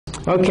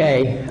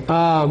Okay,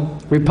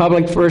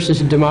 republic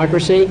versus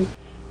democracy.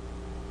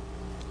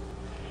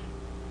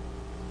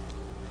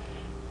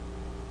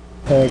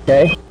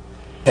 Okay,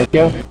 thank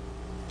you.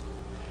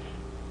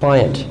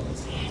 Client.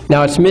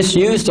 Now it's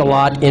misused a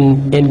lot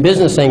in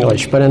business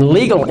English, but in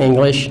legal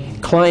English,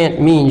 client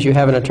means you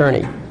have an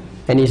attorney,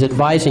 and he's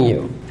advising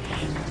you.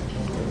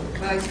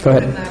 Go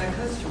ahead.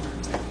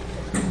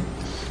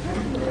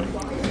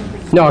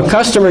 No, a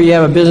customer, you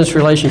have a business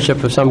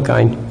relationship of some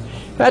kind.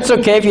 That's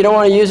okay. If you don't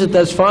want to use it,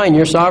 that's fine.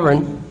 You're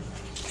sovereign.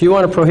 If you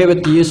want to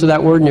prohibit the use of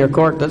that word in your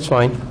court, that's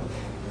fine.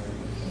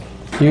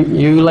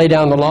 You lay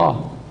down the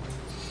law.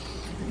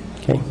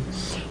 Okay.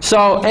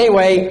 So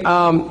anyway,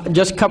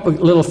 just a couple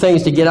little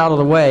things to get out of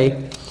the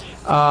way.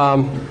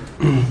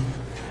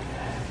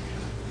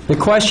 The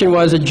question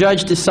was, a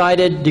judge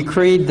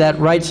decreed that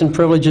rights and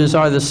privileges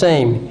are the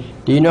same.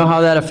 Do you know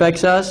how that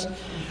affects us?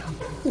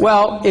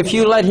 Well, if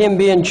you let him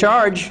be in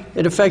charge,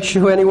 it affects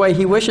you any way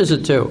he wishes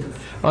it to.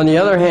 On the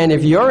other hand,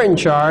 if you're in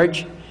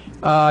charge,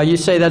 you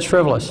say that's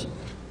frivolous.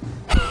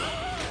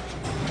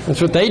 That's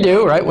what they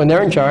do, right, when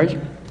they're in charge.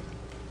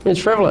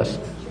 It's frivolous.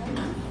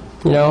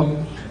 You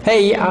know?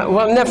 Hey,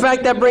 well, in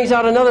fact, that brings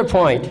out another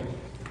point.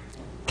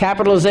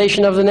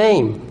 Capitalization of the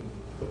name.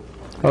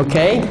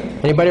 Okay?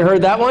 Anybody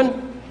heard that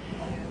one?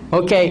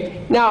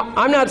 Okay, now,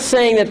 I'm not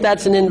saying that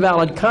that's an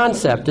invalid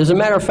concept. As a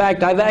matter of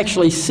fact, I've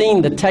actually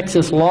seen the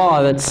Texas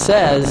law that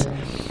says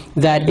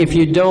that if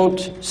you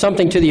don't,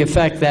 something to the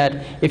effect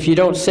that if you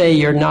don't say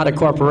you're not a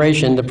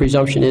corporation, the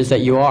presumption is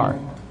that you are.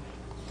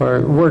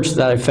 Or words to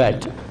that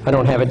effect. I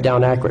don't have it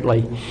down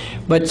accurately.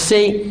 But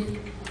see,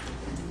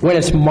 when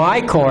it's my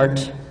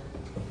court,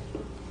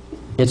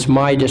 it's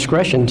my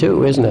discretion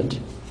too, isn't it?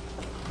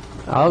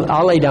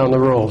 I'll lay down the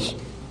rules.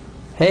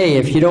 Hey,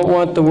 if you don't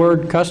want the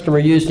word customer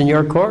used in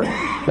your court,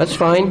 that's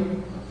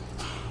fine.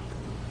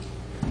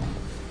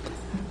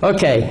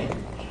 Okay,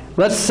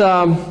 let's,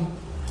 so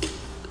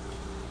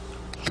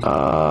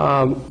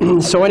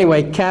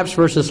anyway, caps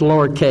versus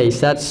lowercase,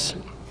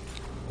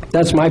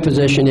 that's my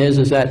position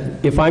is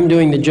that if I'm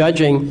doing the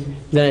judging,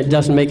 then it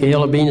doesn't make a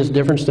hill of beans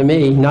difference to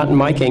me, not in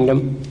my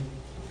kingdom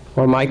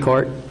or my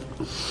court.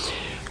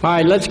 All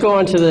right, let's go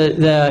on to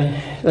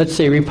let's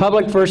see,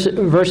 republic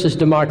versus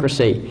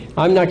democracy.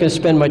 I'm not going to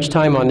spend much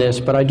time on this,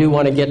 but I do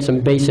want to get some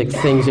basic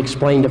things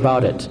explained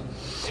about it.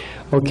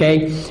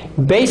 Okay?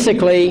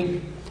 Basically,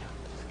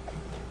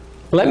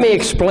 let me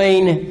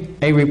explain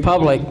a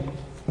republic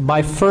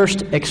by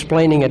first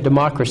explaining a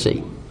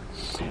democracy.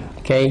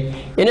 Okay?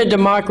 In a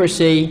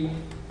democracy,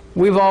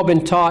 we've all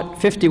been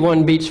taught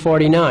 51 beats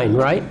 49,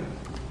 right?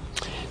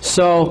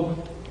 So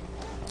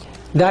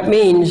that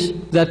means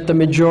that the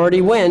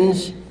majority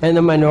wins and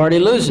the minority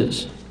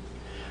loses.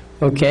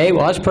 Okay,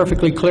 well, that's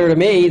perfectly clear to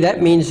me.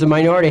 That means the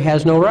minority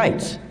has no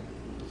rights.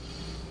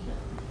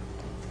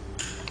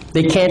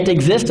 They can't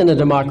exist in a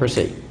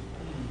democracy.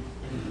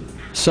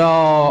 So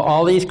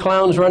all these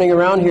clowns running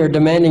around here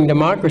demanding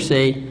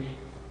democracy,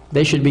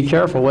 they should be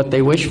careful what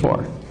they wish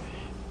for.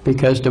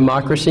 Because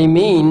democracy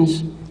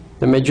means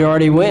the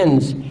majority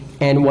wins,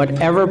 and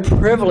whatever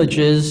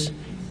privileges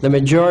the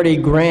majority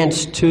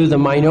grants to the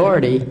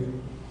minority,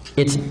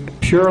 it's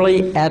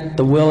purely at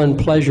the will and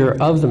pleasure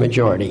of the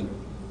majority.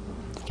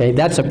 Okay,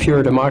 that's a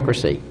pure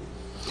democracy.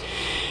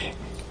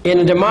 In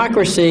a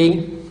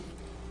democracy,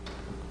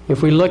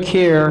 if we look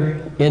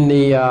here in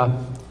the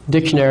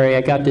dictionary,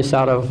 I got this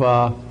out of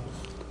I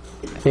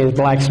think it's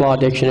Black's Law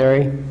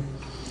Dictionary.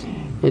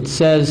 It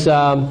says,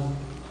 here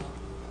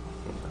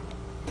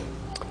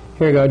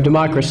we go,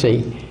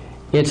 democracy.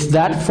 It's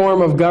that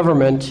form of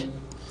government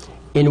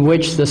in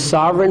which the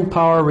sovereign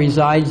power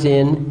resides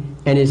in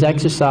and is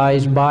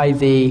exercised by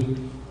the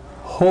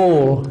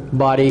whole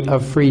body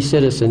of free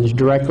citizens,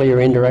 directly or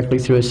indirectly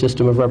through a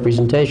system of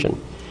representation,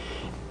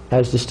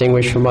 as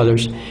distinguished from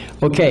others.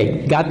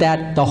 Okay, got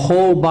that? The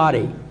whole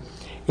body.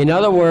 In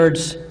other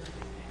words,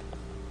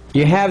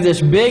 you have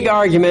this big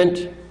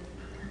argument,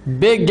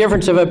 big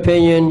difference of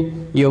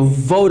opinion, you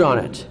vote on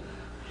it.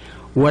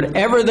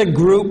 Whatever the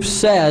group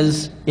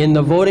says in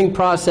the voting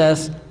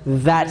process,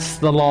 that's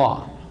the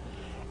law.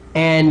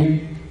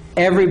 And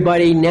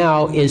everybody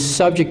now is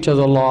subject to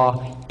the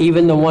law,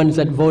 even the ones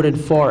that voted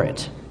for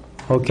it.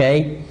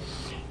 Okay?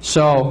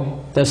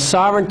 So the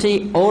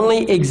sovereignty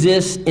only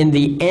exists in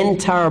the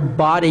entire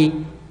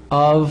body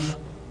of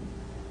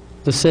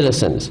the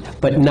citizens,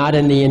 but not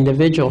in the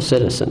individual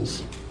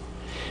citizens.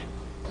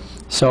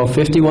 So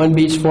 51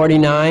 beats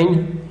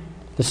 49,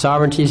 the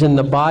sovereignty's in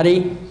the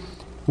body.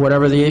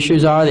 Whatever the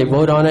issues are, they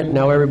vote on it,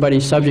 now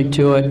everybody's subject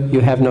to it, you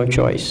have no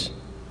choice.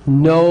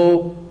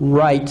 No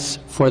rights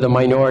for the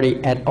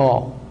minority at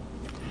all.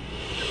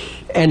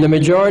 And the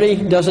majority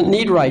doesn't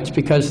need rights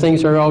because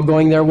things are all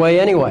going their way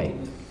anyway.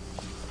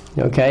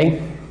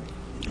 Okay?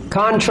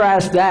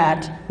 Contrast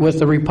that with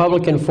the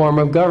Republican form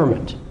of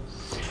government.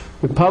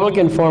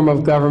 Republican form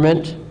of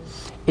government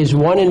is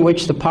one in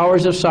which the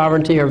powers of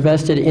sovereignty are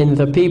vested in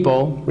the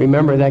people.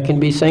 Remember, that can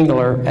be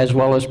singular as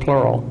well as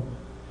plural.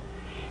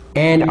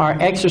 And are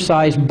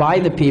exercised by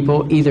the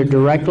people either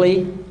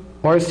directly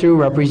or through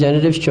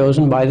representatives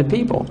chosen by the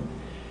people.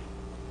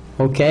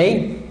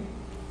 Okay?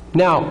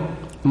 Now,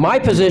 my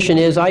position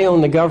is I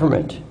own the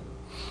government.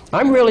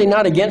 I'm really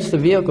not against the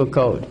vehicle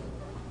code.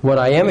 What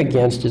I am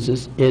against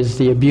is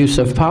the abuse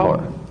of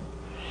power.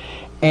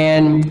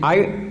 And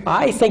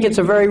I think it's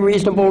a very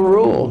reasonable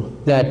rule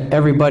that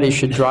everybody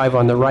should drive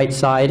on the right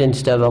side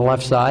instead of the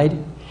left side,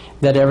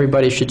 that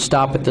everybody should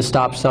stop at the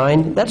stop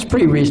sign. That's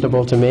pretty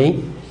reasonable to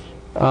me.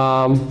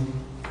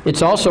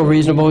 It's also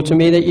reasonable to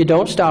me that you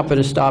don't stop at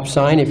a stop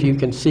sign if you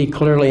can see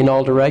clearly in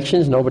all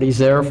directions. Nobody's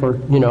there for,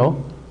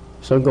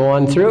 so go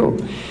on through.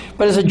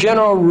 But as a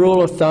general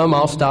rule of thumb,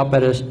 I'll stop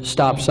at a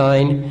stop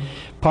sign,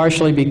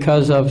 partially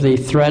because of the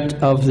threat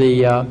of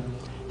the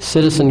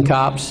citizen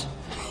cops,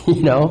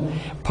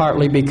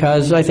 partly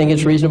because I think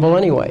it's reasonable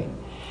anyway.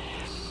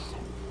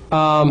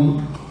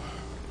 But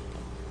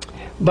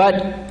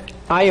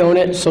I own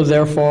it, so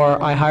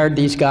therefore I hired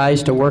these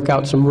guys to work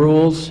out some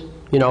rules.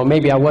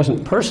 Maybe I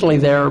wasn't personally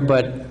there,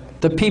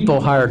 but the people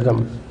hired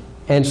them.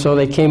 And so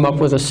they came up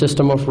with a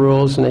system of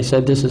rules, and they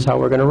said, this is how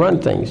we're going to run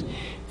things.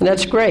 And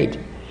that's great.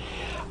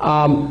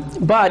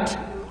 But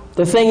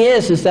the thing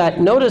is that,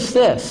 notice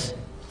this.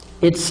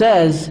 It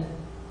says,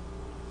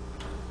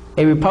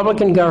 a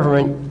republican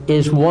government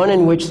is one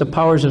in which the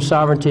powers of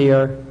sovereignty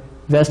are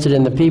vested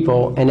in the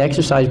people and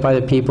exercised by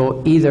the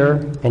people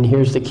either, and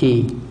here's the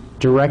key,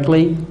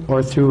 directly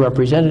or through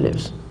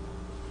representatives.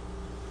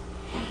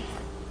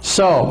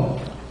 So,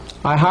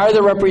 I hire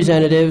the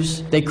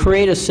representatives, they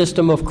create a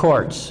system of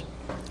courts,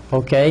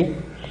 okay?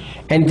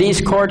 And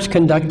these courts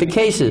conduct the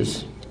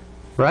cases,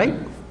 right?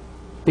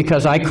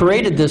 Because I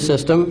created this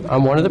system,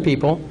 I'm one of the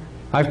people,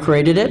 I've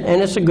created it,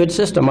 and it's a good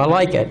system, I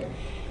like it.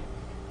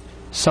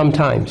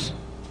 Sometimes.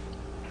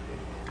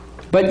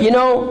 But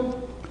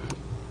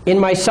in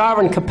my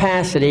sovereign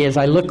capacity, as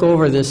I look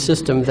over this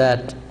system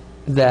that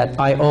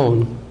I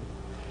own,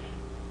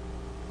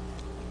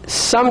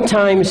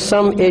 sometimes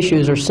some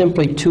issues are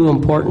simply too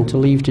important to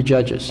leave to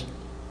judges.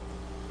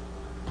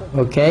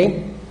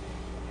 Okay?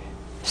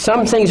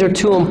 Some things are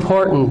too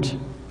important,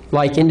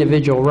 like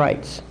individual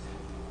rights.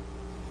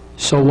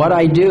 So what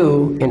I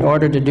do in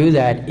order to do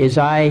that is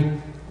I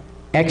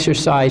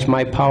exercise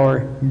my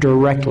power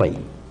directly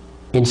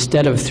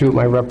instead of through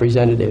my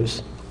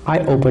representatives. I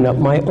open up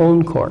my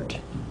own court.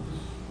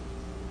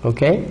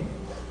 Okay?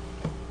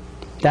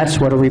 That's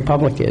what a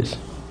republic is.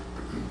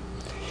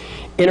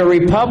 In a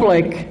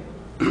republic,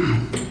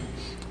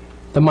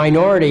 the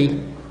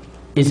minority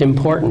is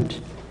important.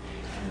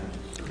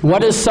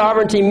 What does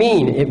sovereignty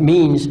mean? It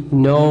means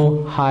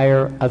no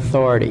higher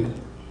authority.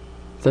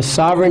 The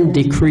sovereign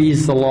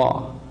decrees the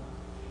law.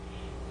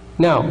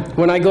 Now,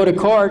 when I go to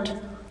court,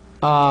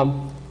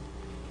 I'm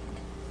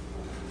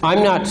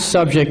not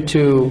subject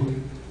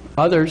to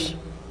others.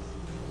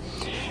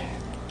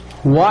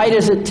 Why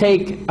does it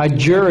take a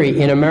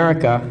jury in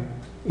America,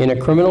 in a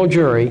criminal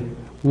jury,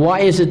 why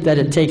is it that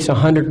it takes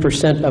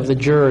 100% of the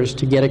jurors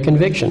to get a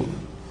conviction?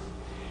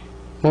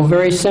 Well,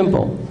 very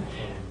simple.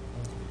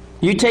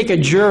 You take a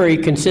jury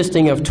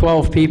consisting of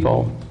 12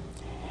 people,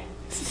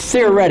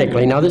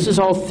 theoretically, now this is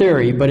all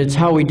theory, but it's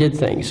how we did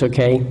things,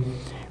 okay?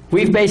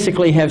 We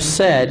basically have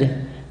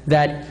said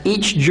that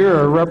each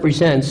juror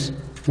represents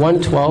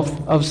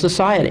 1/12 of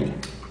society.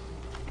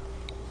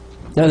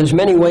 Now, there's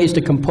many ways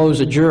to compose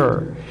a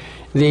juror.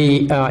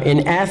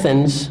 In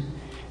Athens,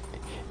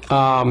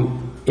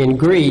 in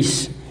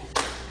Greece,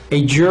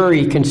 a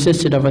jury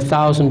consisted of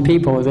 1,000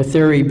 people, the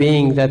theory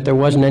being that there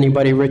wasn't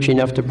anybody rich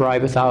enough to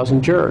bribe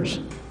 1,000 jurors.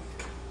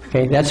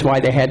 Okay, that's why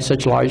they had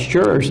such large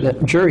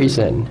juries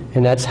then,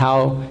 and that's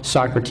how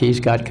Socrates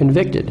got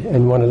convicted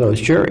in one of those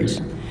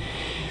juries.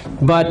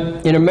 But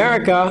in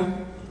America,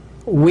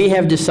 we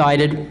have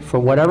decided, for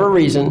whatever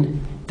reason,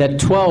 that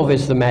 12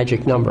 is the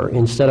magic number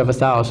instead of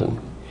 1,000.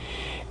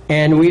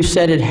 And we've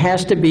said it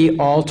has to be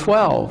all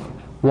 12.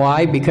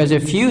 Why? Because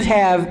if you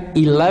have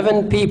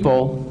 11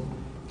 people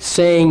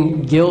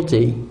saying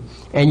guilty,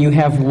 and you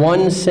have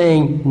one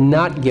saying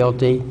not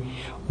guilty,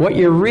 what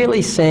you're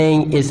really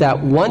saying is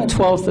that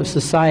 1/12 of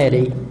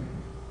society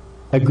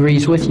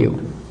agrees with you,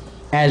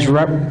 as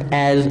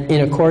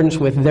in accordance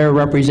with their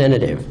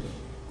representative.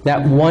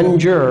 That one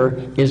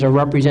juror is a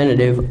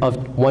representative of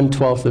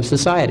 1/12 of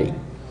society.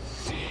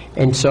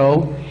 And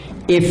so,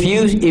 if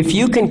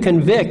you can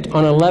convict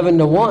on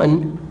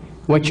 11-1,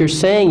 what you're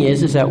saying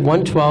is that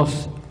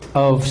 1/12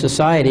 of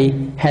society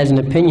has an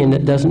opinion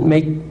that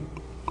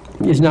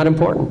is not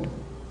important.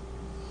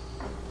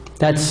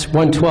 That's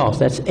 1/12.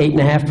 That's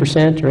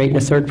 8.5% or 8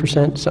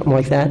 1/3%, something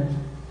like that.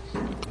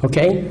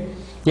 Okay?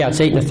 Yeah,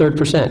 it's 8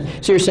 1/3%.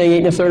 So you're saying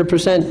 8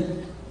 1/3%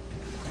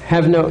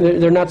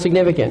 they're not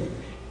significant.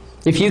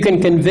 If you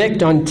can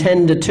convict on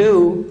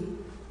 10-2,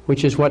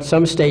 which is what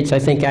some states I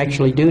think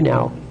actually do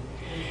now,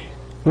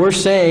 we're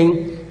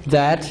saying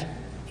that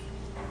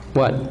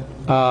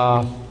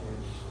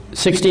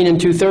 16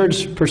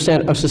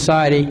 2/3% of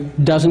society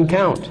doesn't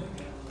count.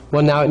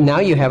 Well, now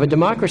you have a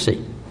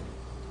democracy.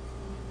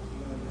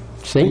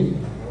 See?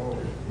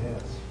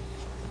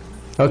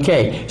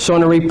 Okay, so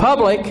in a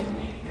republic,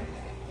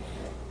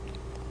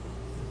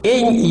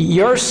 in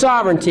your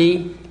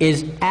sovereignty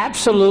is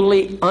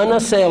absolutely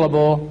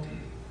unassailable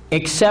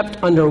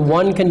except under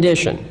one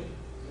condition.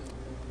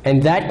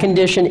 And that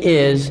condition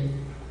is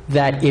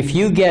that if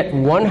you get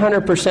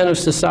 100% of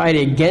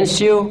society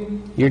against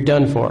you, you're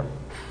done for.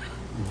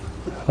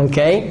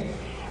 Okay?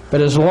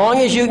 But as long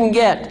as you can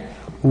get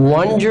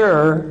one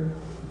juror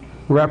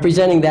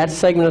representing that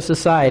segment of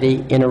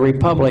society in a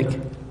republic,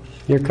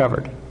 you're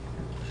covered.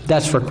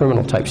 That's for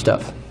criminal type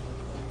stuff.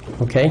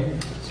 Okay?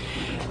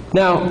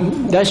 Now,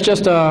 that's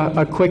just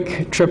a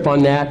quick trip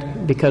on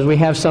that, because we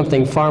have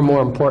something far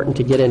more important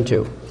to get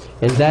into,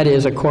 and that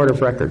is a court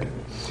of record.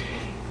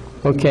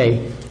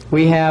 Okay,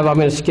 we have, I'm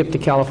going to skip the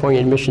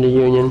California admission to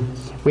union.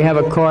 We have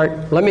a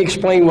court. Let me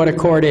explain what a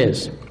court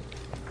is.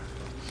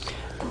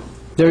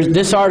 There's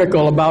this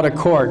article about a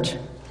court.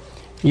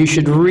 You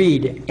should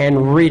read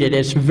and read it.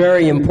 It's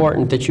very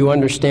important that you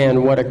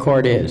understand what a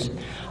court is.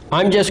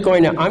 I'm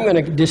going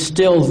to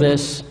distill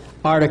this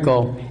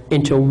article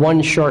into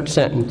one short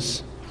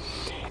sentence.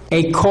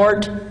 A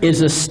court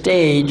is a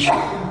stage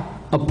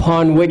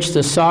upon which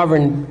the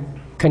sovereign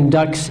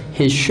conducts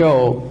his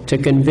show to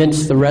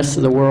convince the rest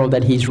of the world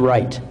that he's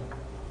right.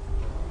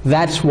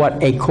 That's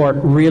what a court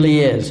really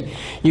is.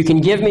 You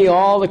can give me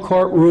all the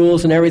court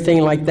rules and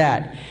everything like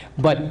that,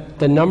 but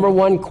the number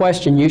one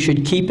question you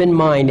should keep in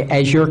mind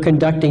as you're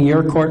conducting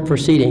your court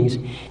proceedings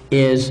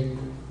is,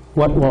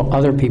 what will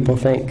other people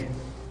think?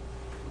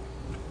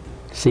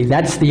 See,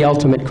 that's the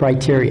ultimate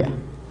criteria.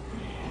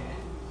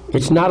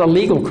 It's not a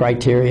legal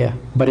criteria,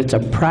 but it's a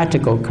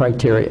practical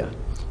criteria.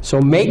 So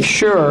make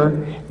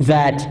sure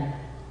that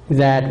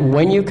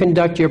when you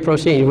conduct your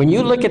proceedings, when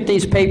you look at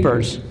these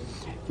papers,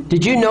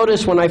 did you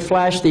notice when I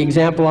flashed the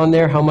example on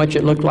there how much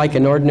it looked like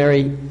an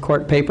ordinary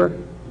court paper?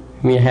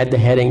 I mean, it had the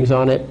headings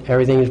on it,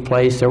 everything is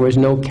placed, there was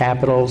no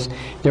capitals,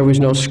 there was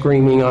no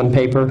screaming on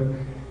paper.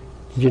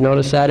 Did you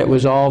notice that? It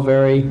was all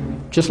very,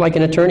 just like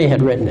an attorney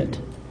had written it.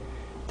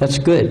 That's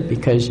good,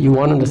 because you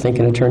want them to think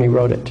an attorney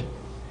wrote it.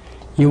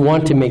 You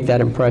want to make that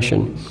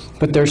impression.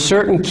 But there are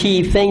certain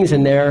key things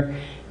in there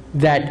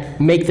that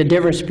make the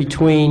difference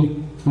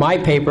between my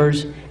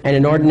papers and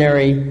an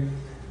ordinary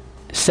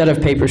set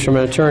of papers from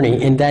an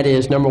attorney, and that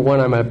is, number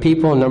one, I'm a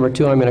people, and number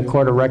two, I'm in a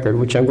court of record,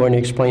 which I'm going to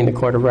explain the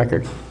court of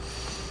record.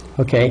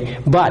 Okay?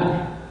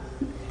 But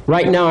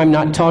right now I'm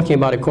not talking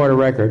about a court of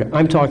record.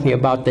 I'm talking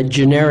about the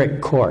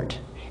generic court.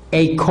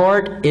 A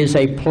court is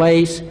a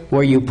place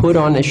where you put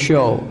on a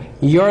show.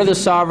 You're the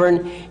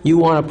sovereign, you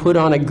want to put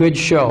on a good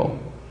show.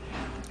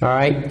 All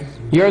right?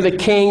 You're the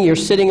king, you're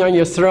sitting on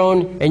your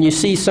throne, and you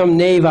see some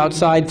knave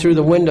outside through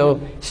the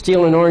window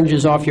stealing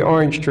oranges off your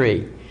orange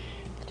tree.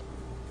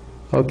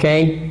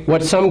 Okay?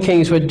 What some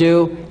kings would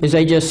do is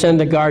they just send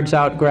the guards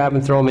out, grab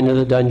and throw them into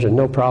the dungeon.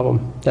 No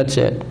problem. That's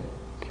it.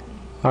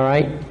 All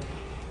right?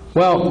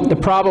 Well, the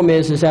problem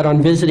is that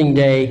on visiting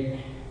day,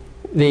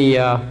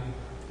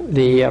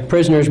 the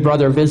prisoner's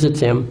brother visits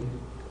him,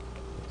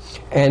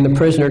 and the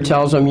prisoner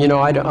tells him, you know,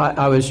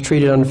 I was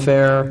treated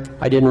unfair,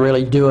 I didn't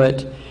really do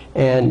it,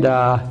 and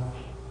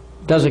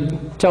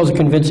tells a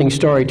convincing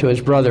story to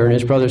his brother, and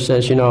his brother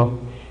says, you know,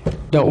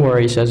 don't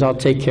worry, he says, I'll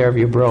take care of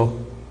you, bro.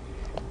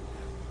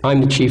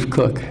 I'm the chief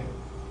cook.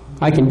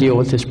 I can deal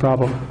with this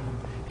problem.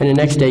 And the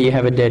next day you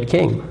have a dead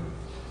king.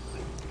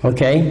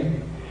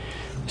 Okay?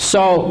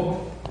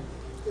 So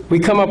we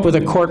come up with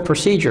a court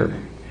procedure.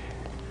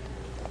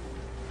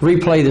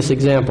 Replay this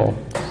example.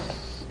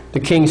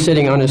 The king's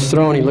sitting on his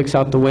throne, he looks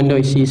out the window,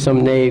 he sees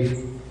some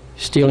knave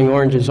stealing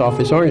oranges off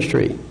his orange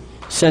tree.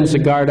 Sends the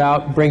guard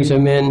out, brings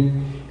him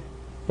in,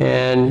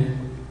 and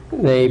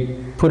they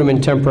put him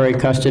in temporary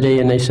custody,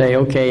 and they say,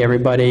 okay,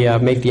 everybody,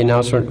 make the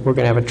announcement, we're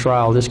going to have a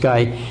trial. This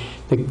guy,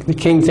 the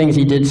king thinks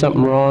he did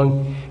something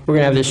wrong. We're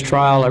going to have this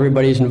trial,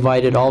 everybody's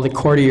invited, all the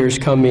courtiers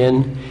come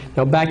in.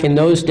 Now, back in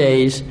those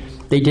days,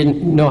 they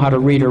didn't know how to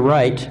read or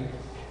write,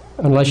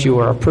 unless you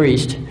were a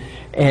priest.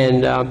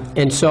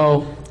 And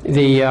so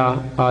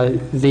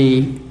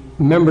the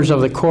members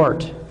of the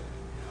court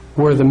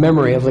were the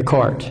memory of the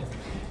court.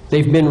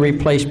 They've been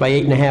replaced by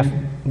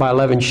 8.5 by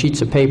 11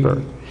 sheets of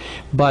paper.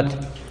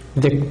 But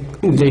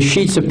the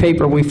sheets of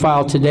paper we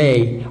file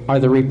today are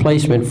the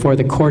replacement for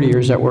the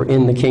courtiers that were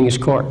in the king's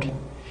court.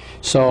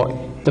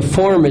 So the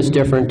form is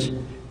different,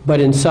 but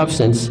in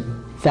substance,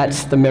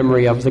 that's the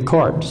memory of the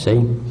court,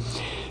 see?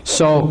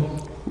 So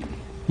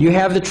you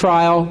have the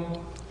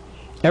trial.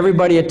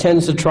 Everybody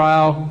attends the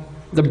trial.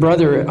 The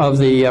brother of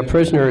the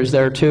prisoner is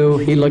there too.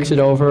 He looks it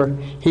over.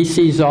 He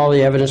sees all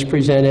the evidence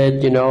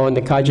presented, you know, and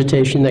the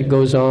cogitation that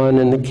goes on,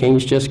 and the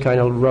king's just kind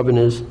of rubbing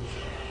his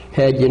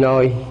head, you know.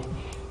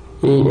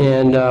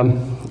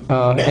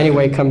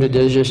 Anyway, come to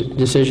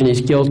decision,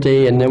 he's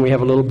guilty, and then we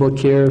have a little book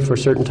here for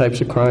certain types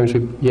of crimes.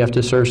 You have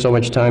to serve so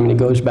much time, and he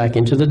goes back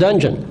into the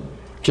dungeon,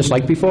 just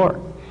like before.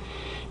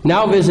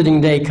 Now visiting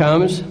day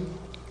comes,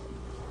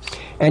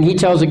 and he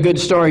tells a good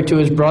story to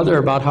his brother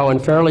about how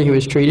unfairly he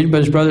was treated, but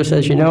his brother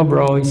says, you know,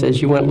 bro, he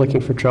says, you went looking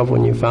for trouble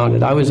when you found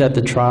it. I was at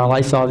the trial. I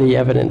saw the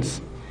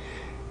evidence.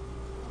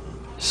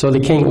 So the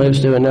king lives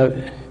to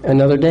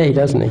another day,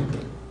 doesn't he?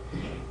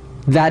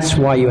 That's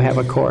why you have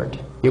a court.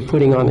 You're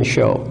putting on the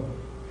show.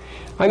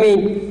 I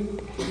mean,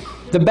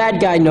 the bad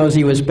guy knows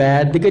he was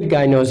bad. The good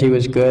guy knows he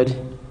was good.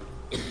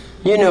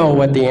 You know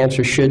what the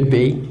answer should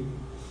be.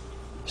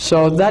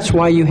 So that's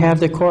why you have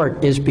the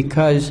court, is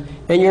because,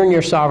 and you're in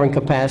your sovereign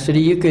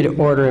capacity, you could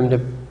order him to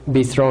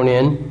be thrown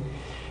in,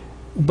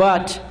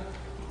 but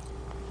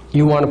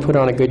you want to put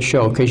on a good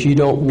show because you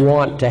don't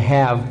want to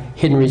have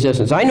hidden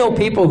resistance. I know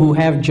people who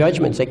have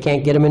judgments that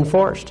can't get them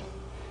enforced,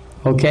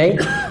 okay?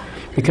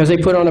 Because they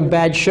put on a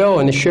bad show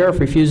and the sheriff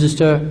refuses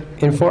to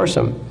enforce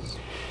them.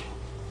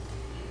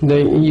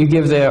 You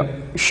give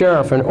the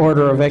sheriff an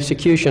order of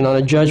execution on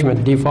a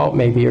judgment, default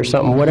maybe, or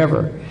something,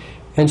 whatever.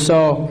 And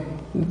so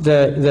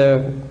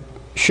the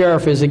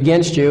sheriff is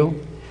against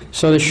you,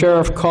 so the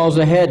sheriff calls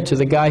ahead to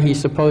the guy he's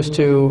supposed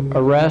to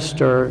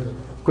arrest or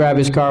grab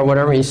his car or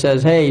whatever. He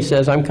says, hey, he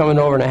says, I'm coming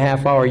over in a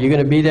half hour. You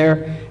going to be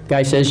there?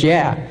 Guy says,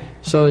 yeah.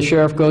 So the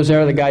sheriff goes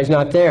there, the guy's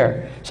not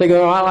there. So they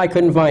go, well, I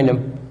couldn't find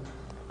him.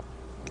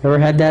 Ever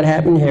had that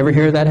happen? You ever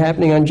hear that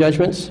happening on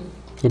judgments?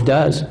 It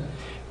does.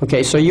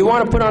 Okay, so you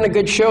want to put on a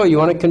good show. You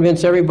want to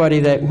convince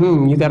everybody that,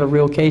 you got a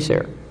real case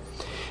here.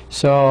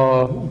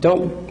 So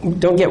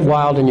don't get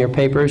wild in your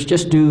papers.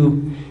 Just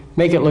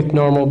make it look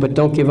normal, but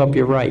don't give up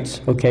your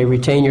rights. Okay,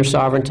 retain your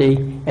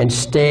sovereignty and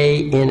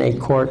stay in a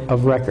court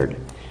of record.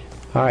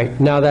 All right,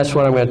 now that's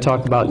what I'm going to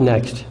talk about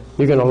next.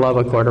 You're going to love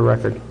a court of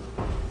record.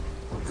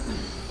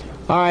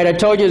 All right, I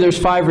told you there's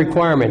 5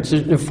 requirements.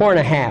 There's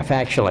 4.5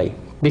 actually,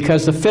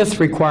 because the 5th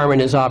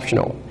requirement is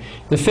optional.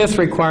 The 5th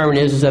requirement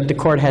is that the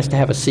court has to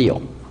have a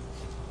seal.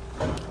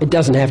 It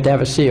doesn't have to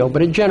have a seal,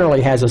 but it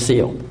generally has a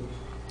seal.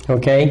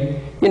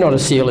 Okay? You know what a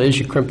seal is.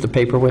 You crimp the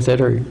paper with it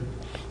or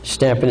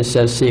stamp and it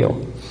says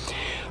seal.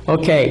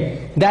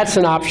 Okay, that's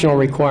an optional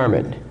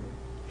requirement.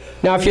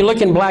 Now, if you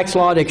look in Black's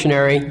Law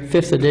Dictionary,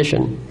 5th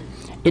edition,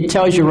 it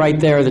tells you right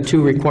there the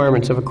 2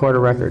 requirements of a court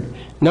of record.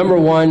 Number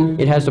 1,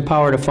 it has the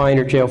power to fine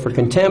or jail for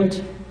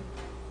contempt.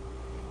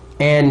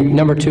 And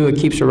number 2, it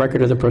keeps a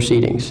record of the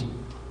proceedings.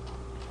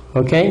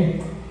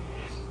 Okay?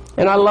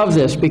 And I love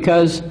this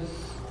because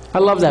I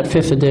love that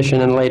 5th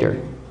edition and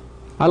later.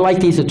 I like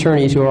these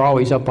attorneys who are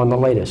always up on the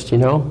latest, you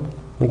know?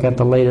 They got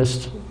the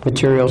latest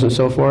materials and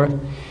so forth.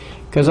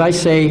 Because I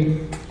say,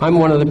 I'm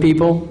one of the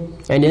people,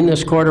 and in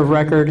this court of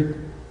record,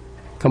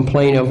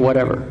 complain of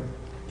whatever.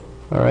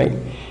 All right?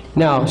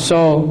 Now,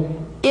 so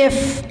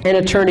if an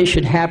attorney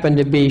should happen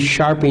to be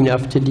sharp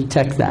enough to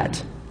detect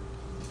that,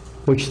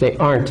 which they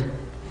aren't,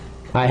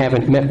 I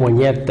haven't met one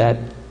yet that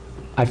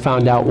I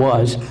found out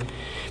was,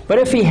 but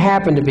if he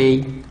happened to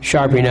be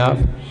sharp enough,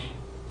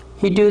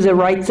 he'd do the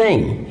right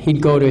thing.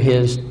 He'd go to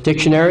his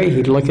dictionary,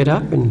 he'd look it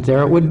up, and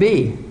there it would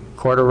be.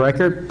 Court of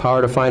record,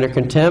 power to fine or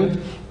contempt,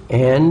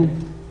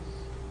 and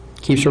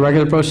keeps a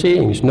record of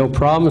proceedings. No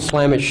problem,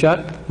 slam it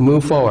shut,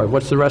 move forward.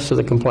 What's the rest of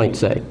the complaint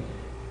say?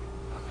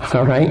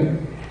 All right?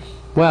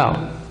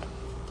 Well,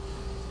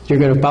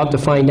 you're about to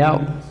find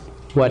out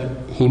what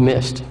he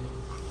missed.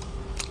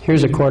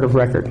 Here's a court of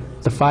record,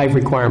 the 5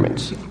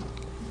 requirements.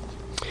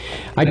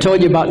 I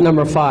told you about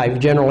number 5,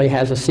 generally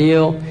has a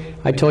seal.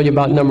 I told you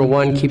about number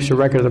 1, keeps a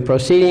record of the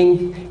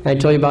proceeding. And I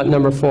told you about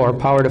number 4,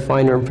 power to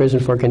fine or imprison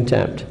for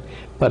contempt.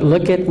 But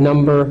look at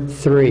number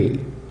 3,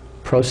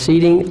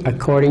 proceeding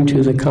according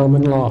to the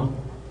common law.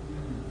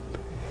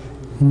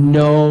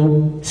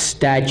 No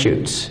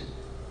statutes.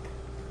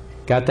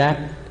 Got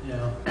that?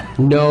 Yeah.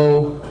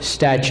 No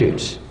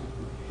statutes.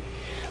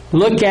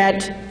 Look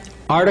at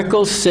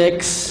Article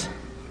 6,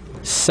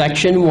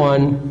 Section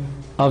 1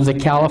 of the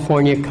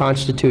California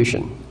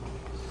Constitution.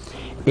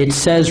 It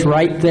says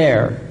right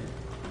there,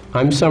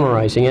 I'm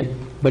summarizing it,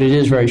 but it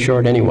is very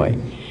short anyway.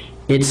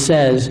 It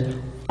says,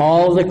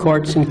 all the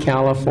courts in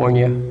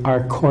California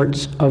are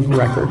courts of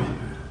record.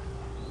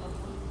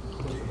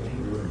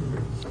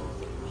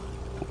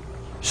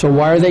 So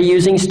why are they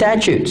using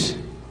statutes?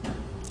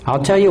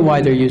 I'll tell you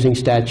why they're using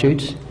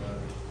statutes.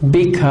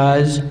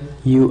 Because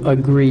you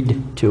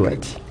agreed to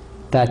it.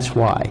 That's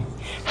why.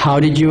 How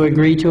did you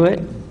agree to it?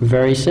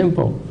 Very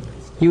simple.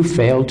 You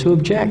failed to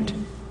object.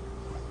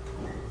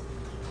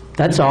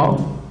 That's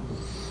all.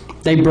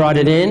 They brought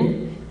it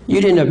in.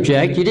 You didn't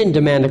object. You didn't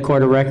demand a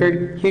court of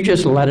record. You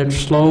just let it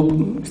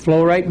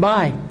flow right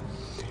by.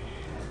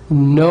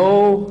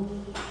 No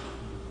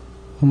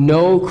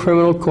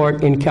criminal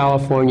court in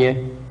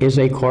California is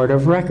a court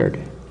of record.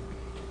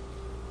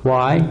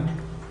 Why?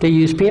 They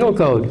use penal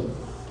code.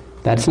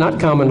 That's not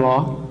common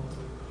law.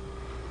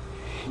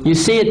 You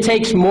see, it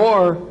takes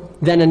more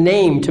than a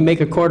name to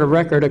make a court of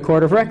record a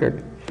court of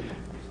record.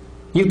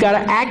 You've got to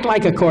act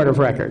like a court of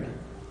record.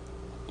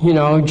 You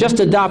know,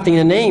 just adopting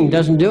a name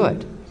doesn't do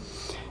it.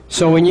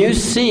 So when you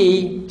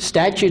see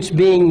statutes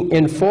being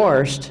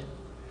enforced,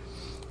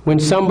 when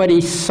somebody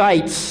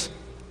cites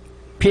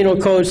penal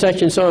code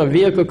section so and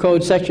vehicle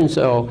code section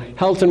so,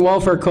 health and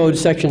welfare code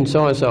section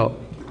so and so,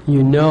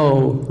 you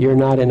know you're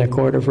not in a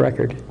court of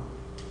record.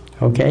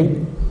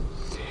 Okay?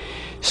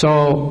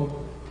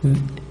 So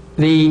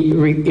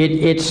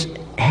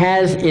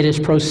it is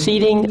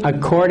proceeding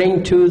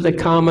according to the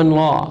common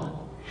law.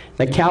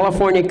 The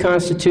California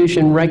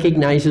Constitution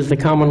recognizes the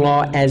common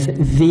law as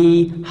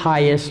the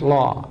highest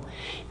law.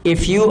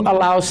 if you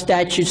allow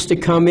statutes to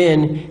come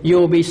in, you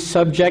will be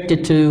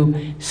subjected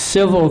to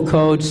Civil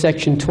Code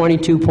Section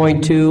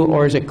 22.2,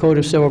 or is it Code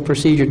of Civil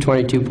Procedure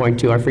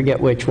 22.2? I forget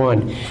which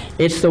one.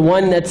 It's the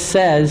one that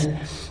says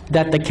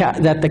that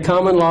the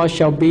common law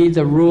shall be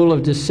the rule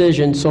of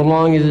decision so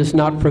long as it's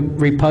not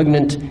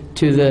repugnant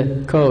to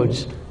the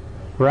codes.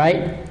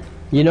 Right?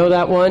 You know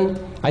that one?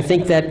 I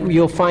think that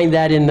you'll find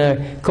that in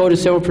the Code of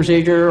Civil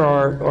Procedure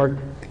or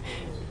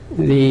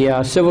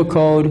the Civil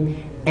Code,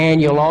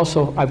 and you'll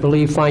also, I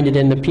believe, find it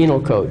in the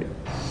Penal Code.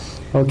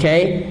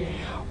 Okay?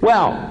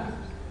 Well,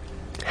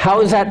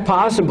 how is that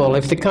possible?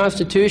 If the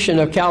Constitution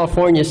of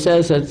California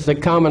says that the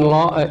common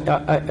law,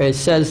 it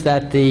says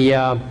that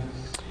the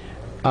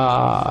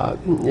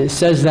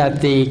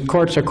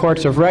courts are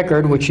courts of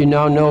record, which you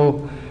now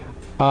know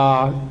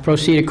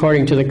proceed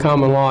according to the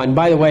common law. And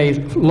by the way,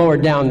 lower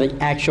down, the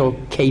actual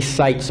case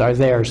sites are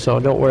there,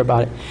 so don't worry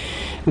about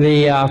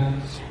it.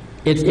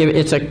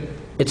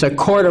 It's a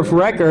court of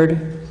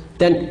record.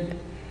 Then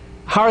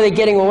how are they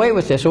getting away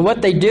with this? Well,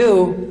 what they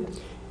do,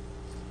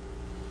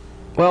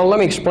 well, let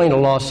me explain a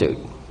lawsuit.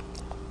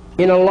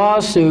 In a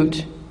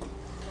lawsuit,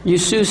 you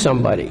sue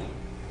somebody,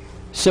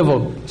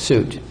 civil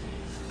suit.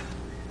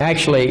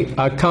 Actually,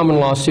 a common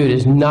law suit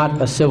is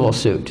not a civil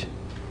suit,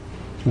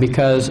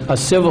 because a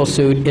civil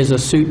suit is a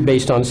suit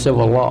based on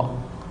civil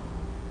law.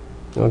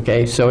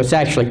 Okay, so it's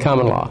actually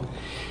common law.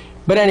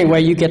 But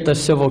anyway, you get the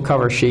civil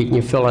cover sheet and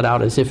you fill it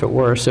out as if it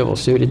were a civil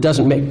suit. It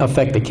doesn't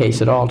affect the case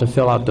at all to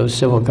fill out those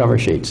civil cover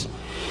sheets.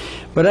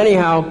 But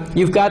anyhow,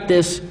 you've got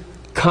this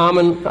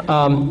common,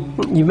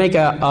 you make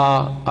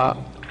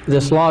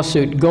this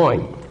lawsuit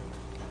going.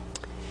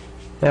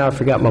 Now I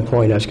forgot my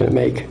point I was going to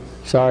make.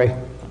 Sorry.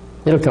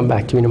 It'll come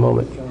back to me in a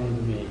moment.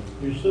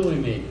 You're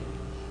suing me.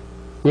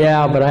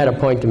 Yeah, but I had a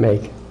point to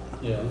make.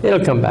 Yeah.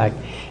 It'll come back.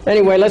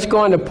 Anyway, let's go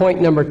on to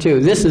point number 2.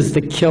 This is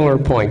the killer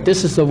point.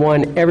 This is the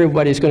one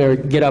everybody's going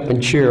to get up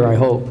and cheer, I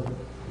hope.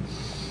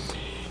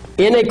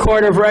 In a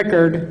court of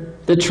record,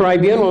 the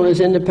tribunal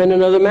is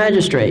independent of the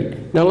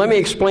magistrate. Now let me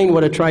explain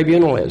what a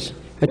tribunal is.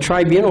 A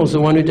tribunal is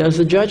the one who does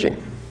the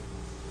judging.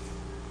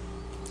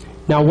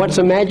 Now what's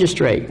a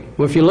magistrate?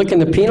 Well, if you look in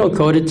the penal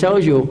code, it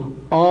tells you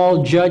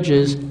all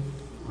judges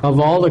of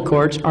all the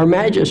courts are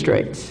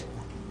magistrates.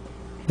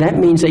 That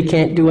means they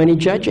can't do any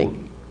judging.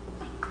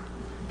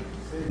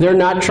 They're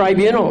not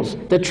tribunals.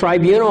 The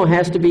tribunal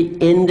has to be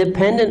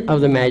independent of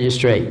the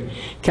magistrate.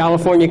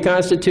 California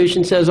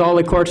Constitution says all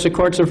the courts are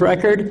courts of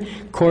record.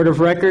 Court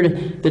of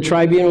record, the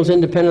tribunal is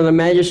independent of the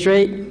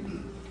magistrate.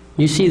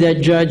 You see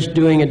that judge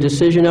doing a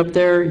decision up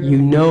there,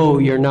 you know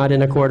you're not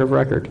in a court of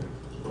record.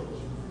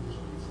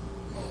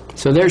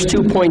 So there's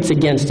 2 points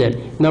against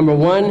it. Number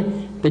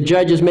 1, the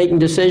judge is making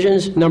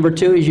decisions. Number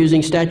 2, he's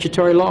using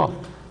statutory law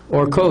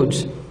or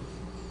codes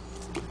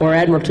or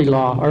admiralty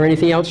law or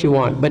anything else you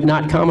want, but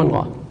not common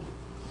law.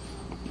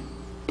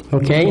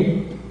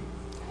 Okay?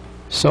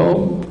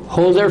 So,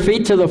 hold their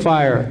feet to the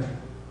fire.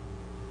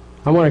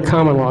 I want a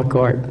common law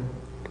court.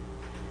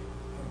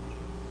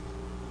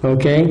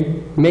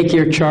 Okay? Make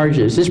your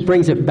charges. This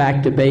brings it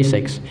back to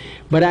basics.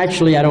 But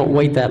actually, I don't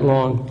wait that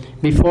long.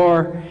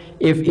 Before,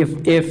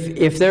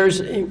 if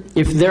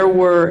there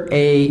were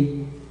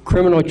a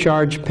criminal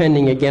charge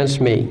pending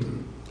against me,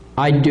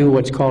 I'd do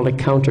what's called a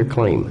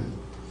counterclaim.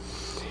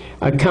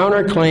 A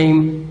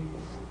counterclaim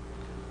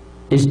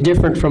is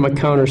different from a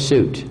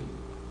countersuit.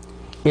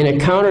 In a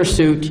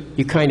countersuit,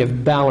 you kind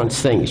of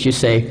balance things. You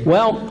say,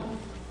 well,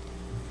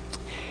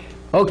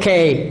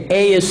 okay,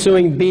 A is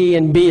suing B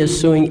and B is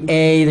suing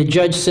A. The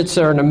judge sits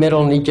there in the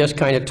middle and he just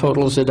kind of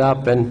totals it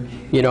up and,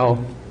 you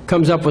know,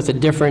 comes up with a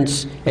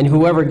difference, and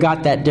whoever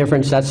got that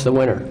difference, that's the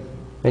winner.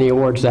 And he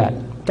awards that.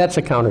 That's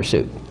a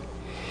countersuit.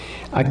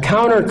 A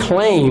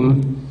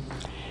counterclaim,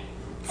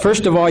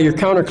 first of all, your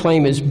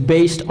counterclaim is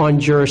based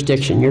on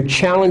jurisdiction. You're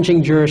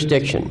challenging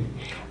jurisdiction.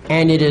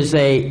 And you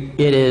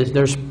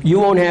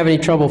won't have any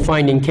trouble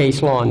finding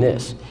case law on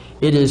this.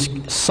 It is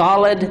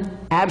solid,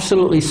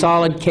 absolutely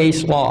solid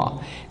case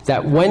law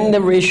that when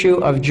the issue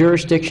of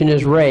jurisdiction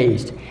is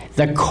raised,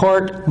 the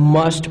court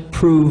must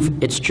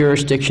prove its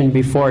jurisdiction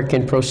before it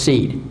can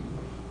proceed.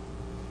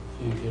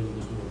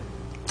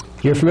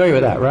 You're familiar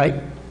with that,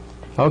 right?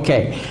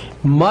 Okay.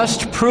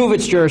 Must prove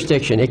its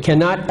jurisdiction. It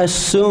cannot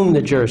assume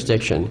the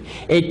jurisdiction.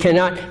 It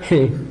cannot,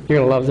 you're going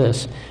to love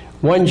this.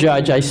 One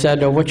judge, I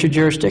said, what's your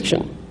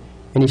jurisdiction?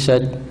 And he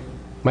said,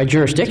 my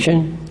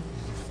jurisdiction?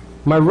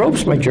 My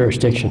rope's my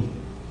jurisdiction.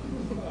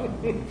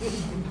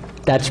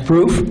 That's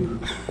proof.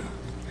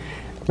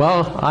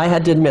 Well, I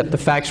had to admit the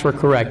facts were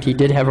correct. He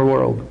did have a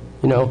robe,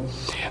 you know.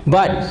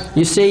 But,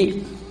 you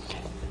see,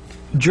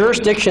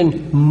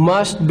 jurisdiction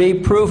must be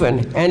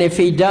proven. And if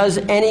he does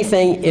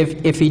anything,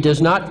 if he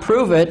does not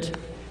prove it,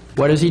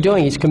 what is he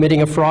doing? He's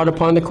committing a fraud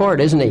upon the court,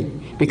 isn't he?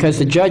 Because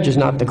the judge is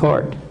not the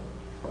court.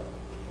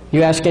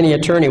 You ask any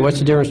attorney, what's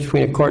the difference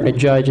between a court and a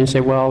judge? And say,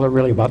 well, they're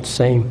really about the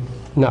same.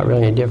 Not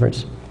really any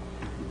difference.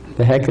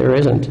 The heck there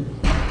isn't.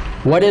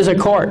 What is a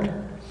court?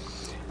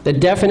 The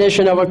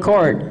definition of a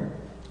court.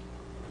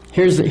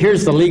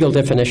 Here's the legal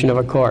definition of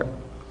a court.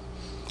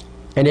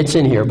 And it's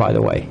in here, by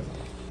the way.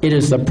 It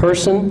is the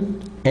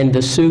person and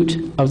the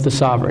suit of the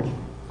sovereign.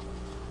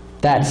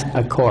 That's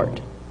a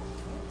court.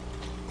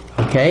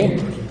 Okay?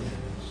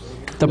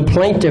 The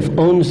plaintiff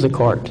owns the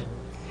court.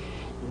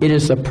 It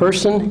is the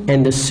person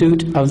and the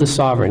suit of the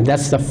sovereign.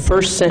 That's the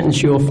first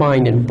sentence you will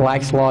find in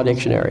Black's Law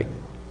Dictionary.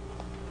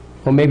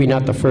 Well, maybe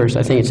not the first.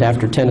 I think it's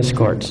after tennis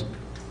courts.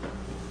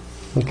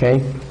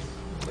 Okay?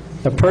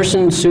 The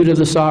person and suit of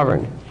the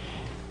sovereign.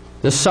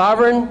 The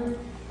sovereign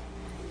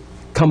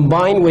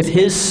combined with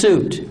his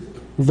suit,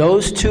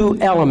 those two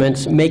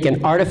elements make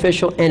an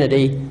artificial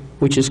entity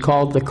which is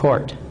called the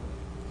court.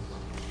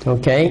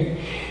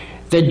 Okay?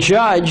 The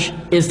judge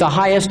is the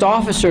highest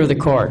officer of the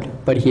court,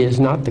 but he is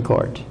not the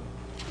court.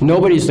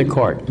 Nobody's the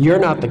court. You're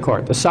not the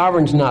court. The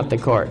sovereign's not the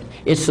court.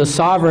 It's the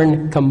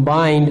sovereign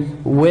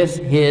combined with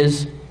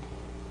his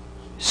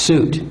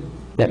suit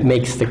that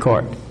makes the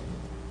court.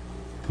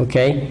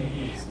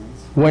 Okay?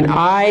 When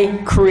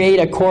I create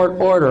a court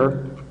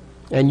order,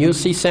 and you'll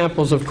see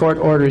samples of court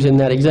orders in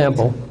that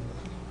example,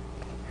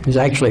 there's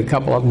actually a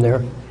couple of them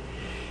there,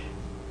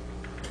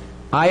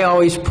 I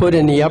always put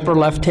in the upper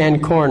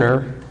left-hand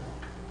corner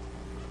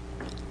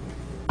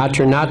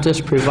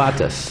Alternatus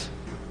privatus,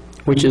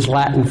 which is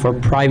Latin for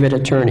private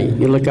attorney.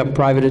 You look up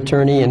private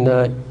attorney in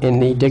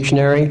the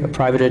dictionary. A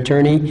private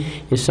attorney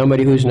is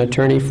somebody who's an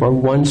attorney for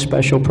one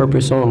special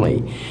purpose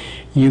only.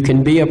 You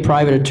can be a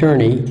private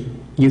attorney.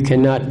 You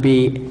cannot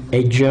be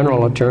a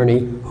general attorney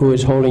who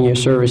is holding your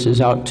services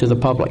out to the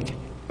public.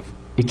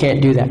 You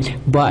can't do that.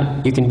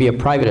 But you can be a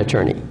private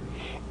attorney.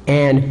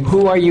 And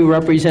who are you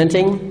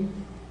representing?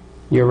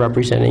 You're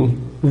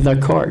representing the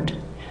court.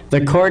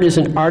 The court is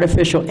an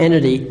artificial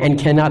entity and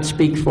cannot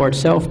speak for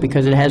itself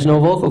because it has no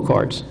vocal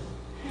cords.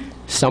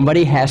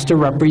 Somebody has to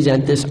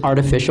represent this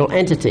artificial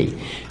entity.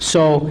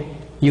 So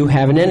you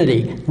have an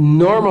entity.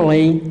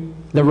 Normally,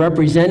 the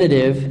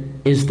representative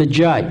is the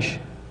judge.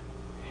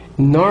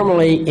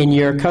 Normally, in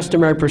your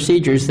customary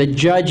procedures, the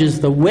judge is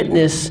the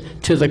witness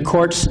to the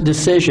court's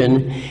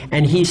decision,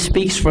 and he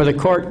speaks for the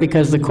court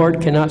because the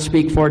court cannot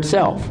speak for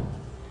itself.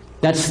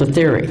 That's the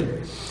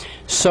theory.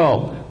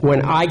 So,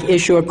 when I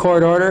issue a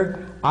court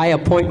order, I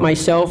appoint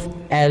myself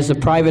as a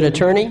private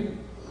attorney,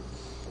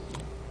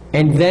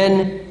 and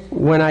then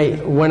when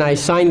I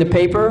sign the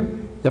paper,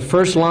 the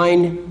first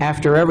line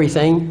after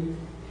everything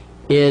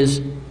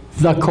is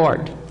the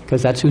court,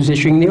 because that's who's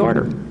issuing the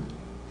order.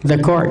 The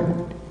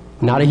court,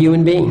 not a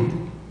human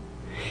being.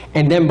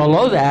 And then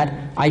below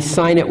that, I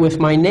sign it with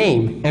my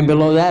name, and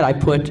below that I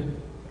put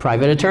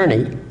private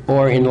attorney,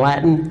 or in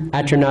Latin,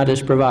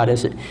 Alternatus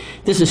privatus.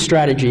 This is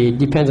strategy. It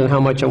depends on how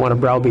much I want to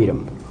browbeat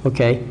them,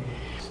 okay?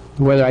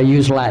 Whether I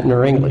use Latin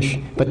or English.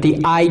 But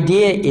the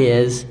idea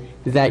is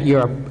that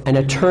you're an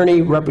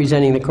attorney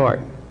representing the court.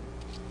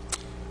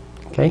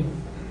 Okay?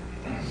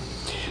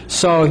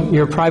 So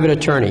you're a private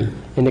attorney.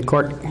 In the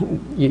court,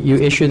 you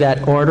issue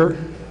that order,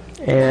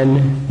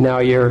 and now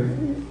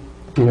you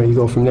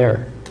go from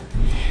there.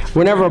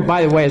 Whenever,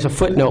 by the way, as a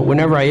footnote,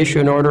 whenever I issue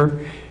an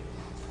order,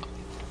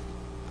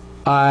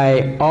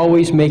 I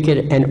always make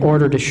it an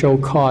order to show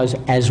cause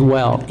as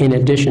well, in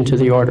addition to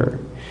the order.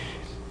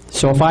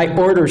 So if I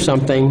order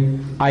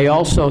something, I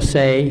also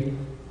say,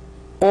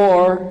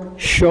 or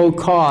show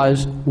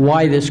cause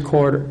why this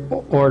court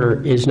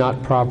order is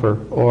not proper,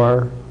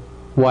 or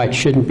why it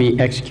shouldn't be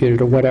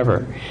executed, or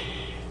whatever.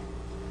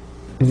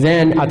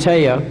 Then, I'll tell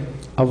you,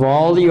 of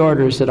all the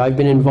orders that I've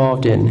been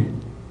involved in,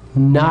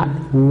 not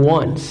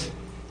once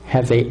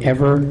have they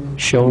ever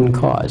shown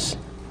cause.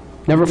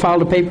 Never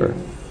filed a paper.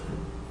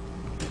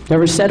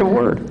 Never said a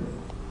word.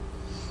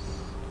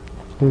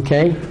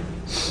 Okay?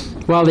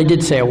 Well, they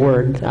did say a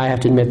word. I have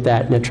to admit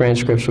that. In the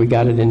transcripts, we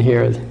got it in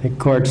here. The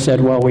court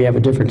said, well, we have a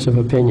difference of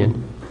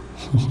opinion.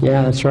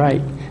 Yeah, that's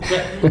right.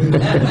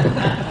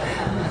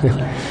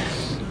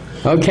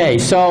 Okay,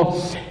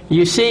 so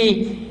you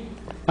see,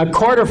 a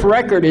court of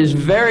record is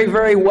very,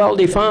 very well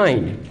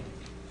defined.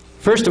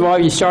 First of all,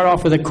 you start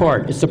off with a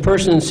court. It's the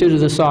person and suit of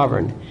the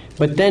sovereign.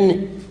 But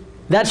then,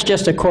 that's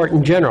just a court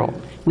in general.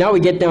 Now we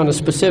get down to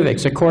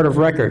specifics, a court of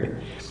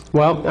record.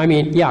 Well,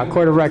 a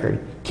court of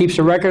record. Keeps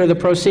a record of the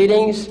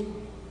proceedings,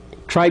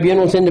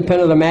 tribunals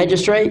independent of the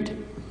magistrate,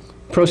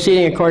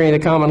 proceeding according to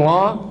the common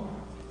law,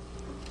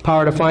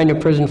 power to fine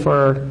and prison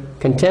for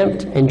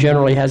contempt, and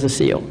generally has a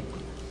seal.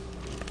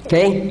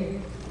 Okay?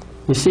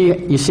 You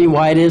see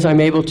why it is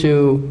I'm able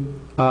to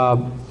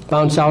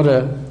bounce out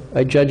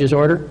a judge's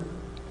order?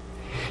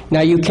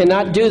 Now, you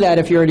cannot do that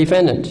if you're a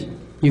defendant.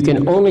 You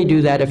can only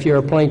do that if you're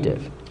a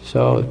plaintiff.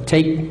 So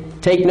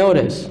take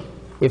notice.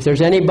 If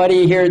there's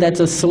anybody here that's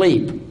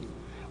asleep,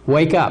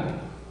 wake up.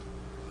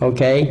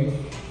 Okay?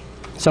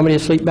 Somebody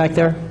asleep back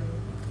there?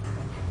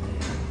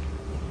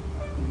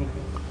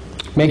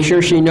 Make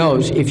sure she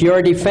knows. If you're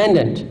a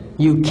defendant,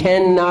 you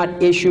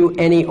cannot issue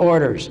any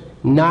orders.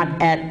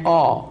 Not at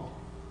all.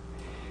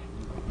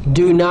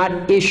 Do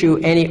not issue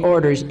any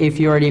orders if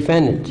you're a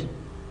defendant.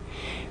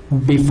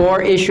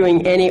 Before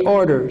issuing any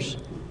orders,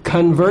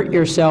 convert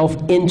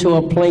yourself into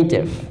a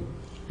plaintiff.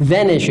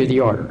 Then issue the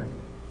order.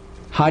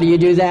 How do you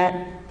do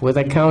that? With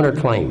a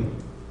counterclaim.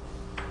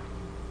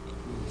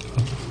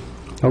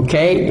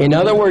 Okay? In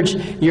other words,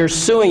 you're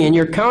suing. In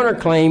your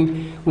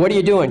counterclaim, what are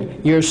you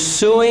doing? You're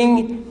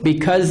suing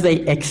because they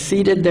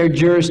exceeded their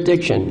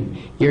jurisdiction.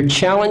 You're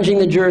challenging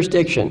the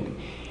jurisdiction.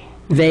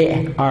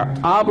 They are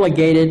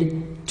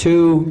obligated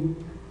to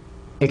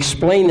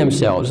explain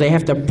themselves. They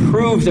have to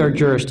prove their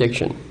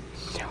jurisdiction.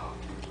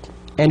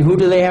 And who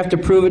do they have to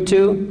prove it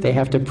to? They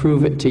have to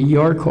prove it to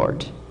your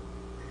court.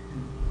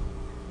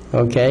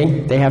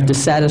 Okay? They have to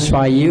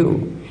satisfy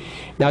you.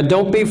 Now,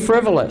 don't be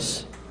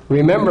frivolous.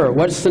 Remember,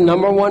 what's the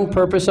 #1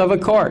 purpose of a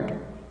court?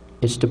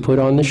 It's to put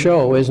on the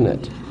show, isn't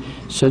it?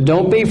 So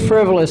don't be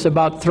frivolous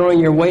about throwing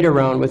your weight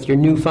around with your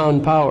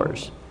newfound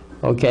powers.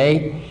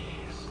 Okay?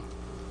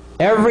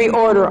 Every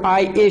order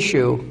I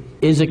issue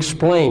is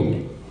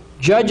explained.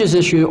 Judges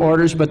issue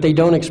orders, but they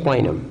don't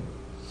explain them.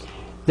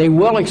 They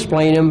will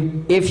explain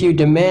them if you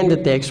demand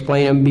that they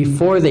explain them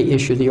before they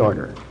issue the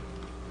order.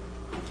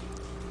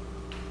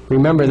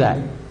 Remember that.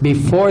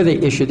 Before they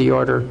issue the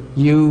order,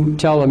 you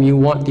tell them you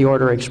want the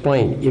order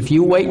explained. If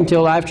you wait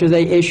until after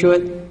they issue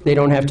it, they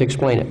don't have to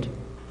explain it.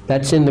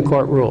 That's in the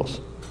court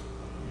rules.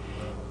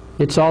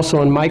 It's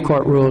also in my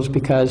court rules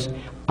because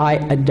I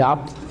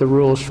adopt the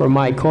rules for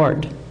my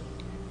court.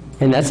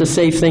 And that's a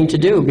safe thing to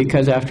do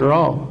because, after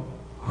all,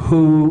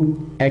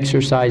 who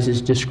exercises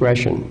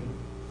discretion?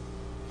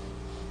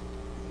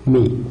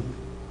 Me.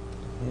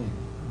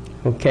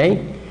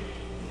 Okay?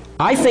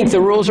 I think the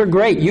rules are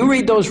great. You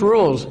read those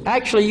rules.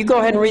 Actually, you go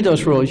ahead and read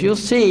those rules. You'll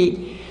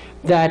see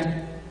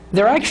that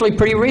they're actually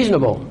pretty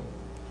reasonable.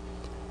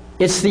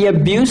 It's the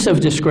abuse of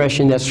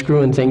discretion that's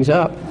screwing things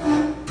up.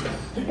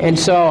 And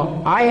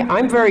so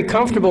I'm very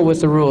comfortable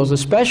with the rules,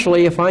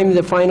 especially if I'm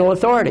the final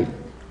authority.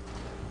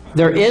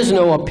 There is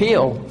no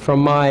appeal from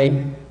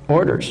my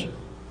orders.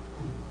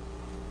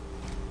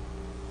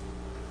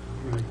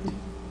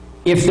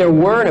 If there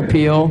were an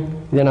appeal,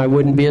 then I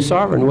wouldn't be a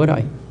sovereign, would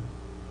I?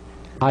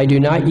 I do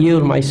not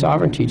yield my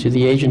sovereignty to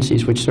the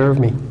agencies which serve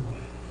me.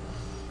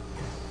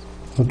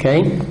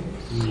 Okay?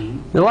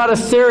 A lot of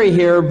theory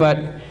here, but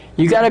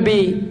you got to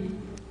be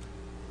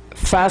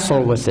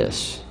facile with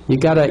this. You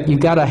got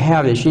to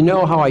have this. You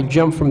know how I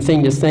jump from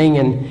thing to thing,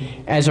 and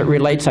as it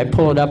relates, I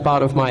pull it up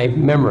out of my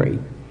memory.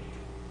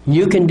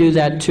 You can do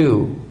that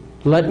too.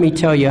 Let me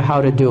tell you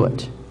how to do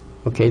it.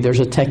 Okay? There's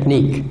a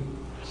technique.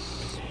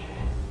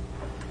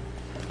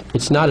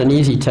 It's not an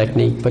easy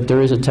technique, but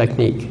there is a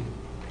technique.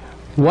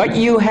 What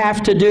you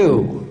have to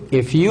do,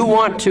 if you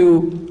want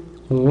to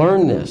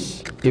learn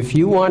this, if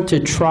you want to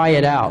try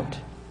it out,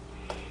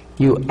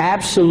 you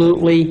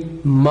absolutely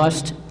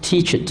must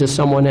teach it to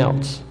someone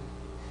else.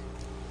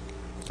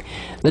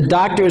 The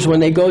doctors,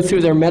 when they go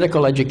through their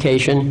medical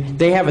education,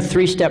 they have a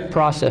 3-step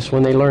process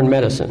when they learn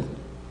medicine.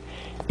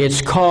 It's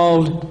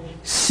called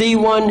see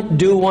one,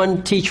 do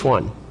one, teach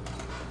one.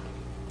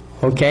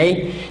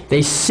 Okay?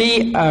 They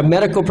see a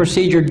medical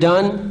procedure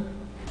done.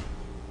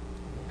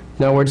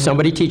 In other words,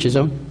 somebody teaches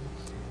them.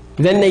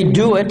 Then they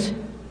do it.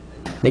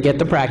 They get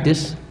the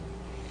practice.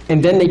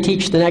 And then they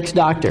teach the next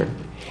doctor.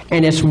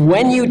 And it's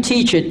when you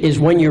teach it is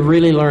when you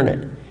really learn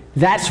it.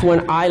 That's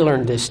when I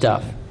learned this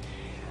stuff.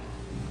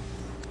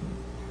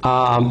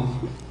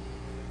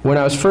 When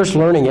I was first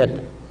learning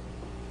it,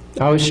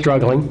 I was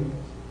struggling,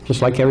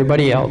 just like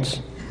everybody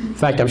else. In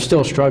fact, I'm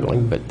still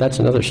struggling, but that's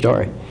another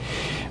story.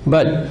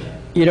 But,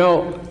 you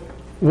know,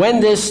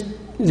 when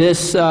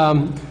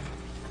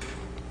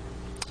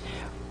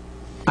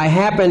I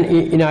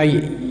happen, you know,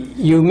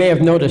 you may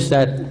have noticed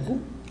that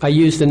I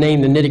used the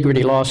name the Nitty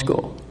Gritty Law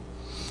School.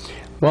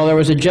 Well, there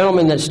was a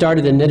gentleman that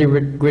started the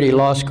Nitty Gritty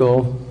Law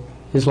School.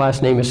 His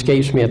last name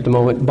escapes me at the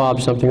moment, Bob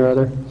something or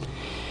other.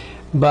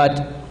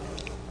 But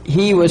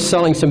he was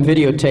selling some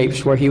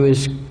videotapes where he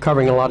was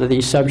covering a lot of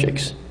these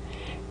subjects.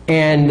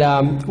 And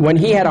when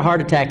he had a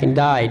heart attack and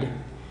died,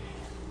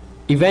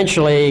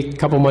 eventually, a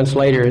couple months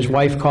later, his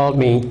wife called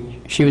me.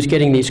 She was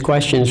getting these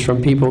questions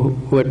from people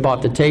who had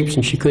bought the tapes,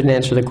 and she couldn't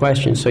answer the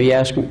questions. So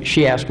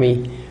she asked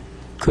me,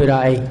 could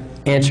I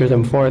answer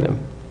them for them?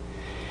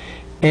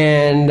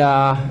 And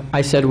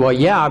I said, well,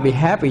 yeah, I'd be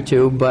happy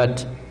to,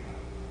 but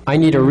I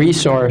need a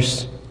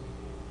resource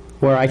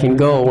where I can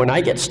go when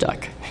I get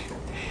stuck.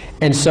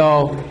 And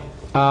so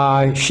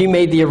she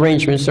made the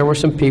arrangements. There were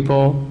some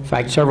people, in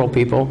fact, several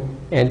people,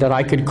 and that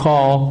I could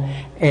call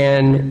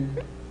and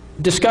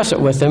discuss it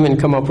with them and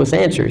come up with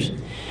answers.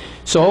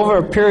 So over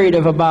a period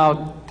of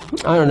about,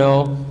 I don't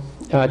know,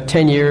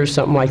 10 years,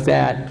 something like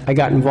that, I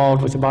got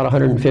involved with about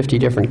 150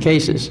 different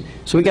cases.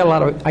 So I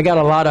got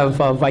a lot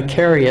of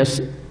vicarious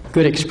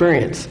good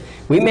experience.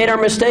 We made our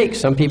mistakes.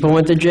 Some people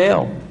went to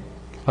jail.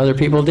 Other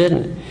people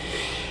didn't.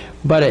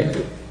 But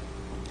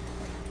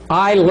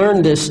I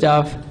learned this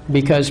stuff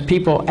because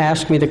people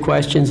asked me the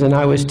questions and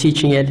I was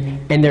teaching it.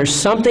 And there's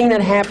something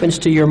that happens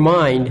to your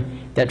mind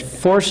that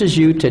forces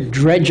you to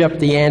dredge up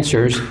the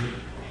answers.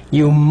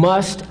 You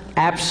must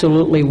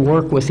absolutely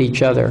work with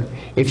each other.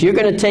 If you're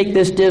going to take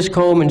this disc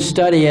home and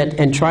study it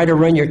and try to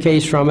run your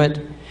case from it,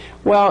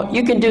 well,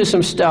 you can do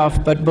some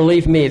stuff, but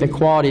believe me, the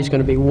quality is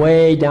going to be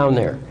way down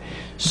there.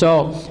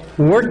 So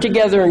work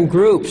together in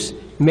groups.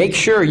 Make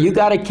sure you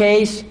got a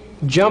case,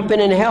 jump in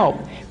and help.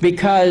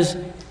 Because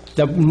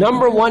the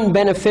number one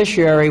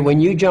beneficiary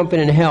when you jump in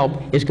and help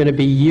is going to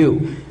be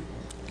you.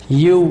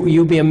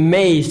 You'll be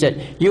amazed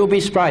you'll be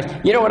surprised.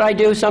 You know what I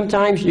do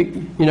sometimes? You're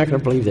not going to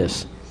believe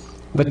this.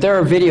 But there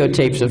are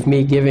videotapes of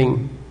me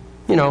giving,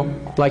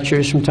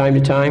 lectures from time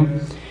to time.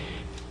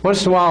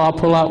 Once in a while I'll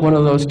pull out one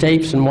of those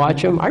tapes and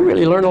watch them. I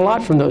really learn a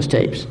lot from those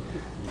tapes.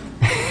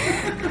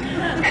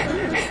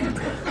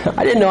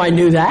 I didn't know I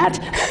knew that.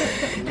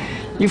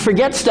 You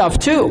forget stuff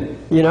too,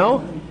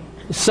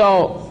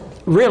 So,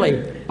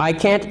 really, I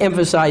can't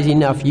emphasize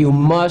enough, you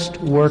must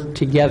work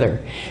together.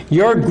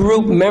 Your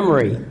group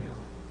memory,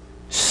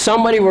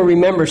 somebody will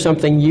remember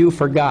something you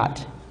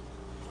forgot.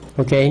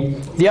 Okay?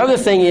 The other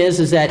thing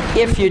is that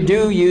if you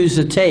do use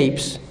the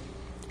tapes,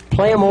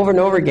 play them over and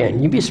over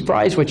again. You'd be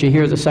surprised what you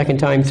hear the second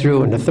time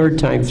through, and the third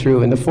time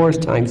through, and the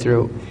fourth time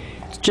through.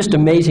 It's just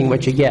amazing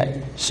what you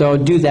get. So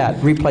do that.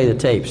 Replay the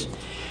tapes.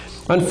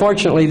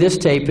 Unfortunately, this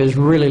tape is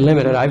really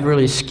limited. I've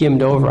really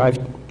skimmed over. I've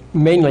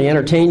mainly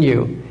entertained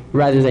you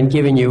rather than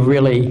giving you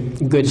really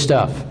good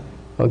stuff.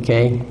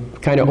 Okay?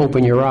 Kind of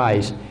open your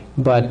eyes.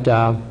 But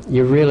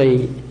you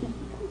really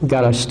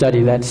got to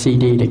study that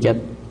CD to get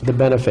the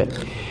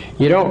benefit.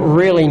 You don't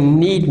really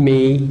need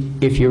me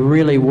if you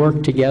really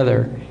work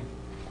together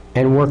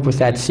and work with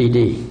that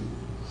CD.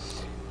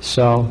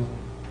 So,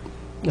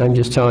 I'm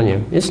just telling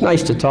you. It's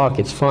nice to talk,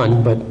 it's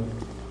fun, but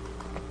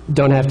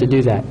don't have to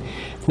do that.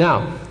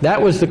 Now,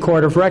 that was the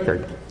court of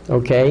record,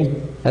 okay?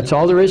 That's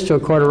all there is to a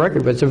court of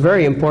record, but it's a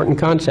very important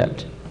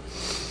concept.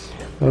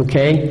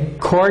 Okay?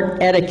 Court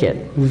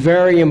etiquette,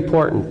 very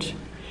important.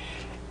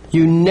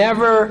 You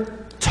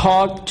never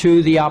talk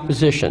to the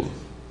opposition.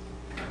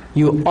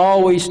 You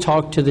always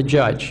talk to the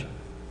judge.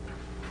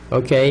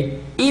 Okay?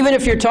 Even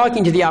if you're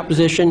talking to the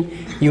opposition,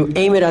 you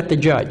aim it at the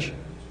judge.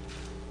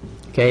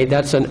 Okay?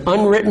 That's an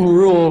unwritten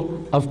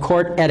rule of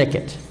court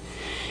etiquette.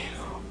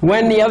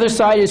 When the other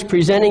side is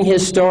presenting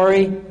his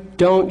story,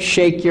 don't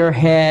shake your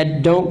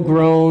head, don't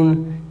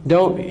groan,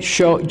 don't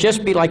show,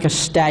 just be like a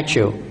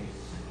statue.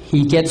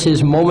 He gets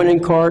his moment in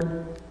court,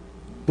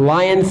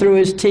 lying through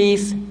his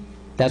teeth.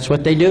 That's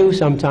what they do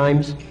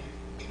sometimes.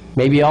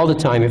 Maybe all the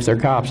time if they're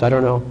cops, I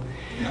don't know.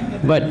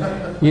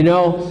 But,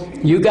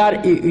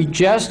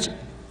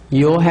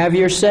 you'll have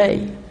your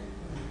say.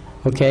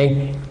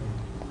 Okay?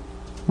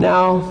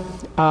 Now,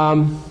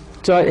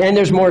 and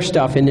there's more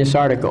stuff in this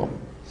article.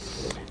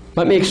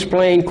 Let me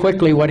explain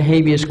quickly what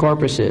habeas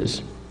corpus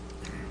is.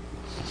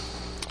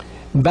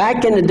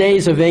 Back in the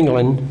days of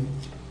England,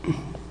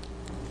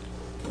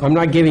 I'm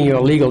not giving you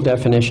a legal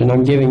definition,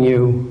 I'm giving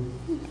you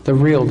the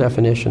real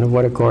definition of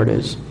what a court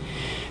is.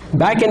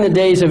 Back in the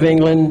days of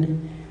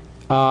England,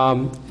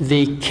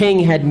 the king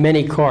had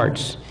many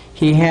courts.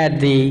 He had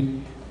the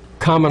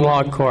common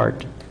law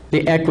court,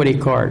 the equity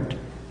court,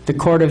 the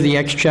court of the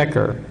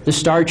exchequer, the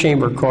Star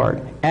Chamber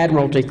court,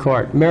 admiralty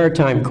court,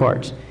 maritime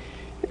courts,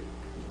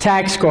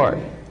 tax court.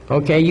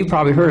 Okay, you've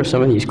probably heard of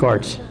some of these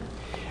courts.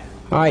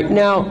 All right,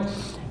 now,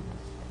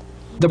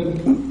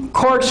 the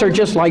courts are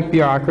just like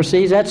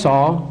bureaucracies, that's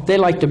all. They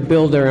like to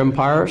build their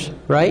empires,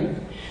 right?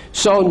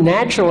 So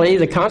naturally,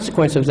 the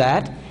consequence of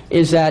that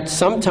is that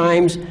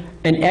sometimes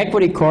an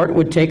equity court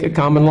would take a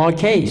common law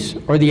case,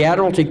 or the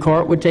admiralty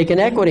court would take an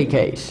equity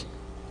case.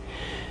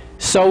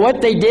 So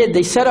what they did,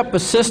 they set up a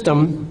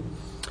system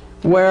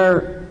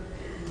where,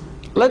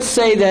 let's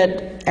say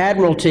that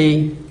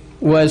admiralty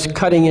was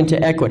cutting into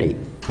equity,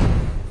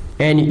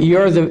 and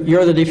you're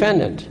the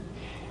defendant.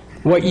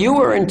 What you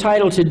were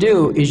entitled to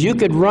do is you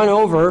could run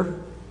over,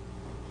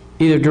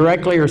 either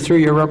directly or through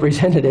your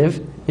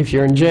representative, if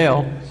you're in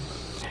jail,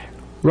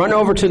 run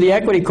over to the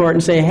equity court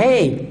and say,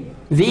 hey,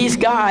 these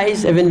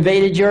guys have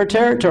invaded your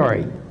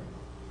territory.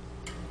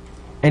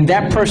 And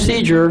that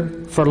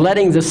procedure for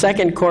letting the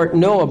second court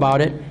know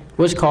about it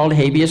was called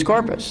habeas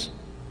corpus.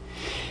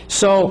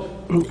 So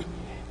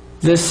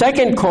the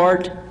second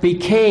court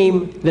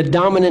became the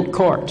dominant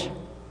court.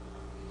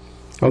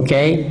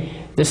 Okay?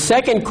 The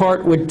second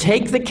court would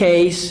take the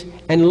case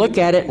and look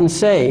at it and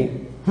say,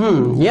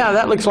 yeah,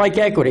 that looks like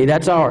equity,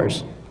 that's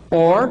ours.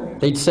 Or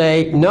they'd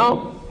say,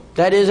 no,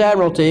 that is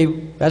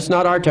admiralty, that's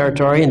not our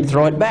territory, and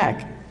throw it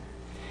back.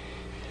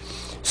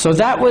 So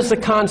that was the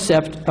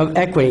concept of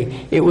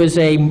equity. It was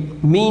a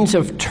means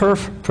of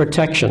turf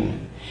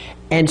protection.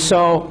 And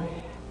so,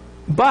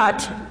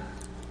 but,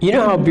 you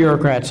know how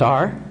bureaucrats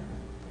are.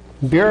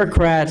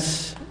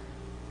 Bureaucrats,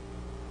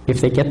 if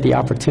they get the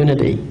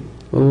opportunity,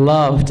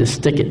 love to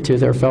stick it to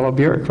their fellow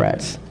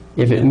bureaucrats,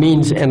 if it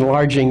means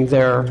enlarging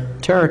their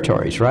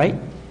territories, right?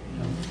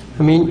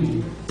 I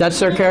mean, that's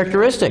their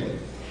characteristic.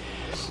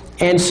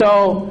 And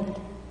so,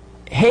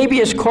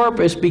 habeas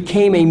corpus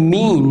became a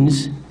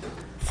means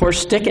for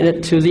sticking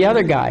it to the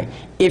other guy.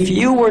 If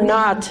you were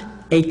not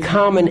a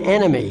common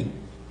enemy,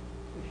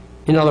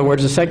 in other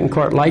words, the second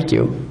court liked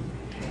you,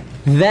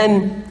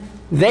 then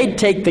they'd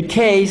take the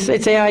case,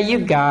 they'd say, you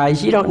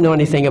guys, you don't know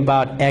anything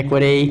about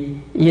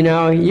equity,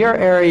 your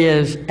area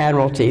is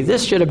admiralty,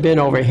 this should have been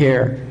over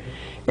here.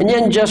 And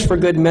then just for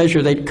good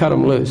measure, they'd cut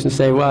them loose and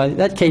say, well,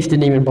 that case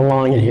didn't even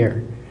belong in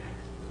here.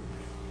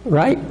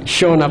 Right?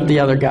 Showing up the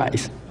other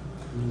guys.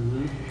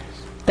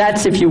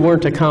 That's if you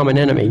weren't a common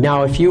enemy.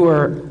 Now, if you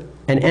were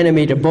an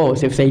enemy to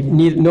both, if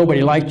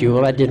nobody liked you,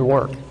 well, that didn't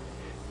work.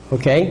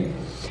 Okay?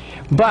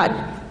 But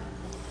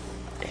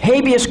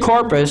habeas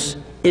corpus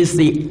is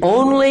the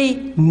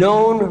only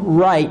known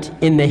right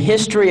in the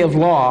history of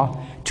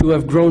law to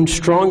have grown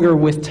stronger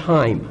with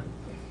time.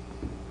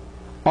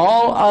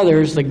 All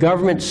others, the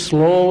government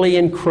slowly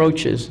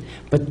encroaches,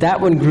 but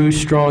that one grew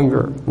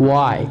stronger.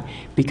 Why?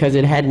 Because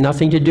it had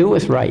nothing to do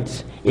with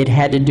rights. It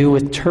had to do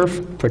with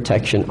turf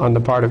protection on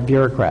the part of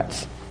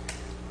bureaucrats.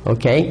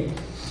 Okay?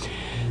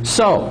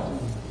 So,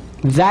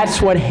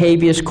 that's what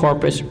habeas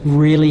corpus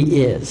really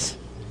is.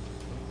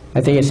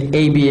 I think it's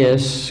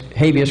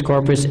habeas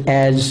corpus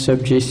ad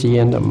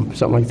subjiciendum,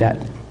 something like that.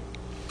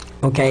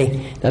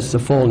 Okay? That's the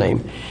full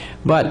name.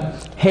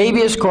 But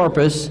habeas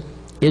corpus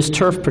is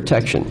turf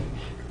protection.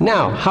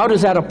 Now, how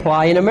does that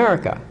apply in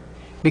America?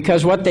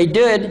 Because what they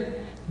did,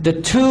 the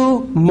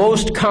two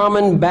most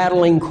common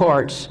battling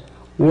courts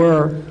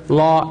were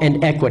law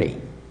and equity.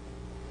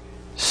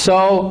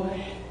 So,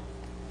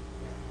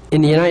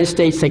 in the United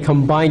States, they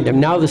combined them.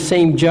 Now the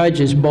same judge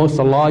is both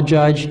a law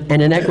judge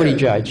and an equity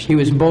judge. He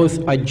was both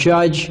a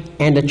judge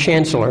and a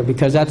chancellor,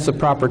 because that's the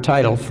proper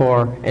title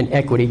for an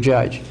equity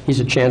judge. He's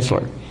a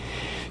chancellor.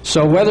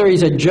 So whether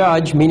he's a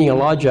judge, meaning a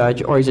law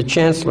judge, or he's a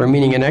chancellor,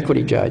 meaning an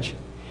equity judge,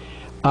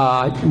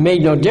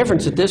 made no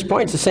difference at this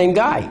point. It's the same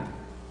guy.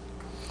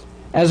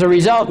 As a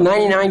result,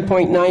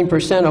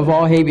 99.9% of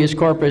all habeas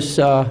corpus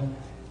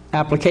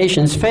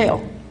applications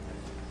fail.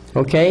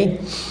 Okay?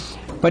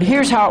 But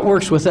here's how it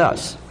works with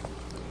us.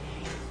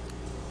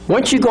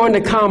 Once you go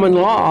into common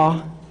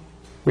law,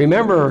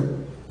 remember,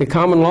 the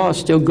common law is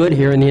still good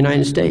here in the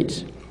United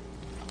States.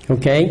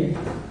 Okay?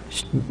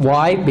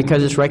 Why?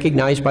 Because it's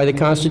recognized by the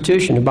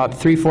Constitution. About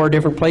 3-4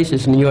 different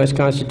places in the U.S.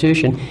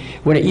 Constitution,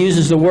 when it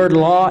uses the word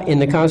law in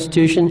the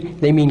Constitution,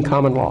 they mean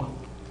common law.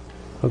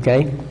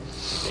 Okay?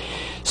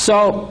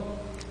 So,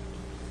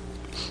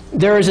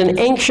 there is an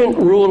ancient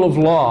rule of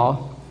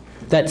law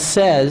that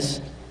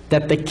says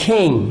that the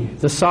king,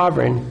 the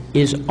sovereign,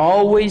 is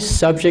always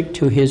subject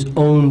to his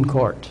own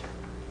court.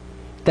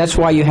 That's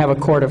why you have a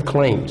court of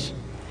claims.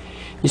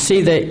 You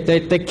see,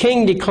 the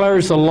king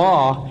declares the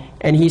law,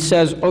 and he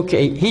says,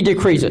 okay, he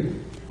decrees it.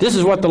 This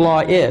is what the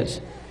law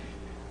is.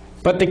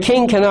 But the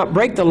king cannot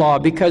break the law,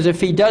 because if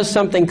he does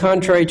something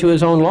contrary to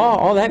his own law,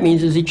 all that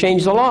means is he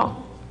changed the law.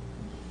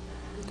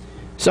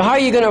 So how are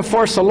you going to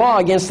enforce the law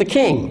against the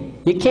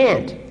king? You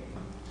can't.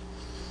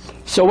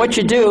 So what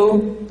you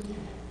do,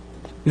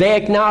 they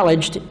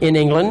acknowledged in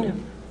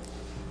England,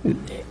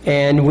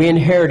 and we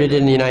inherited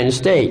in the United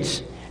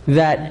States,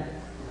 that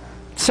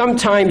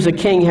sometimes the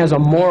king has a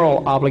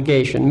moral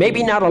obligation.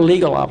 Maybe not a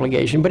legal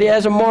obligation, but he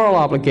has a moral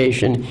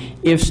obligation.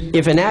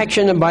 If an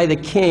action by the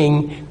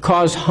king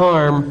caused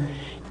harm,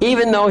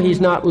 even though he's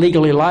not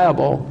legally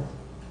liable,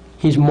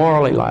 he's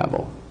morally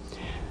liable.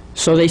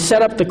 So they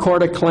set up the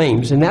Court of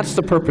Claims, and that's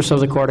the purpose of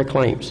the Court of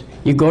Claims.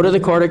 You go to the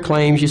Court of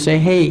Claims, you say,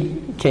 hey,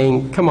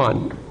 king, come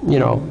on, you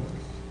know,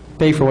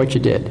 pay for what you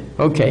did.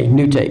 Okay,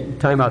 new tape.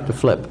 Time out to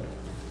flip.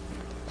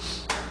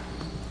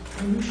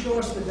 Can you show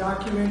us the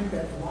document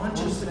that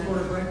launches the Court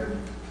of Record?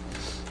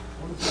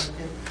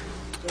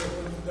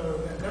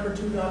 The number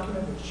 2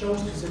 document that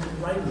shows us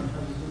in writing.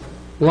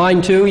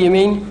 Line 2, you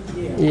mean?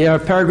 Yeah. Yeah,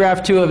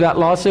 paragraph 2 of that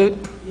lawsuit?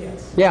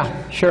 Yes.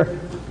 Yeah, sure.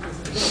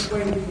 It's the best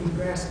way we can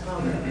grasp how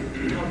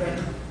that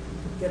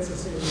gets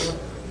us in the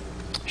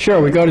record.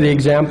 Sure, we go to the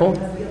example.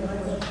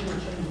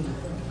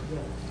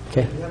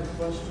 Okay.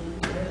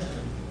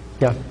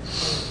 Yeah.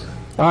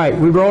 All right,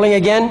 we rolling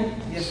again?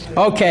 Yes, sir.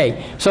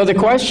 Okay, so the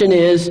question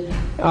is,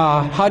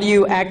 how do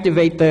you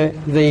activate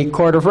the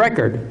Court of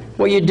Record?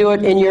 Well, you do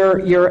it in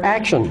your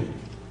action.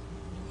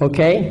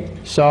 Okay,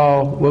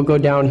 so we'll go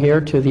down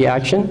here to the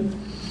action.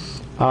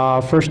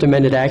 First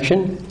amended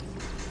action.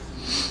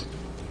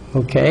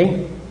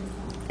 Okay,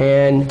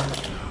 and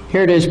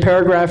here it is,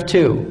 paragraph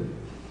 2.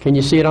 Can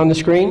you see it on the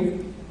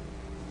screen?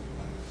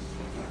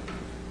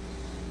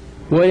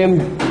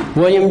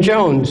 William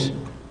Jones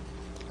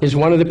is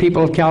one of the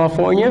people of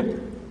California,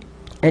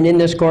 and in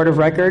this Court of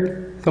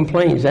Record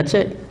complains. That's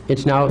it.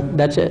 It's now,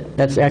 that's it.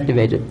 That's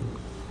activated.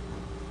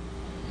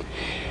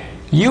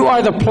 You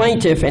are the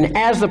plaintiff, and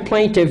as the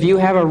plaintiff, you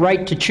have a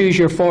right to choose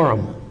your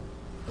forum.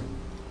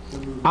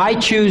 I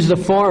choose the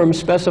forum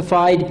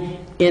specified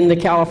in the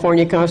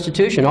California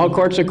Constitution. All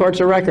courts are courts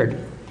of record.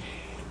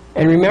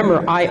 And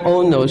remember, I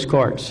own those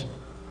courts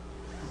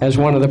as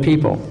one of the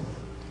people.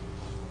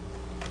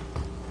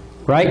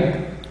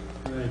 Right?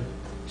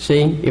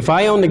 See, if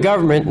I own the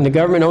government and the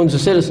government owns the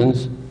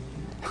citizens,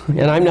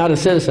 and I'm not a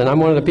citizen, I'm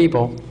one of the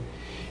people,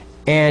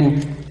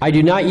 and I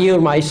do not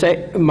yield my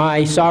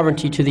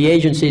sovereignty to the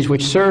agencies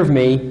which serve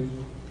me,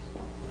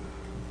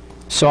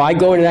 so I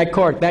go into that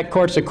court. That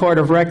court's a court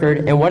of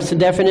record, and what's the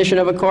definition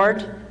of a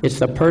court? It's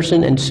the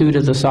person and suit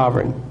of the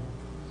sovereign.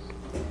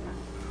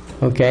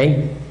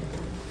 Okay?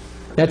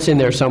 That's in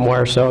there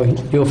somewhere, so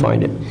you'll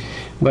find it.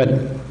 But,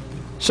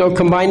 so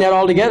combine that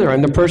all together.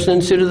 I'm the person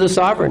and suit of the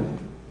sovereign.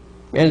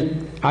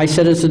 And I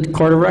said it's a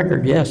court of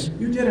record, yes.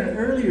 You did an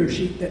earlier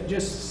sheet that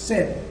just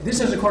said,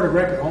 this is a court of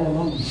record all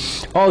along.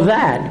 Oh,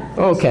 that?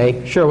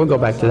 Okay, sure, we'll go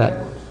back to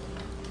that.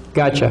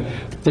 Gotcha.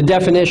 The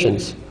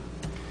definitions.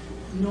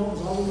 No, it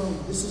was all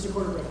along. This is a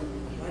court of record.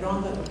 Right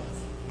on that.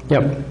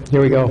 Yep,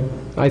 here we go.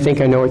 I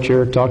think I know what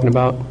you're talking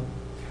about.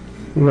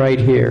 Right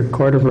here,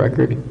 court of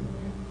record.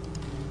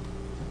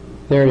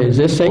 There it is.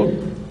 This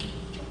thing?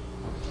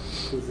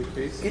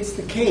 It's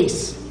the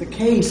case that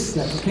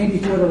came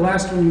before the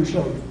last one you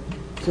showed.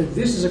 So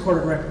this is a court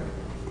of record.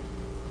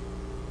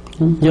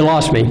 You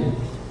lost me.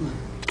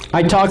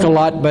 I talk a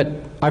lot, but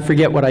I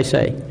forget what I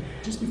say.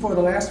 Just before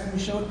the last one you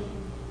showed,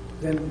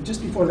 then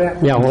just before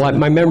that. Yeah, well,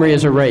 my memory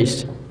is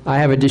erased. I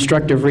have a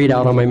destructive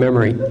readout on my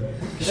memory.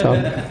 So.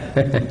 Don't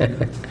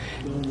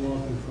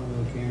walk in front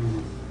of the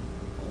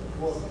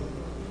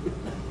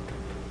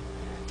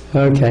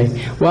camera. Okay.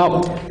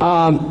 Well,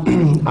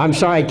 I'm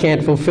sorry I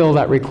can't fulfill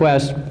that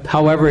request.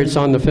 However, it's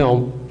on the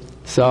film.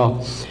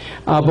 So,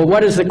 but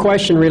what is the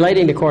question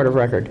relating to court of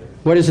record?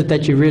 What is it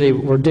that you really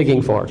were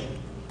digging for?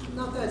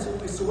 Not that.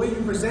 It's the way you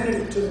presented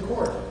it to the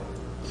court.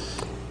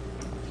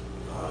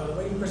 The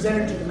way you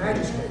presented it to the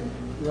magistrate.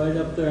 Right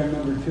up there,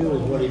 number 2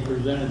 is what he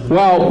presented.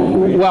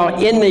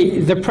 Well,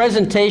 in the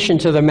presentation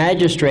to the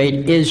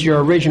magistrate is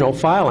your original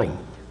filing.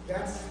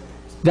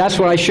 That's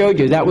what I showed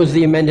you. That was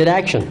the amended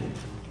action.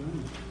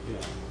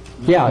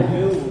 Yeah.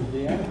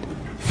 The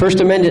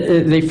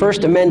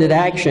first amended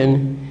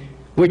action,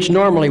 which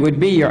normally would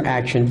be your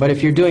action, but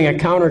if you're doing a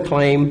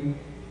counterclaim,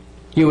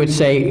 you would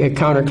say a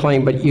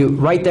counterclaim, but you,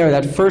 right there,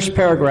 that first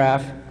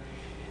paragraph,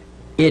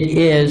 it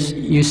is,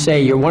 you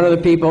say you're one of the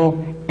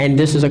people, and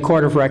this is a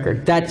court of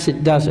record. That's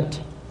it, does it.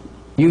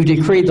 You've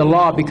decreed the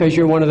law because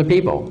you're one of the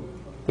people.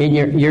 And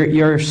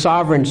you're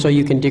sovereign, so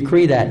you can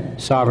decree that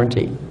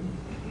sovereignty.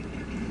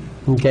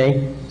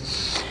 Okay?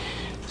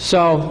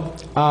 So,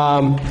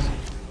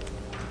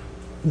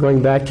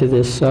 going back to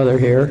this other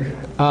here,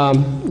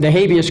 the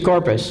habeas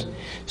corpus.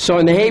 So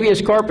in the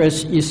habeas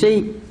corpus, you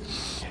see,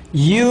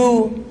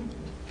 you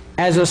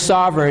as a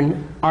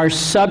sovereign are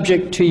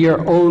subject to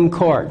your own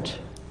court.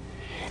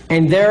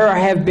 And there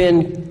have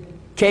been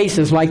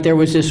cases, like there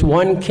was this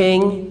one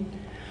king,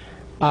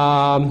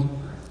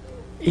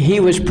 he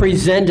was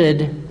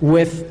presented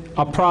with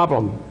a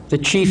problem. The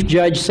chief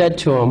judge said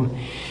to him,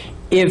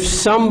 if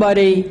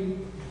somebody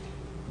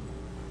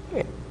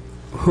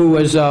who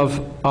was of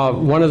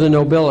one of the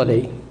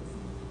nobility,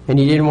 and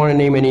he didn't want to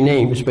name any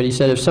names, but he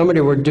said if somebody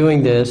were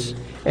doing this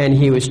and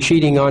he was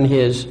cheating on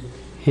his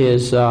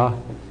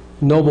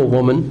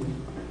noblewoman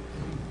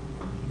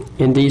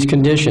in these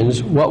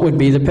conditions, what would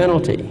be the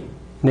penalty?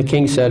 And the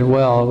king said,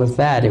 well, with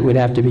that, it would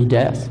have to be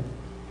death.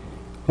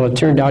 Well, it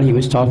turned out he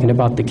was talking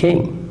about the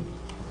king,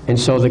 and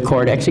so the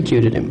court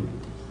executed him.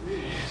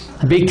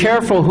 Be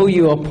careful who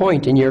you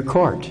appoint in your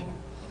court,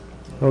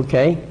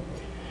 okay?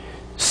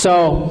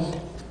 So,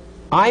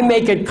 I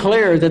make it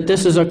clear that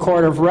this is a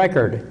court of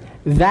record.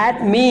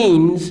 That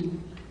means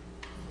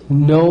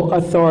no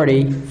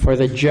authority for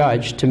the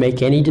judge to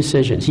make any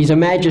decisions. He's a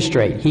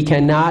magistrate. He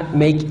cannot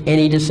make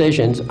any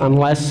decisions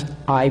unless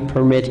I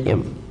permit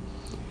him,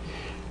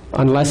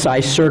 unless I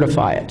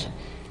certify it.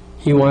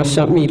 He wants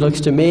something, he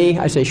looks to me,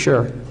 I say,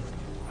 sure.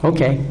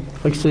 Okay.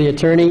 Looks to the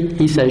attorney,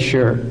 he says,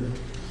 sure.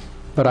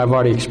 But I've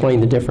already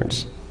explained the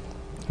difference.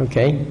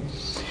 Okay?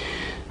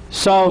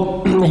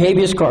 So,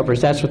 habeas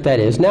corpus, that's what that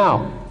is.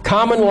 Now,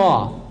 common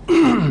law.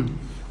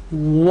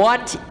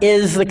 What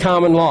is the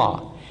common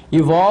law?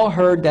 You've all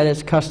heard that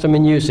it's custom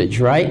and usage,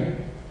 right?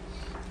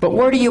 But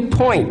where do you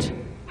point?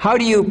 How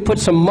do you put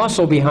some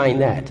muscle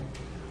behind that?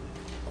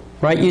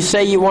 Right? You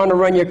say you want to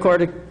run your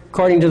court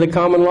according to the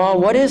common law.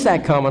 What is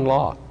that common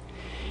law?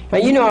 Now,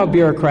 you know how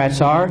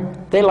bureaucrats are.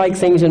 They like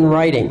things in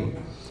writing.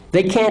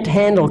 They can't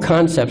handle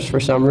concepts for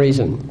some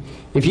reason.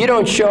 If you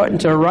don't show it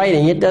into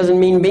writing, it doesn't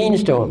mean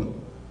beans to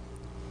them.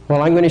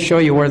 Well, I'm going to show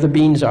you where the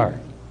beans are.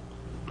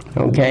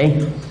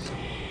 Okay?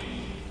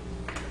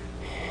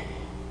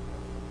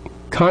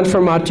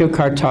 Confirmatio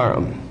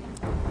Cartarum.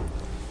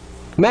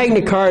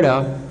 Magna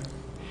Carta,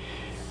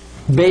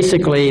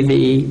 basically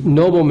the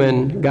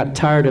noblemen got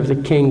tired of the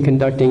king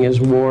conducting his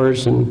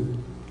wars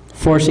and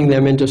forcing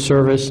them into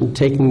service and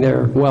taking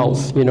their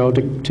wealth, you know,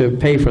 to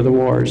pay for the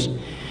wars.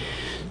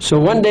 So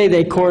one day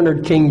they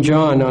cornered King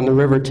John on the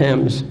River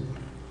Thames.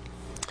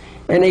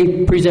 And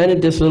they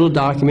presented this little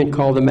document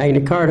called the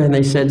Magna Carta, and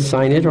they said,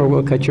 sign it or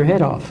we'll cut your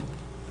head off.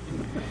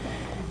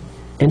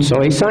 And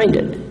so he signed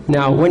it.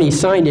 Now, when he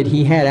signed it,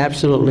 he had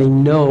absolutely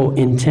no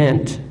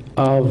intent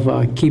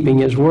of keeping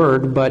his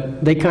word,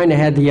 but they kind of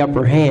had the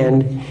upper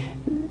hand.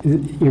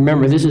 You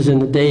remember, this is in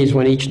the days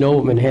when each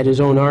nobleman had his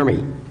own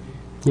army,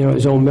 you know,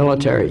 his own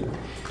military.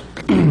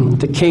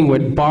 The king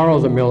would borrow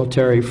the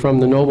military from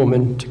the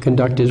nobleman to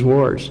conduct his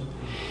wars.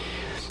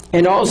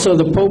 And also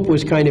the Pope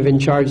was kind of in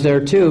charge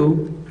there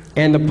too,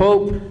 and the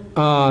Pope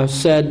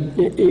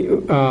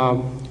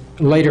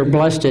later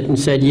blessed it and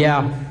said,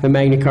 yeah, the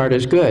Magna Carta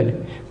is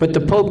good. But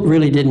the Pope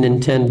really didn't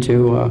intend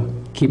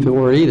to keep the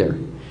word either.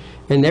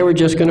 And they were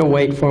just going to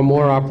wait for a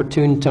more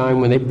opportune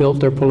time when they built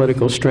their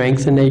political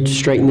strength and they'd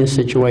straighten this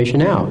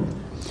situation out.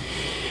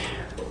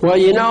 Well,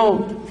 you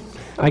know,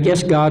 I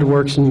guess God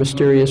works in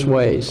mysterious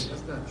ways.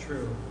 That's not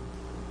true.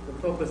 The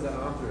Pope is the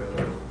author of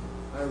it.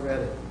 I read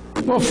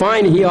it. Well,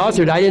 fine, he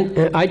authored.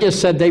 I just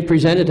said they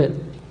presented it.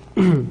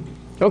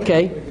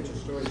 Okay. Get your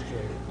story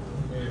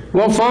straight.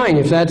 Well, fine,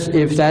 if that's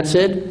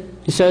it.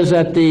 He says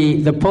that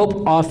the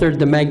Pope authored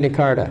the Magna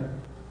Carta,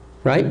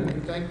 right? We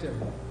thanked him.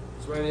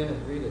 It's right in it.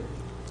 Read it.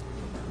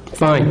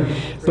 Fine.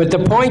 But the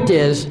point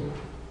is,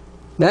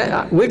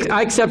 that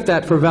I accept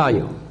that for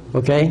value,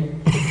 okay?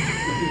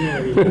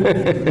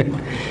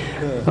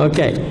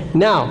 Okay.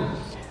 Now,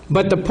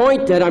 but the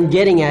point that I'm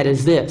getting at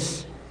is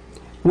this.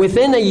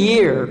 Within a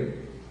year,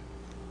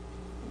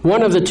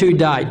 one of the two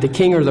died, the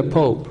king or the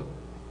Pope.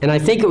 And I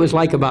think it was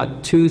like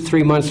about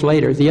 2-3 months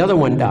later, the other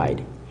one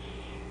died.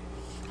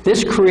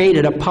 This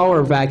created a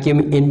power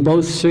vacuum in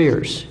both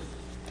spheres.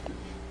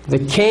 The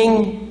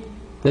king,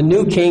 the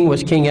new king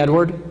was King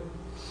Edward,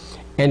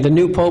 and the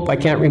new Pope, I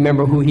can't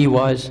remember who he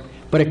was,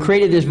 but it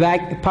created this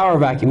power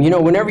vacuum. You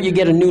know, whenever you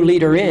get a new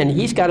leader in,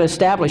 he's got to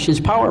establish his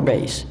power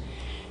base.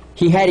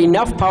 He had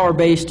enough power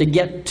base to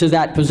get to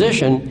that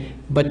position,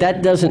 but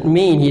that doesn't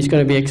mean he's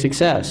going to be a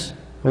success.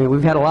 I mean,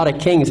 we've had a lot of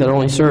kings that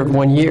only served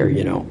 1 year,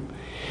 you know.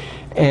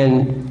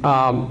 And,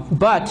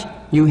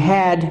 but you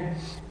had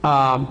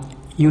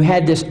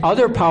this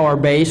other power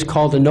base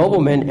called the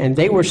noblemen, and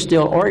they were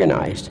still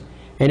organized.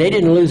 And they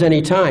didn't lose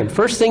any time.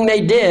 First thing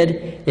they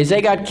did is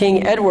they got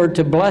King Edward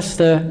to bless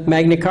the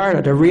Magna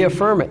Carta, to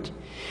reaffirm it.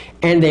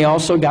 And they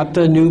also got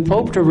the new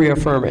Pope to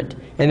reaffirm it.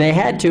 And they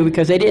had to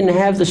because they didn't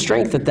have the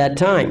strength at that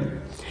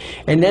time.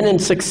 And then in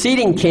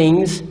succeeding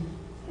kings,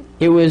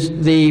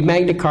 the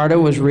Magna Carta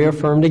was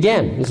reaffirmed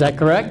again. Is that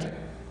correct?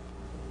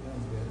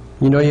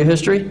 You know your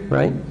history,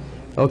 right?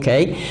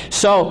 Okay.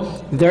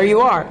 So there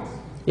you are.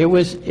 It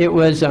was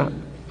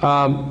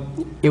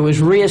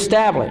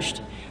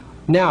reestablished.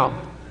 Now,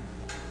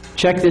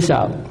 check this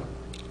out.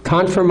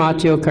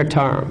 Confirmatio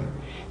Cartarum.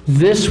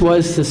 This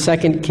was the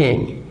second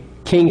king,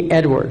 King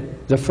Edward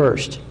I,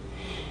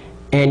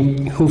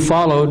 and who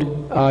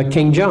followed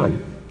King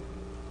John.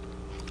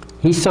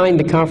 He signed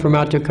the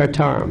Confirmatio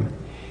Cartarum.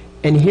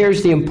 And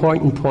here's the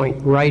important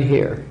point right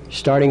here,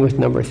 starting with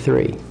number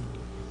 3.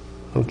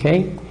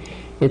 Okay?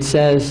 It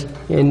says,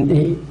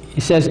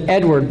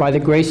 Edward, by the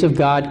grace of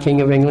God,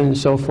 King of England, and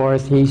so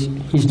forth, he's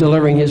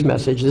delivering his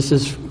message. This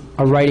is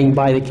a writing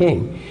by the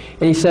king.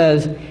 And he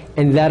says,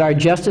 and that our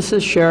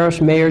justices, sheriffs,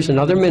 mayors, and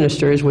other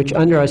ministers, which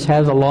under us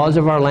have the laws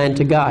of our land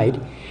to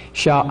guide,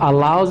 shall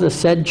allow the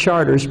said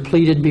charters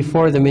pleaded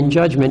before them in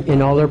judgment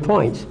in all their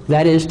points.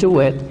 That is, to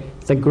wit,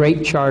 the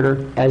great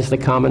charter as the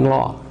common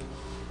law.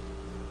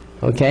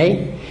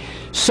 Okay?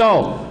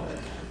 So,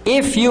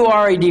 if you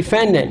are a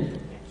defendant,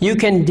 you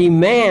can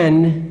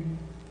demand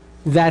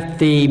that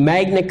the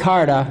Magna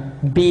Carta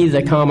be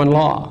the common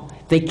law.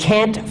 They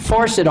can't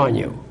force it on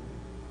you.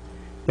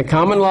 The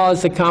common law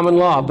is the common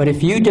law, but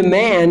if you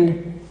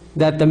demand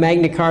that the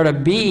Magna Carta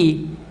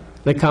be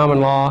the common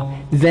law,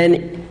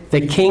 then the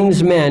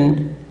king's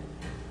men,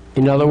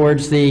 in other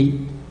words, the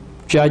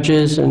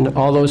judges and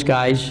all those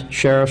guys,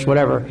 sheriffs,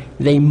 whatever,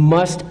 they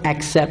must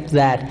accept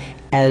that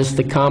as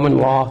the common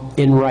law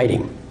in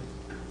writing.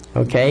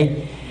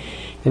 Okay?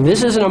 And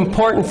this is an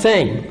important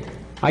thing.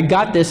 I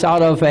got this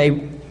out of a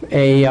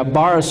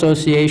Bar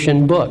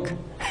Association book.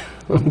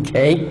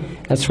 Okay?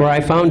 That's where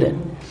I found it.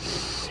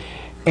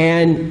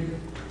 And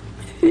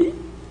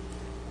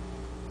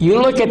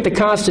you look at the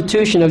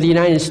Constitution of the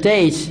United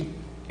States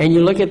and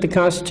you look at the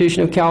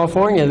Constitution of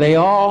California, they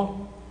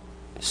all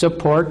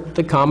support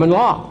the common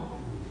law.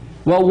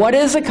 Well, what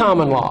is a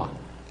common law?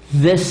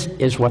 This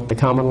is what the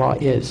common law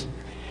is.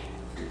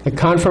 The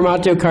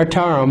Confirmatio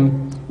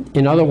Cartarum,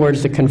 in other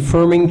words, the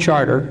confirming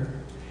charter,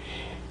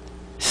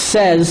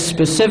 says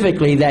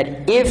specifically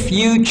that if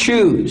you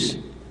choose,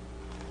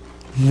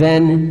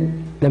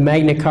 then the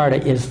Magna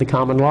Carta is the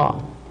common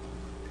law.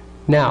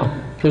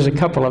 Now, there's a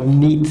couple of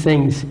neat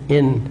things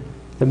in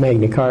the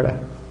Magna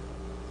Carta.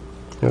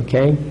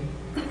 Okay?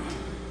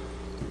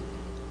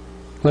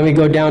 Let me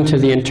go down to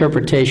the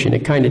interpretation.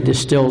 It kind of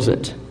distills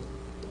it.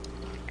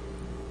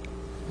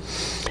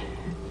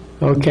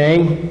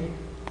 Okay?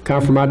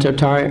 Confirmatio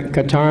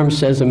Cartarum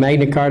says the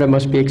Magna Carta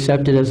must be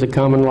accepted as the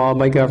common law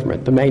by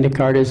government. The Magna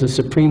Carta is the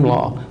supreme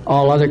law.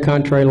 All other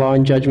contrary law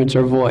and judgments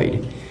are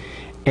void,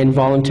 and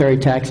voluntary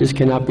taxes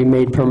cannot be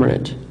made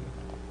permanent.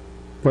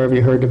 Where have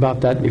you heard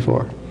about that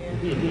before?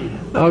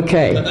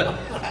 Okay.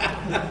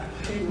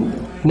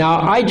 Now,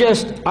 I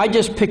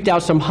just picked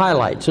out some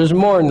highlights. There's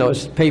more in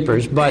those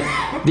papers, but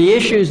the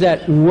issues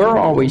that we're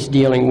always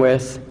dealing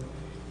with,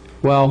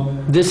 well,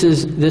 this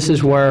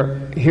is where,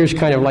 here's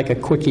kind of like a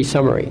quickie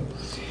summary.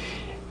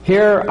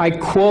 Here I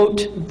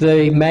quote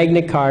the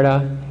Magna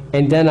Carta,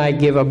 and then I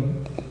give a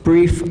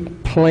brief,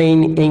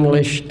 plain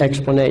English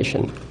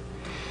explanation.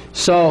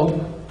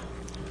 So,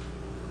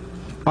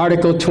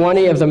 Article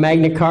 20 of the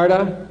Magna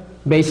Carta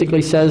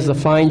basically says the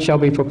fine shall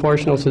be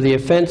proportional to the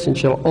offense and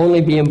shall only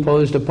be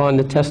imposed upon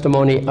the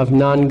testimony of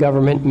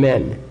non-government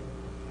men.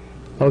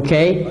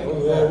 Okay?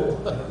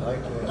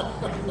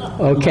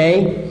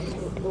 Okay?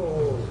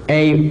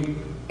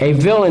 A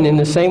villain in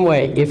the same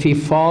way, if he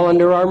fall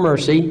under our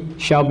mercy,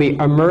 shall be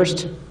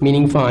amerced,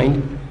 meaning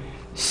fined,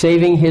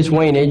 saving his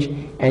wainage,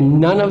 and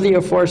none of the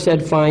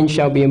aforesaid fines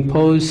shall be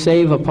imposed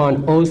save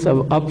upon oath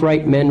of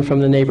upright men from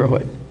the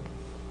neighborhood.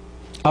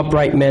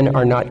 Upright men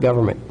are not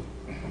government.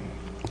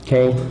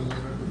 Okay?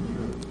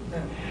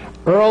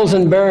 Earls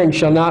and barons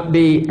shall not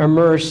be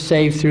amerced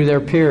save through their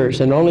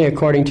peers, and only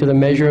according to the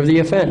measure of the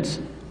offense.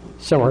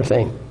 Similar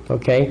thing.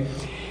 Okay?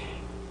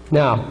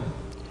 Now,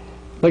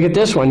 look at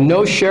this one.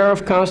 No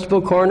sheriff,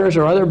 constable, coroners,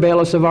 or other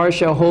bailiffs of ours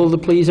shall hold the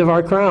pleas of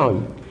our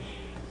crown.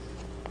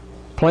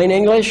 Plain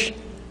English,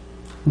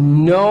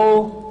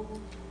 no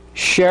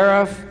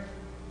sheriff,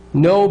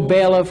 no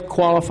bailiff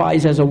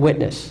qualifies as a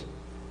witness.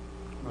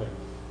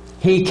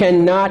 He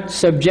cannot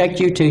subject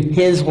you to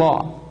his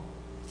law.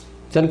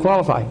 Doesn't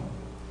qualify.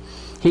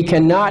 He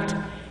cannot.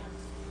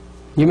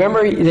 You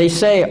remember they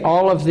say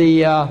all of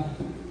the,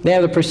 they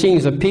have the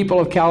proceedings, the people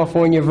of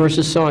California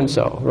versus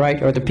so-and-so,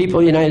 right? Or the people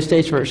of the United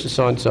States versus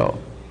so-and-so.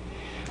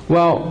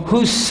 Well,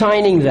 who's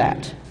signing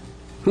that?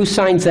 Who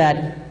signs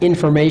that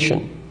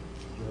information?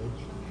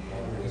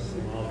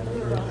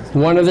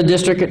 One of the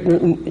district,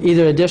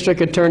 either a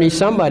district attorney,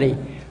 somebody.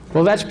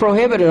 Well, that's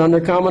prohibited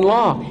under common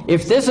law.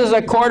 If this is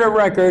a court of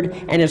record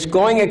and it's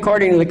going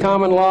according to the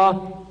common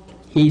law,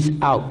 he's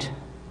out.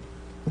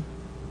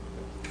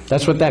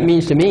 That's what that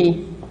means to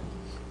me.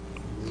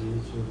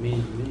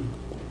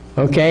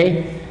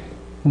 Okay?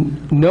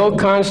 No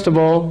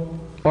constable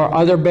or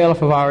other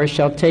bailiff of ours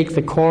shall take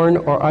the corn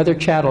or other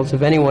chattels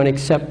of anyone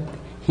except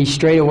he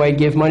straightway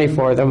give money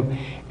for them,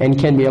 and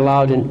can be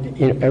allowed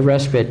in a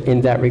respite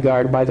in that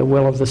regard by the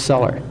will of the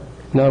seller.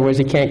 In other words,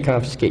 he can't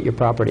confiscate your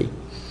property.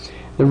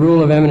 The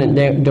rule of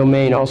eminent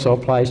domain also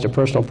applies to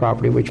personal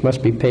property, which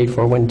must be paid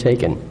for when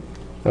taken.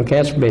 Okay,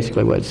 that's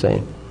basically what it's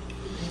saying.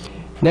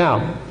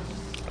 Now,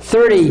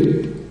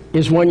 30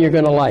 is one you're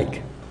going to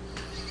like.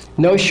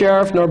 No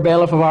sheriff, nor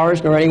bailiff of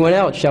ours, nor anyone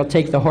else shall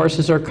take the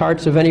horses or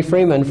carts of any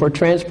freeman for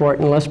transport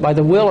unless by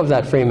the will of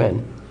that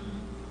freeman.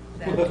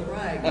 That's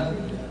right.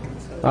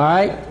 All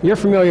right? You're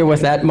familiar with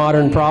that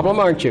modern problem,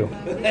 aren't you?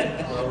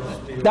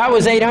 That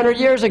was 800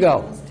 years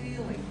ago.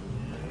 Stealing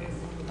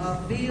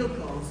a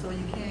vehicle so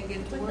you can't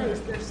get to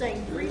work. They're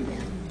saying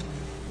freeman.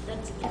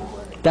 That's a key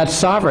word. That's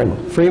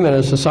sovereign. Freeman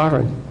is a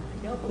sovereign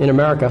in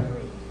America.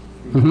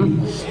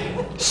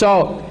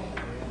 So,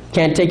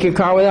 can't take your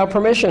car without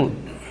permission.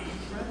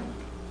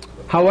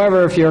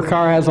 However, if your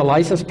car has a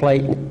license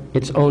plate,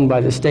 it's owned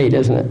by the state,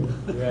 isn't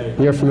it? Right.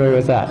 You're familiar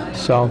with that.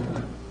 So,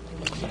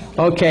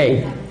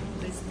 okay.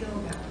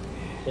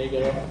 Take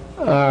it off.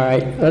 All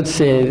right. Let's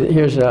see.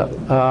 Here's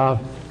a...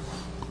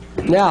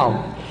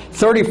 now,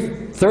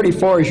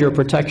 34 is your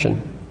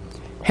protection.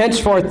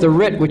 Henceforth, the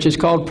writ, which is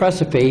called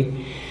precipice,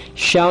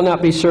 shall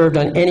not be served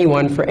on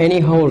anyone for any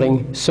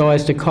holding so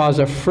as to cause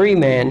a free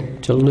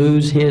man to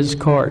lose his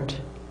court.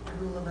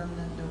 Rule of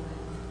eminent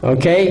domain.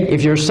 Okay?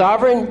 If you're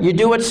sovereign, you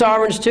do what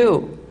sovereigns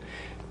do.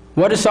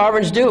 What do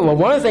sovereigns do? Well,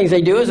 one of the things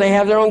they do is they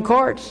have their own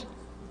courts.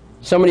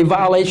 Somebody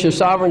violates your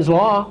sovereign's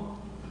law.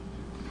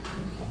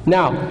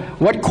 Now,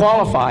 what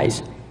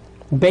qualifies?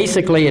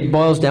 Basically, it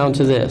boils down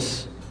to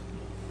this.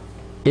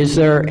 Is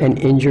there an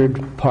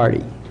injured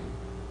party?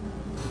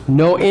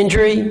 No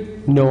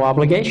injury, no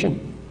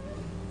obligation.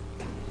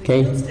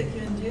 Okay? They'll stick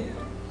you in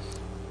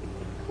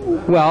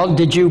jail. Well,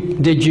 did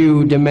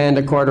you demand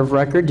a court of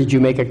record? Did you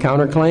make a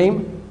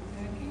counterclaim?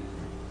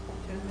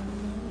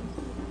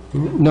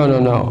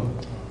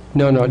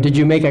 No. Did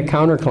you make a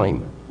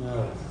counterclaim?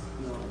 No.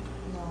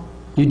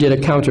 You did a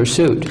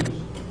countersuit,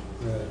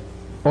 Right.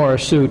 or a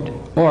suit,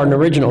 or an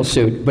original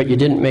suit, but you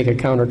didn't make a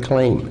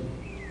counterclaim.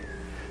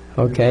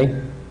 Okay?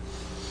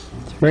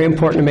 It's very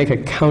important to make a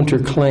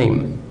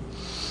counterclaim.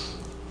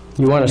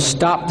 You want to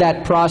stop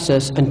that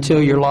process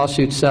until your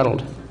lawsuit's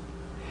settled.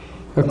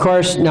 Of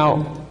course,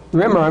 now,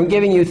 remember, I'm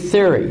giving you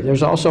theory.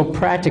 There's also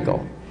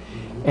practical.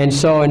 And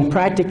so in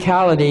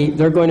practicality,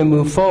 they're going to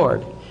move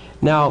forward.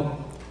 Now,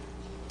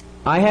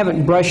 I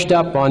haven't brushed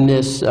up on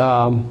this,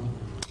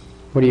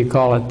 what do you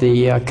call it,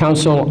 the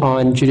Council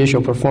on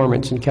Judicial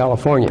Performance in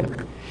California.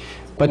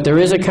 But there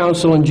is a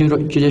Council on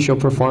Judicial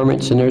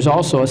Performance, and there's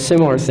also a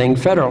similar thing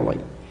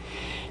federally.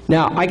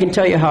 Now, I can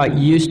tell you how it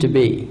used to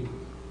be.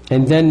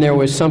 And then there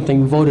was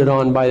something voted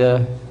on by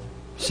the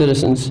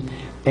citizens,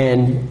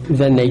 and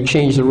then they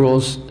changed the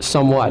rules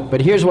somewhat. But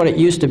here's what it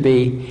used to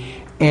be,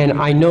 and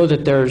I know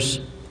that there's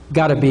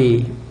got to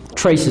be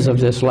traces of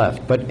this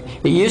left. But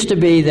it used to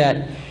be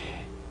that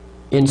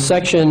in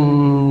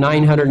section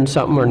 900 and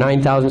something or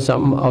 9,000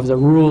 something of the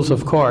rules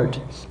of court,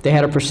 they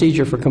had a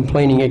procedure for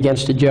complaining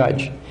against a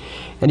judge.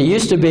 And it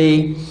used to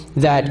be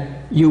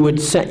that you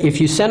would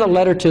if you sent a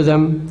letter to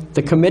them,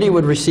 the committee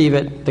would receive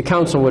it, the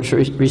council would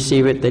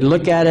receive it, they'd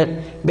look at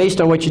it,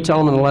 based on what you tell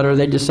them in the letter,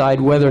 they decide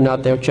whether or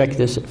not they'll check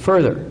this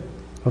further.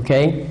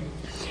 Okay?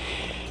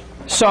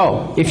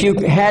 So, if you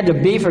had to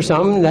beef or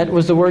something, that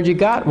was the word you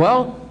got.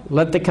 Well,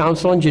 let the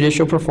Council on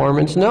Judicial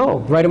Performance know.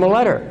 Write them a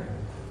letter.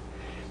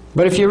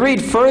 But if you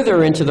read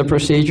further into the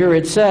procedure,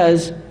 it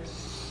says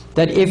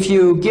that if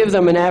you give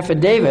them an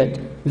affidavit,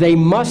 they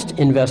must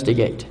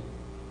investigate.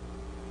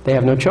 They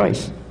have no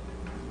choice.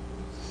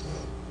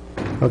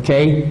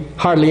 Okay?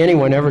 Hardly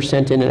anyone ever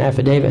sent in an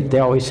affidavit. They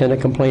always sent a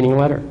complaining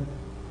letter.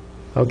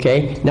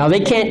 Okay? Now,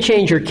 they can't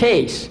change your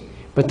case,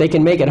 but they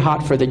can make it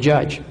hot for the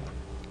judge.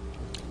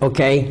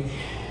 Okay?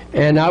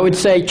 And I would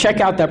say check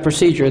out that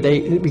procedure,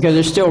 because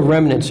there's still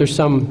remnants. There's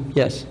some,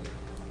 yes?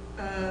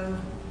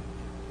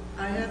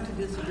 I have to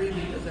disagree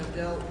because I've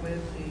dealt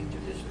with the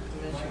Judicial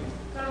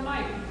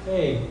Commission.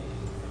 Hey,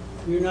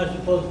 you're not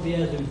supposed to be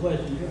asking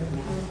questions.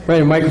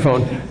 Right, a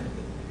microphone.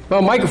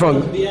 Well, You're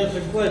microphone. supposed to be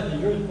asking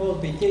questions. You're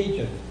supposed to be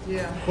teaching.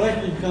 Yeah.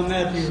 Questions come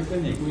after you're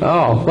finished.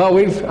 Oh,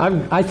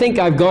 well, I think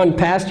I've gone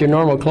past your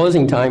normal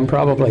closing time,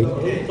 probably.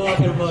 We're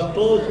talking about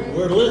closing.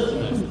 We're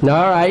listening.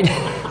 All right.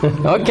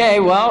 Okay,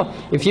 well,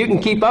 if you can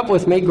keep up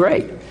with me,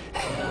 great.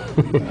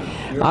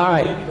 All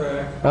right.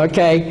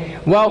 Okay.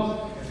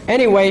 Well,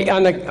 anyway,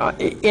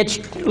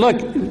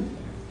 look,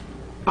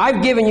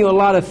 I've given you a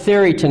lot of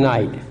theory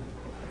tonight,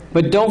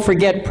 but don't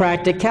forget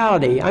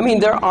practicality. I mean,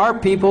 there are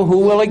people who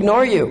will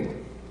ignore you.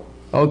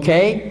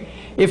 Okay?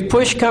 If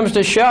push comes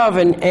to shove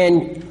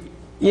and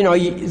you know,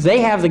 they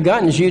have the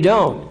guns, you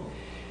don't.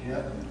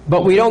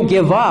 But we don't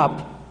give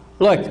up.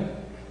 Look,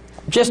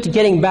 just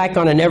getting back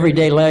on an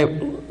everyday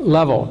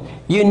level,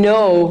 you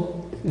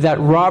know that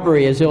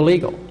robbery is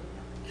illegal.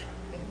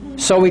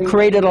 So we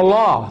created a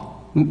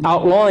law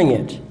outlawing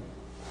it.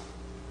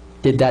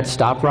 Did that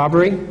stop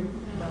robbery?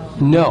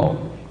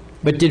 No.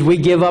 But did we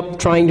give up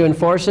trying to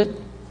enforce it?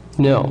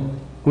 No.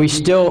 We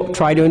still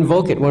try to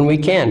invoke it when we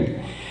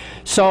can.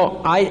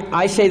 So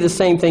I say the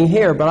same thing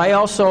here, but I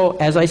also,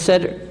 as I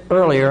said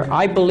earlier,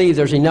 I believe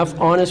there's enough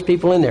honest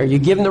people in there. You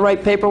give them the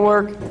right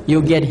paperwork,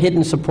 you'll get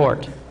hidden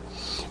support.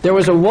 There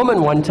was a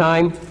woman one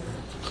time,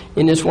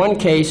 in this one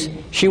case,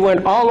 she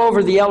went all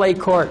over the LA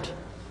court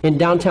in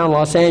downtown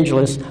Los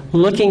Angeles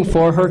looking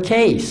for her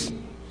case.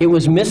 It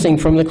was missing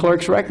from the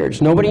clerk's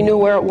records. Nobody knew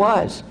where it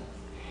was.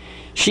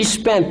 She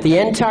spent the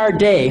entire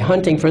day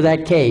hunting for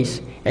that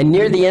case, and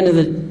near the end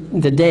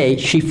of the day,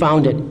 she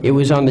found it. It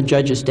was on the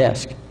judge's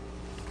desk.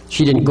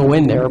 She didn't go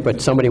in there,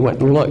 but somebody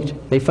went and looked.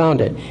 They found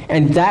it.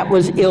 And that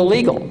was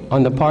illegal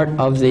on the part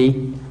of the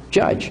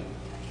judge,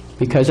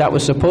 because that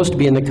was supposed to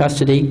be in the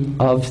custody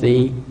of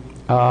the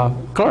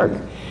clerk.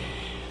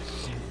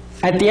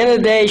 At the end of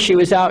the day, she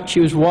was out, she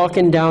was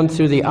walking down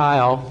through the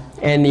aisle,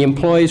 and the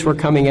employees were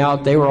coming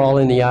out. They were all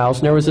in the aisles,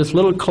 and there was this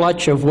little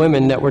clutch of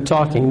women that were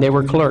talking. They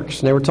were clerks,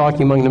 and they were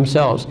talking among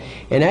themselves.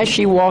 And as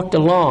she walked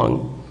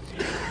along,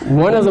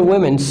 one of the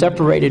women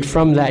separated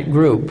from that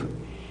group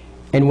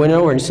and went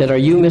over and said, "Are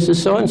you Mrs.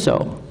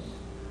 So-and-so?"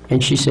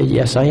 And she said,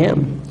 "Yes, I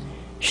am."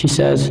 She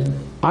says,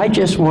 "I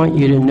just want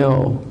you to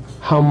know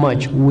how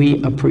much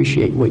we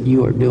appreciate what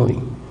you are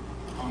doing."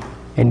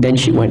 And then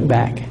she went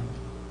back.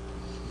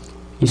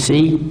 You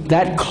see,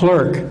 that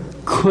clerk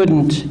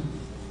couldn't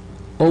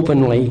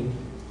openly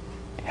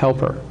help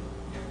her.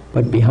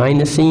 But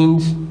behind the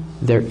scenes,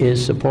 there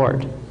is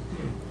support.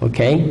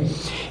 Okay?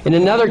 In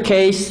another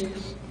case,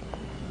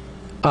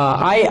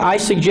 I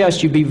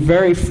suggest you be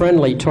very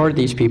friendly toward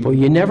these people.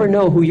 You never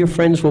know who your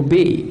friends will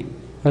be.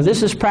 Now,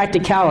 this is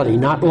practicality,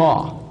 not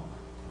law.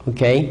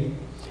 Okay?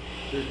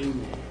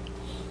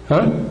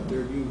 Huh?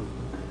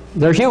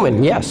 They're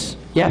human, yes.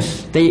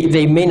 Yes.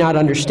 They may not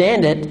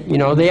understand it. You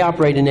know, they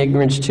operate in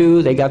ignorance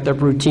too. They got their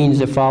routines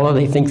to follow.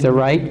 They think they're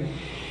right.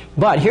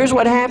 But here's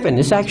what happened.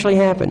 This actually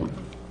happened.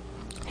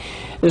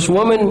 This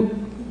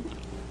woman,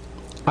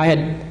 I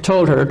had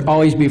told her,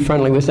 always be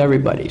friendly with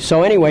everybody.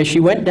 So anyway, she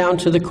went down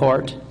to the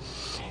court,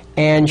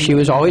 and she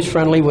was always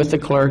friendly with the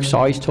clerks,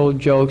 always told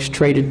jokes,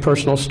 traded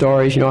personal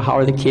stories, you know, how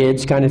are the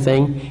kids, kind of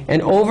thing.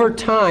 And over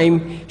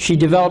time, she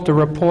developed a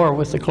rapport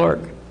with the clerk.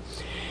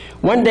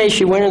 One day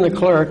she went in the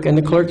clerk, and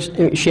the clerk,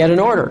 she had an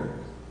order,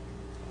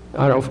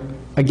 I don't know,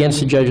 against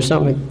the judge or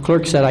something. The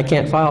clerk said, "I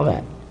can't file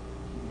that."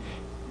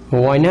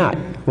 Well, why not?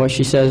 Well,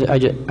 she says,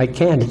 I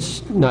can't,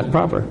 it's not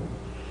proper.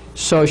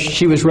 So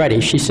she was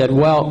ready. She said,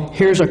 "Well,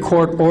 here's a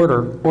court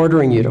order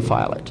ordering you to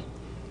file it."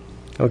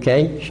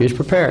 Okay? She was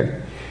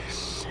prepared.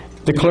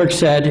 The clerk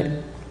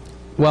said,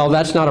 "Well,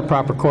 that's not a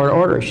proper court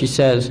order." She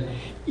says,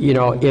 "You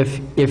know,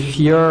 if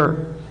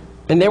you're..."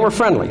 And they were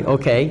friendly,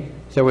 okay?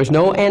 There was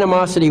no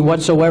animosity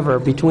whatsoever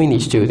between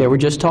these two. They were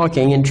just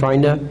talking and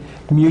trying to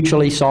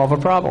mutually solve a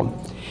problem.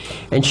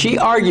 And she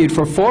argued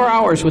for 4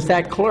 hours with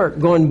that clerk,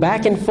 going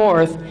back and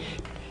forth,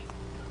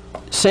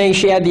 saying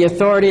she had the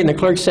authority, and the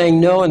clerk saying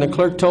no, and the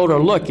clerk told her,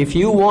 "Look, if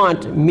you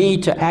want me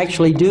to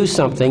actually do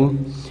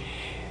something,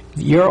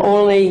 your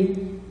only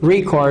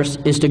recourse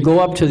is to go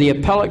up to the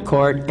appellate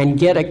court and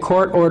get a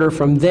court order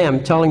from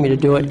them telling me to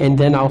do it, and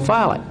then I'll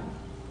file it."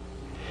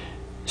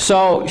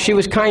 So she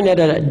was kind of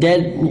at a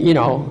dead, you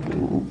know,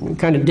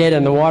 kind of dead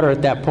in the water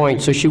at that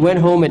point. So she went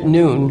home at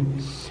noon,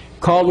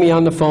 called me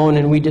on the phone,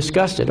 and we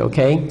discussed it,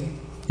 okay?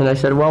 And I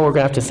said, "Well, we're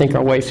going to have to think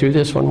our way through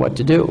this one, what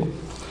to do."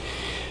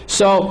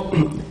 So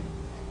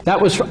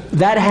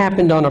that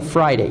happened on a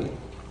Friday.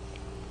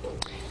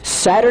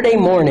 Saturday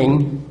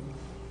morning,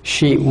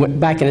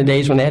 back in the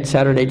days when they had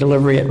Saturday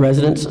delivery at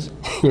residences,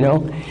 you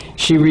know,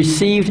 she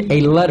received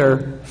a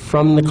letter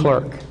from the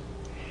clerk.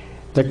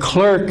 The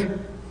clerk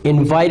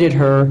invited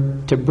her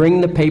to bring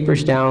the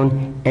papers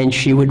down and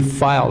she would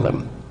file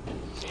them.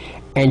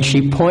 And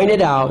she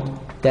pointed out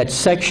that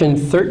section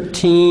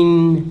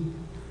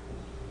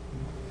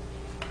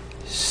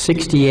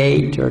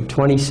 1368 or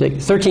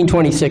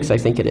 1326, I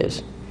think it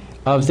is,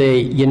 of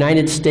the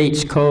United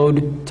States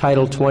Code,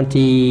 Title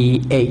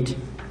 28,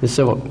 the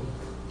Civil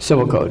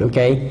Code,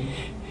 okay?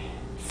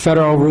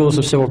 Federal Rules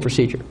of Civil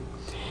Procedure.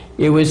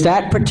 It was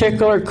that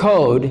particular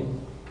code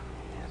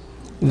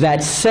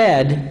that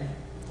said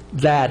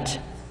that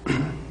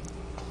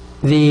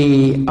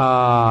the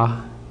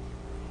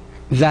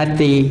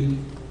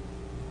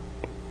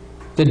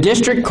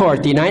district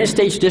court, the United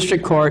States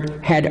District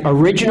Court, had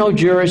original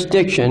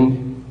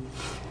jurisdiction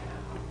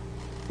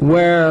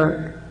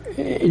where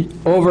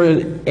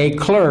over a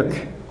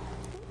clerk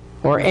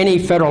or any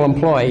federal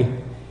employee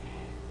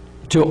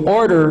to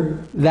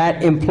order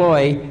that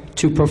employee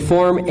to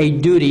perform a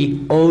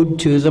duty owed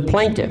to the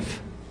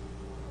plaintiff.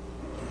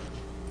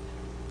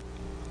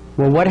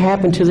 Well, what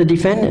happened to the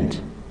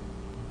defendant?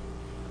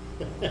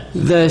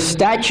 The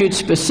statute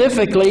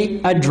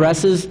specifically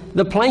addresses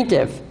the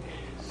plaintiff.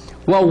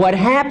 Well, what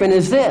happened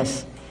is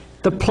this.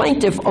 The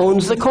plaintiff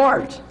owns the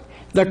court.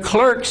 The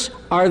clerks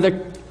are the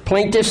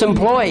plaintiff's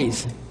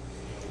employees.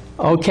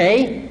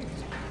 Okay?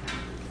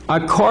 A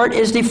court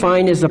is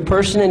defined as the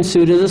person in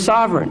suit of the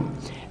sovereign.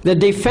 The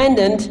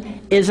defendant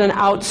is an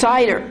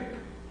outsider.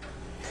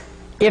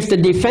 If the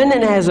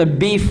defendant has a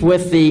beef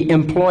with the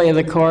employee of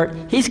the court,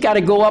 he's got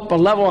to go up a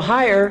level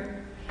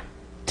higher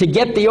to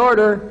get the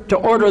order to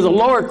order the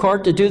lower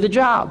court to do the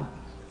job.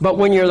 But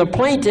when you're the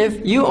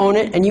plaintiff, you own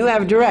it and you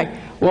have direct.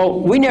 Well,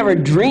 we never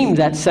dreamed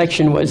that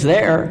section was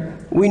there.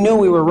 We knew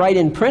we were right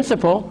in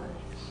principle,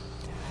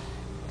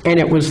 and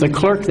it was the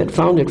clerk that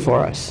found it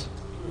for us.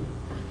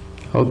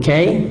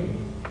 Okay?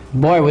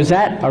 Boy, was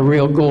that a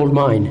real gold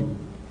mine.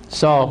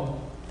 So,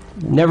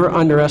 never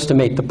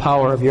underestimate the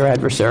power of your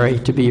adversary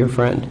to be your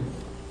friend.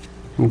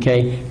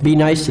 Okay? Be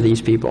nice to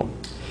these people.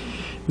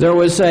 There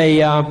was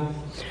a,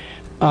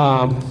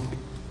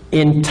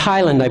 in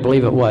Thailand, I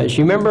believe it was.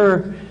 You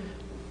remember,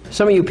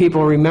 some of you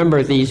people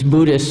remember these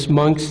Buddhist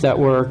monks that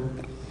were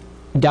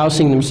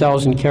dousing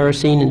themselves in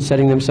kerosene and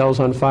setting themselves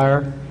on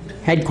fire?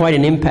 Had quite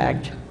an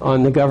impact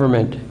on the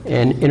government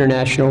and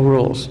international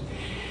rules.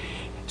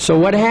 So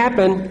what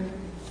happened,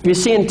 you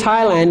see in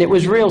Thailand, it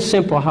was real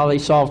simple how they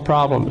solved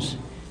problems.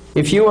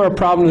 If you were a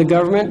problem to the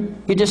government,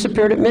 you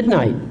disappeared at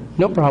midnight.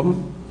 No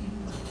problem.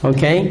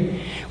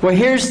 Okay? Well,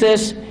 here's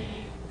this.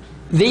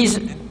 These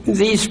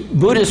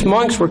Buddhist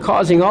monks were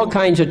causing all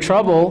kinds of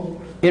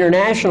trouble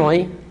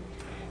internationally,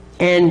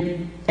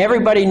 and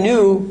everybody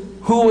knew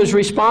who was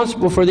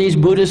responsible for these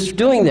Buddhists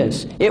doing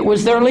this. It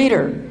was their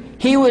leader.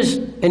 He was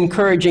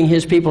encouraging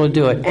his people to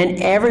do it,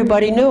 and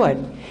everybody knew it.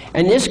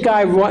 And this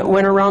guy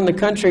went around the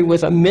country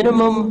with a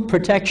minimum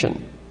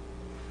protection,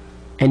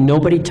 and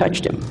nobody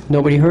touched him.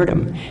 Nobody hurt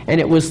him.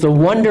 And it was the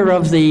wonder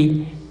of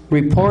the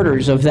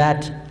reporters of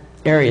that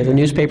area, the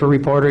newspaper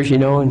reporters, you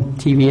know, and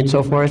TV and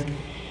so forth.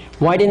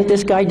 Why didn't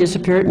this guy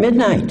disappear at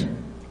midnight?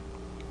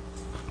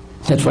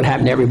 That's what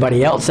happened to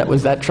everybody else that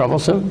was that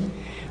troublesome.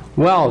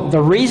 Well,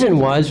 the reason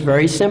was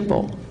very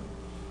simple.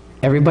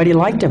 Everybody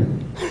liked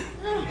him.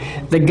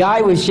 The guy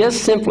was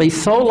just simply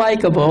so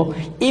likable,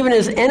 even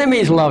his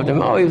enemies loved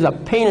him. Oh, he was a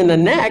pain in the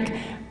neck,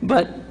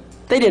 but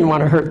they didn't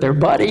want to hurt their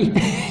buddy.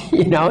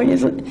 You know, he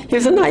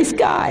was a nice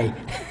guy.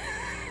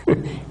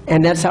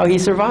 And that's how he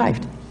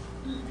survived.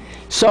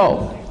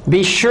 So,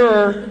 be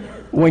sure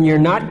when you're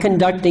not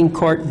conducting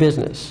court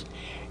business,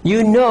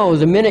 you know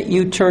the minute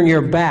you turn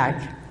your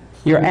back,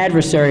 your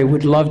adversary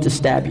would love to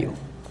stab you.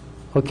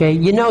 Okay?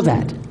 You know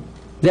that.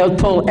 They'll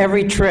pull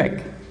every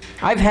trick.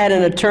 I've had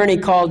an attorney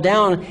call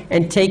down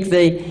and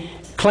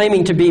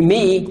claiming to be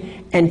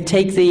me, and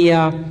take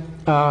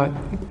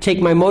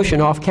my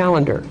motion off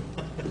calendar.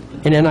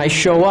 And then I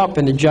show up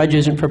and the judge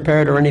isn't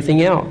prepared or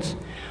anything else.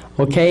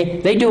 Okay?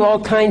 They do all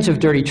kinds of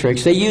dirty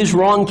tricks. They use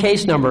wrong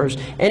case numbers.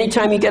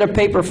 Anytime you get a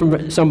paper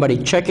from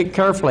somebody, check it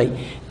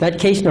carefully. That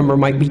case number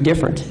might be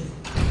different.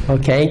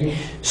 Okay?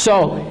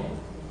 So,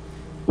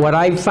 what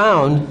I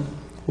found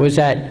was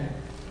that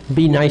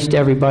be nice to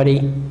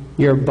everybody,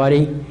 your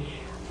buddy.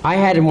 I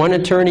had one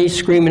attorney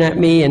screaming at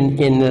me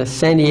in the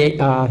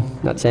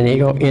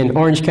in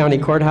Orange County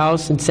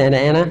Courthouse in Santa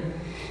Ana.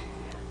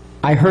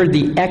 I heard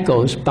the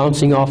echoes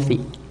bouncing off the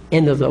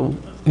end of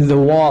the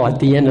wall at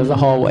the end of the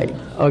hallway.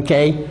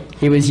 Okay?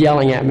 He was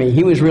yelling at me.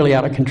 He was really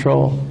out of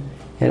control,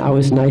 and I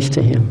was nice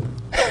to him.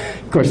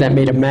 Of course, that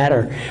made him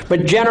madder.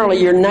 But generally,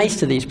 you're nice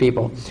to these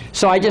people.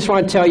 So I just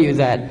want to tell you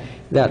that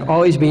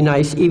always be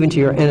nice, even to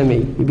your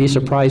enemy. You'd be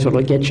surprised what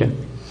it'll get you.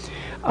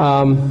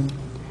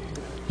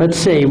 Let's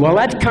see. Well,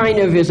 that kind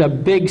of is a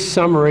big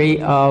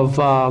summary of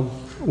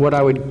what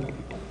I would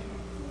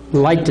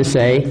like to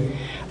say.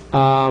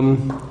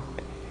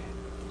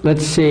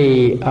 Let's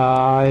see. Is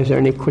there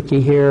any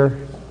quickie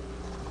here?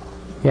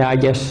 Yeah, I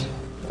guess.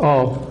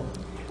 Oh,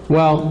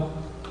 well,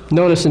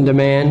 notice and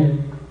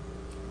demand,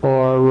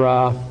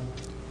 or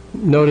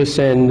notice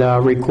and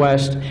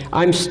request.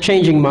 I'm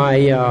changing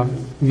my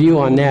view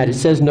on that. It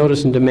says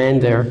notice and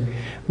demand there,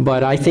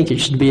 but I think it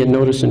should be a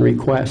notice and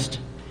request.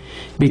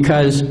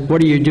 Because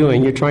what are you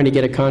doing? You're trying to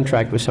get a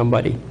contract with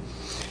somebody.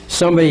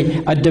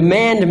 A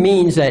demand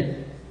means that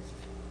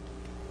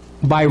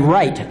by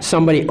right,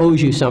 somebody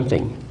owes you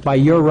something, by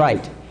your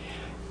right,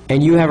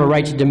 and you have a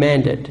right to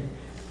demand it.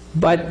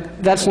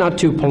 But that's not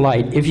too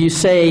polite. If you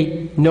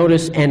say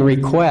notice and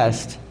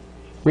request,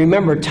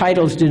 remember,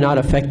 titles do not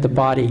affect the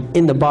body.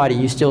 In the body,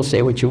 you still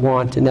say what you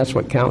want, and that's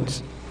what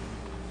counts.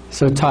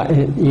 So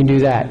you do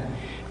that.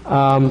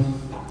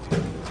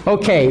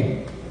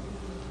 Okay.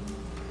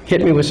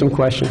 Hit me with some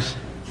questions.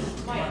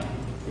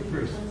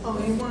 Oh,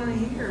 you want to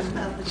hear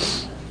about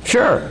the...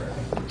 Sure.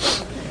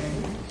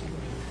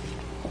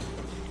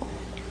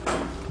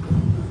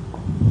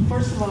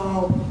 First of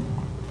all,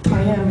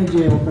 I am a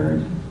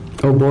jailbird.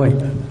 Oh boy.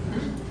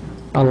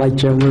 I like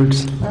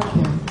jailbirds.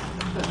 Okay.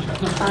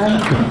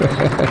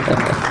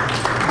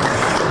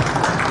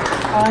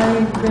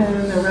 I've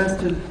been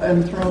arrested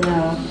and thrown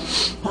out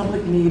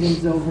public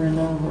meetings over and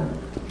over.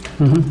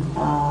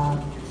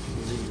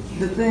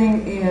 The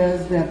thing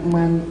is that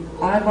when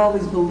I've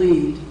always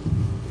believed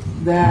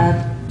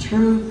that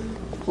truth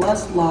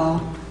plus law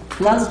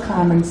plus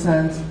common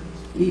sense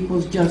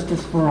equals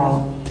justice for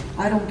all.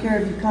 I don't care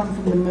if you come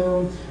from the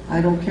moon.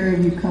 I don't care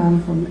if you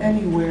come from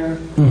anywhere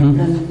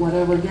in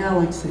whatever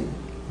galaxy.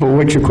 Well,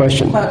 what's your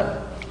question?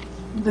 But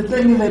the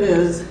thing of it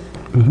is,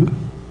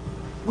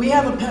 we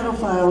have a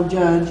pedophile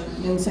judge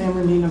in San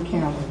Bernardino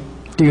County.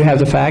 Do you have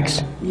the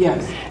facts?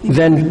 Yes.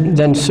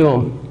 Then sue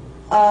him.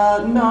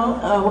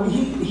 No,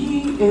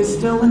 he is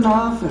still in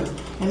office,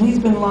 and he's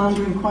been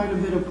laundering quite a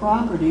bit of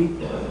property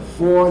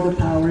for the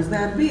powers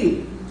that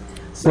be.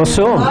 So Well,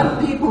 sue a him. lot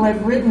of people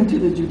have written to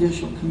the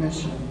Judicial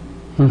Commission.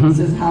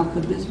 Says, how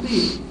could this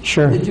be?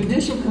 Sure. The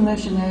Judicial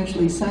Commission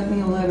actually sent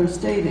me a letter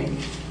stating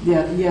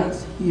that,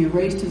 yes, he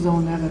erased his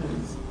own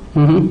evidence,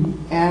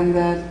 and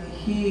that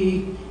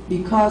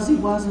because he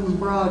wasn't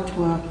brought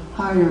to a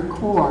higher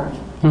court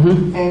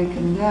and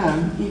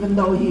condemned, even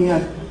though he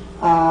had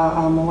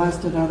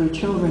molested other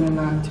children in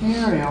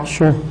Ontario,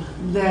 Sure.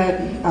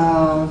 that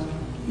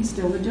he's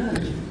still a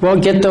judge. Well,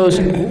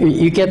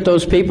 you get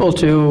those people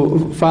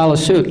to file a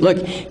suit. Look,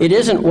 it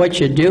isn't what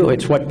you do,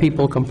 it's what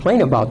people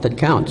complain about that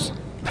counts.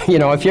 You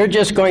know, if you're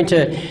just going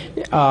to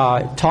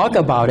talk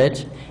about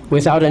it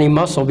without any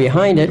muscle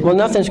behind it, well,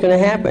 nothing's going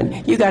to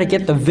happen. You got to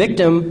get the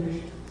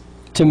victim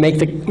to make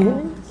The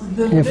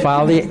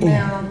victim is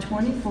now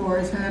 24,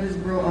 has had his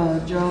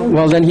jaw.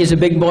 Well, then he's a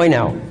big boy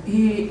now.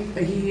 He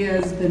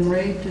has been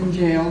raped in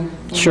jail.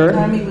 Sure. By the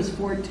time he was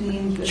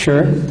 14, 15,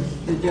 Sure.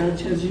 the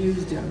judge has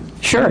used him.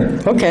 Sure,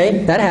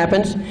 okay, that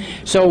happens.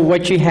 So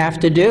what you have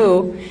to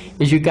do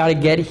is you got to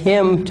get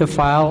him to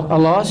file a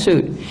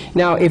lawsuit.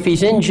 Now, if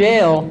he's in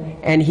jail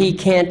and he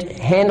can't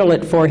handle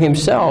it for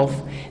himself,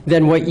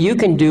 then what you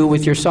can do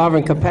with your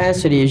sovereign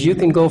capacity is you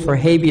can go for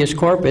habeas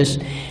corpus.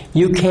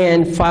 You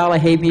can file a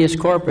habeas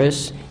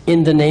corpus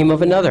in the name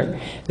of another.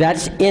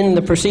 That's in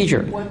the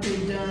procedure. What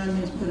they've done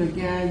is put a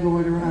gag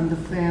order on the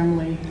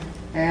family,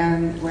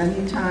 and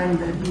any time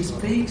that he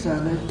speaks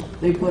of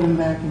it, they put him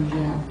back in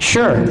jail.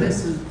 Sure. And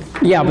this is,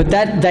 Yeah, but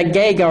that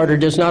gag order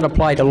does not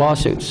apply to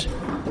lawsuits.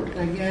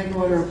 a gag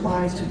order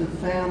applies to the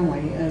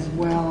family as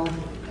well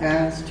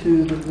as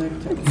to the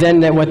victim.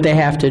 Then what they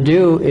have to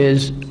do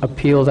is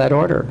appeal that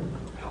order,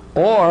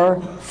 or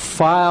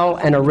file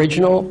an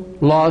original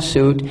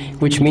lawsuit,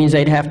 which means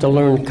they'd have to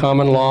learn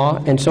common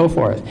law and so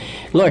forth.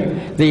 Look,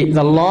 the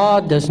law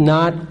does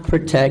not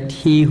protect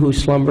he who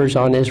slumbers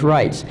on his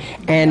rights,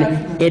 and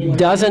it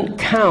doesn't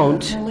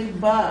count.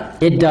 But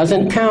It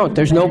doesn't count.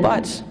 There's no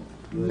buts.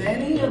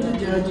 many of the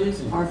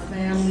judges are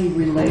family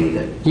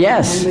related.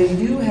 Yes. And they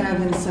do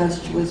have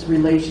incestuous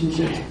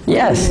relationships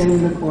Yes.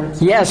 in the courts.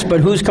 Yes,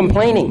 but who's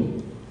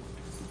complaining?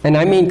 And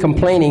I mean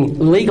complaining,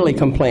 legally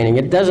complaining.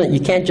 You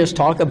can't just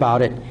talk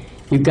about it.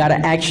 You've got to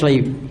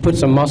actually put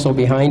some muscle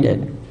behind it.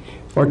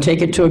 Or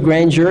take it to a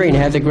grand jury and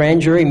have the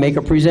grand jury make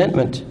a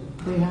presentment.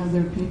 They have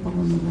their people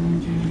in the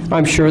grand jury.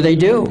 I'm sure they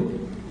do.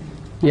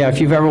 Yeah,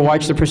 if you've ever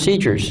watched the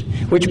procedures.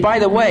 Which, by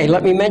the way,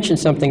 let me mention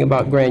something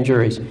about grand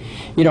juries.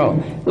 You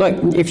know, look,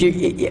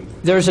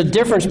 there's a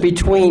difference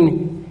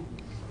between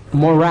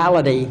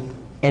morality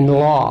and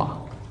law.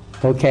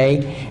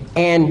 Okay?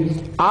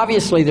 And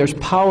obviously there's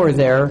power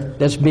there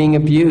that's being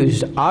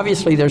abused.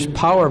 Obviously there's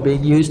power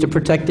being used to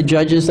protect the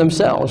judges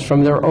themselves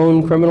from their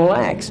own criminal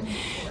acts.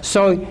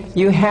 So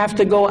you have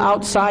to go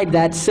outside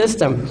that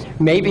system.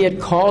 Maybe it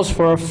calls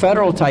for a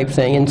federal type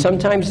thing, and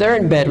sometimes they're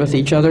in bed with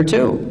each other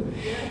too.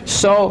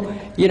 So,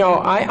 you know,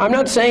 I'm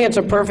not saying it's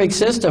a perfect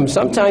system.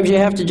 Sometimes you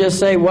have to just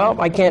say, well,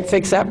 I can't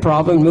fix that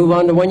problem, move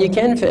on to one you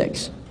can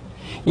fix.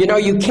 You know,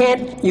 you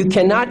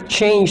cannot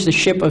change the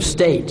ship of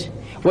state.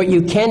 What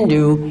you can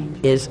do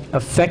is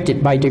affect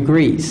it by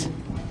degrees.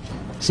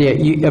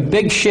 See, a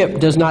big ship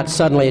does not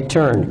suddenly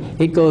turn.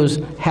 It goes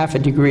half a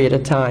degree at a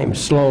time,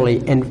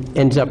 slowly, and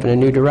ends up in a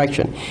new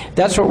direction.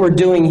 That's what we're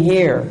doing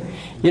here.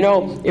 You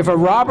know, if a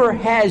robber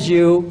has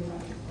you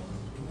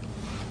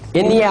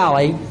in the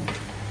alley,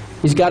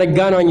 he's got a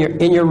gun on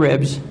in your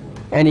ribs,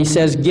 and he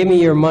says, "Give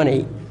me your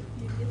money,"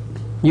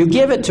 you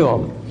give it to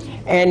him.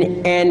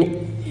 And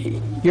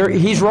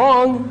he's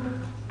wrong.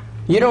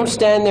 You don't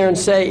stand there and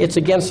say it's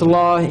against the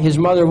law, his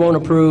mother won't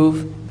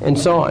approve, and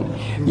so on.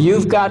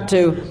 You've got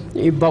to,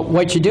 but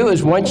what you do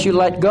is once you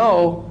let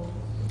go,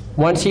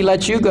 once he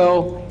lets you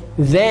go,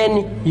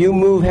 then you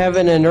move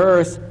heaven and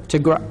earth to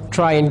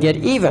try and get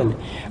even.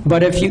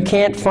 But if you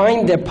can't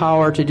find the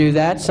power to do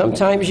that,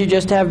 sometimes you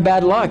just have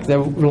bad luck.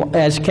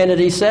 As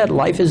Kennedy said,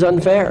 life is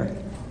unfair.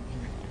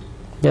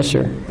 Yes,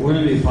 sir.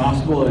 Wouldn't it be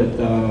possible that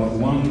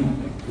one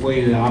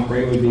way to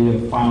operate would be to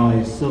file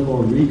a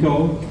civil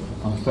RICO,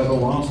 a federal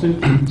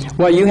lawsuit?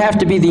 Well, you have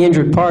to be the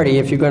injured party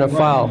if you're going to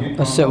file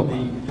a civil.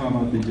 You're talking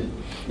about the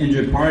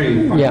injured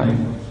party filing. Yeah,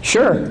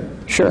 sure.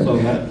 Sure. So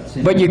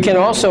but you can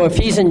also, if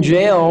he's in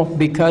jail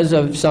because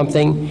of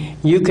something,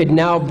 you could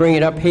now bring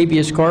it up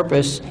habeas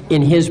corpus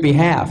in his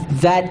behalf.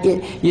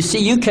 You see,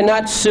 you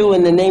cannot sue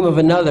in the name of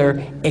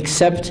another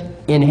except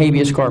in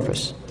habeas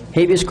corpus.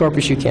 Habeas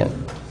corpus you can.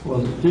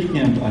 Well, speaking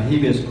of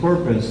habeas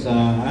corpus,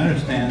 I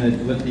understand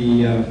that with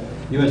the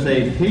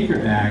USA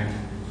Patriot Act,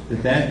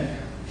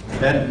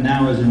 that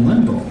now is in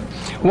limbo.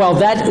 Well,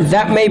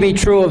 that may be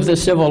true of the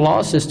civil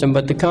law system,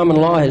 but the common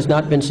law has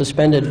not been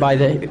suspended by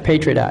the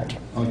Patriot Act.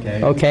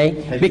 Okay.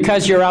 Okay?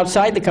 Because you're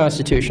outside the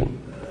Constitution.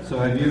 So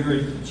have you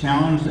ever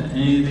challenged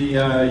any of the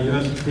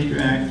U.S.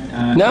 Patriot Act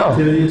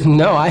activities?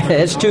 No,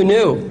 it's too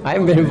new. I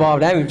haven't been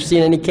involved. I haven't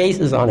seen any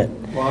cases on it.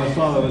 Well, I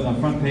saw that was on the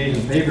front page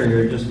of the paper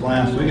here just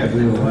last week, I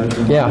believe it was,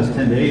 in the last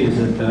 10 days,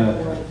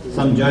 that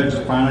some judge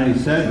finally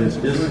said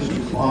that this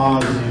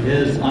clause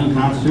is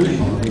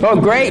unconstitutional. Oh,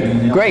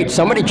 great, great.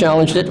 Somebody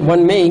challenged it,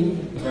 wasn't me.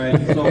 Right,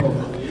 so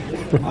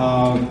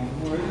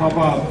how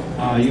about,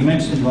 you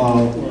mentioned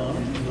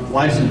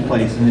license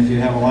plates, and if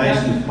you have a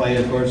license plate,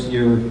 of course,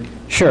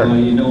 Sure.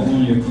 You don't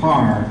own your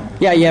car.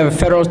 Yeah, you have a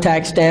federal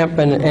tax stamp,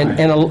 and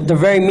the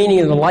very meaning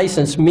of the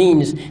license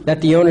means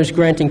that the owner's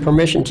granting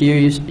permission to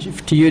you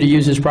to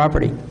use his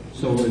property.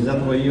 So is that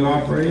the way you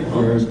operate,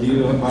 or do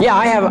you? Yeah,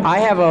 I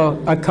have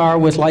a car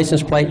with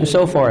license plate and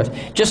so forth.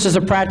 Just as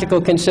a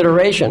practical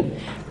consideration,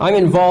 I'm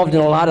involved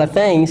in a lot of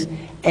things,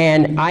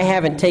 and I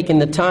haven't taken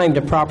the time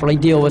to properly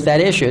deal with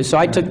that issue. So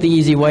I took the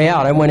easy way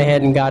out. I went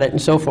ahead and got it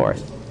and so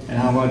forth. And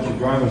how about your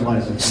driver's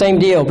license? Same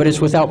deal, but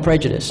it's without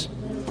prejudice.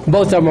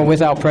 Both of them are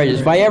without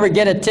prejudice. If I ever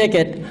get a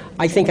ticket,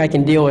 I think I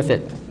can deal with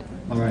it.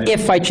 All right.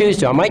 If I choose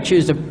to. I might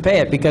choose to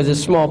pay it because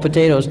it's small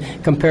potatoes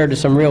compared to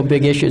some real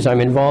big issues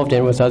I'm involved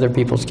in with other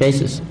people's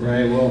cases.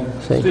 Right. Well,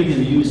 speaking of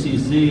the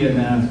UCC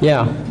and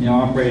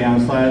operating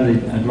outside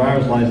of the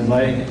driver's license,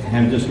 I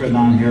have just written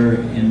on here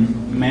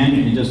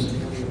in just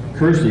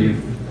cursive,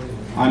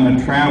 I'm a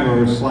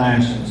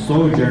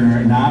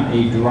traveler/sojourner, not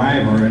a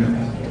driver, in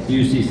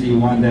UCC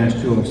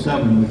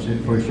 1-207, which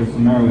of course you're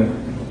familiar with.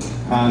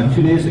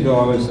 2 days ago,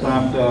 I was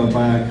stopped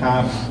by a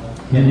cop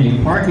in a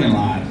parking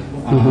lot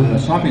at a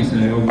shopping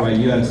center over by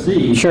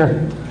USC. Sure.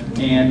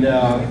 And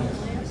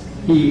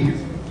he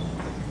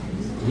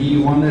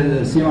wanted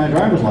to see my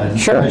driver's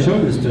license. Sure. I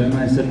showed this to him,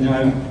 and I said,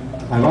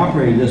 I've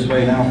operated this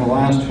way now for the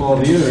last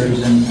 12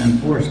 years in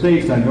 4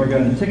 states. I've never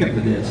gotten a ticket for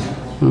this.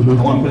 I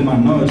want to put him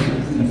on notice.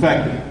 In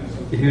fact,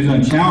 if he was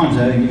going to challenge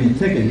that and give me a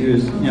ticket, he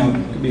was,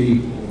 could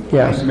be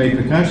some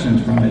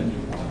repercussions from it.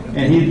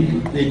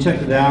 And they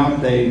checked it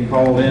out, they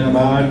called in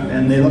about it,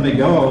 and they let me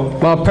go.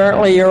 Well,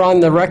 apparently you're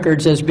on the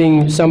records as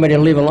being somebody to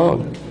leave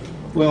alone.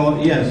 Well,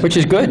 yes. Which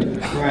is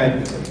good.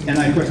 Right. And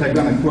of course, I've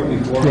gone to court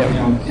before.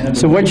 Yeah.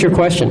 So what's your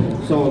question?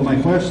 So my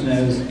question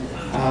is,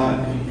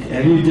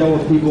 have you dealt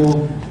with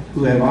people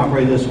who have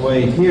operated this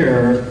way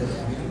here?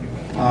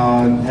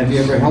 Have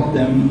you ever helped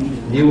them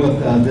deal with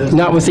this?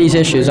 Not with these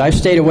issues. I've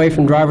stayed away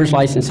from driver's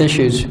license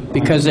issues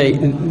because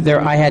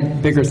I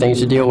had bigger things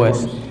to deal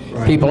with.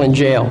 Right. People in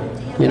jail.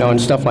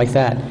 And stuff like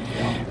that.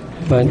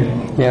 But,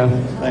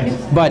 Thanks.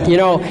 But,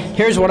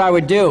 here's what I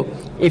would do.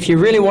 If you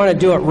really want to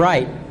do it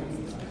right,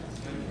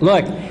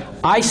 look,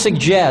 I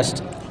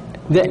suggest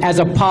that as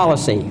a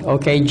policy,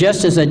 okay,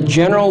 just as a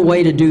general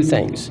way to do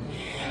things,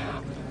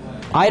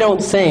 I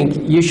don't think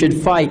you should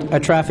fight a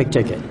traffic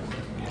ticket.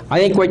 I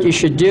think what you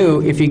should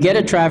do, if you get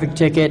a traffic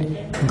ticket,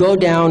 go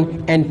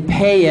down and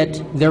pay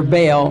it, their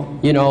bail,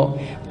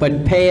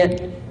 but pay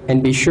it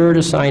and be sure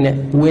to sign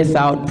it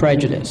without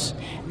prejudice.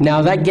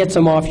 Now that gets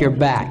them off your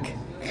back.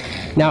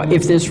 Now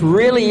if this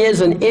really is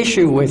an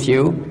issue with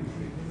you,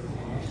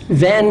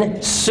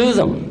 then sue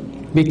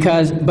them.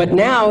 But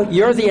now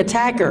you're the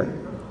attacker.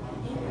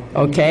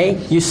 Okay?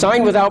 You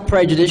signed without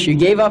prejudice, you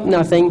gave up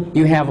nothing,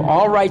 you have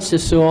all rights to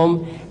sue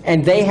them,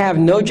 and they have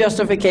no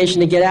justification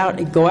to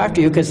go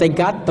after you because they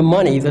got the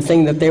money, the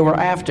thing that they were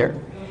after.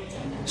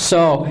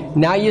 So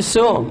now you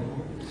sue them.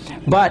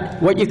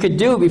 But what you could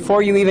do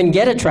before you even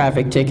get a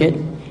traffic ticket,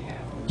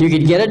 you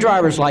could get a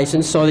driver's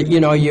license so that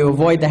you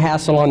avoid the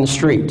hassle on the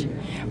street.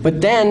 But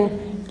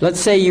then, let's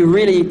say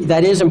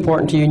that is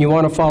important to you and you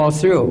want to follow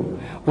through.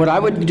 What I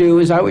would do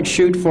is I would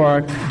shoot for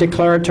a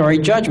declaratory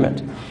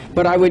judgment.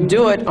 but I would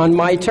do it on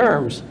my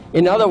terms.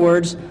 In other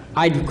words,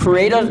 I'd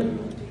create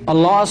a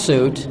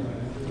lawsuit.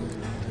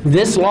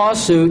 This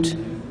lawsuit,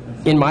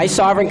 in my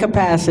sovereign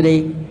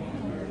capacity,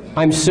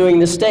 I'm suing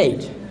the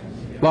state.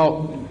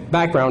 Well,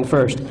 background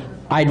first.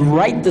 I'd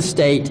write the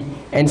state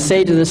and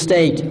say to the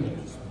state,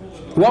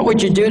 what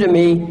would you do to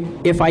me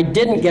if I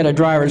didn't get a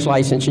driver's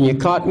license and you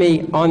caught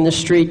me on the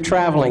street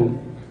traveling?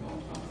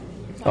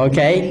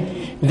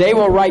 Okay? They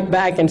will write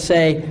back and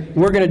say,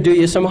 we're going to do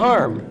you some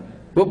harm.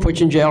 We'll put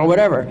you in jail or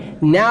whatever.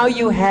 Now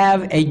you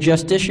have a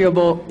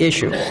justiciable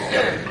issue.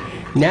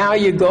 Now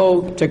you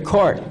go to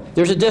court.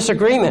 There's a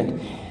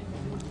disagreement.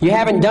 You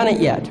haven't done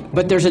it yet,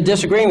 but there's a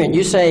disagreement.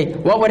 You say,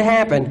 what would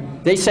happen?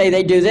 They say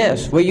they do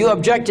this. Well, you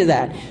object to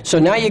that. So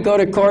now you go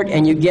to court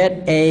and you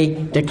get a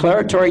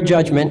declaratory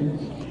judgment,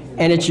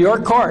 and it's your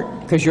court,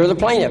 because you're the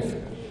plaintiff,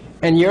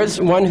 and you're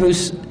the one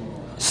who's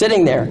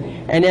sitting there.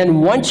 And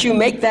then once you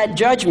make that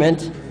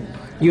judgment,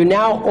 you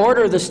now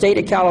order the state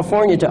of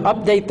California to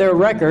update their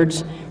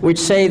records, which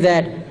say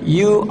that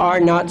you are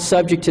not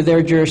subject to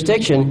their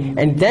jurisdiction.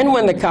 And then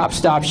when the cop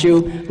stops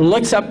you,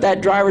 looks up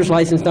that driver's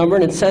license number,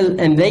 and it says,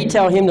 and they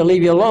tell him to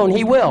leave you alone,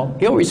 he will.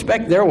 He'll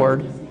respect their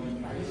word.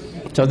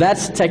 So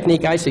that's the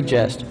technique I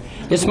suggest.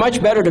 It's much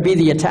better to be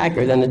the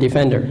attacker than the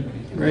defender.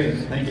 Great,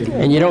 thank you.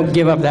 And you don't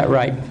give up that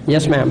right.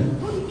 Yes, ma'am.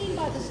 What do you mean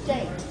by the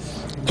state?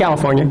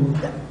 California.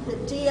 The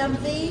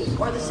DMV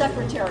or the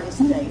Secretary of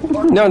State?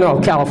 Or No,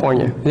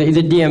 California.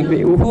 The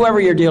DMV, whoever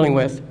you're dealing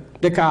with.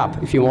 The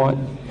cop, if you want.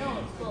 No,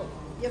 well,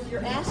 if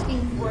you're asking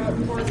for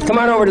Come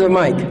on over to the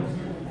mic.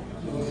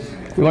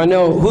 You want to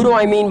know, who do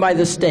I mean by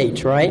the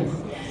state, right?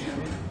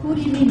 Who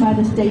do you mean by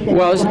the state that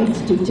Well, he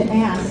writes to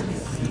ask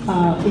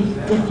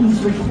if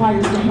he's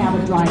required to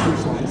have a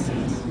driver's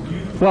license?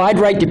 Well, I'd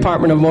write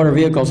Department of Motor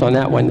Vehicles on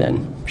that one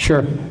then.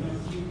 Sure.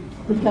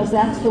 Because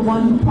that's the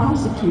one who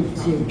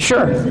prosecutes you.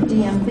 Sure. It's the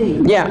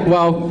DMV. Yeah,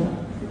 well,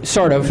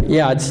 sort of.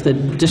 Yeah, it's the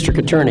district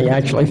attorney,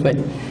 actually.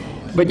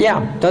 But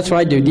yeah, that's what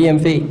I do,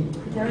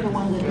 DMV. They're the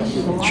one that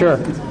issue the Sure.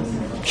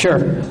 licenses. Sure.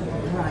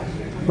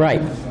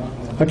 Right.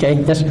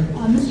 Okay, yes.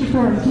 Mr.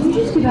 Thornton, can you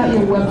just give out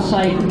your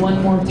website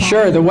one more time?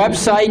 Sure, the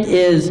website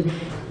is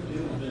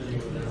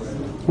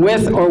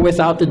with or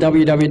without the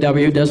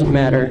www, doesn't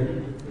matter.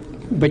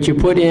 But you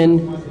put in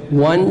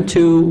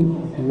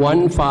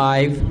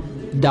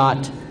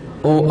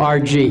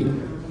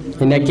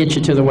 1215.org, and that gets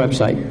you to the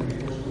website.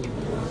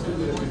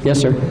 Yes,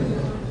 sir.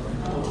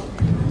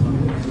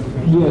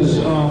 Yes,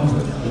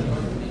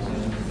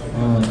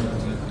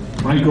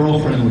 my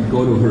girlfriend would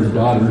go to her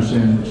daughters,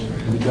 and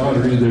the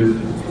daughter either,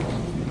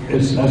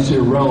 that's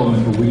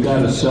irrelevant, but we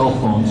got a cell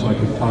phone so I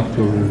could talk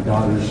to her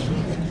daughters.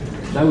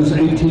 That was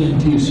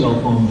AT&T cell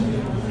phone,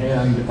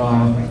 and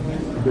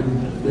but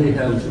they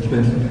have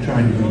been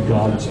trying to be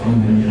gods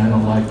on me, and I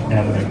don't like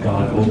having a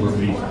god over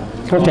me.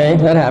 Okay,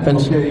 that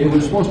happens. Okay, it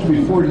was supposed to be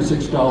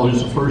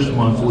 $46 the first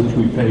month, which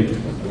we paid.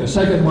 The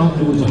second month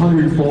it was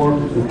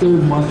 $104. The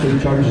third month they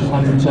charged us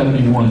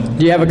 $171.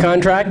 Do you have a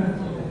contract?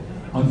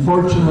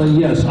 Unfortunately,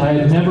 yes. I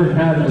had never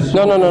had a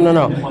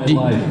No. in my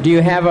life. Do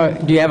you have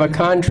a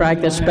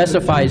contract that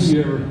specifies? I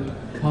have a 2-year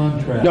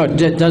contract. No.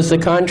 Does the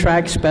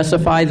contract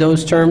specify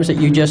those terms that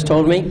you just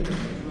told me?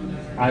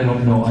 I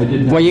don't know. I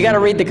didn't. Well, you got to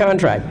read the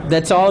contract.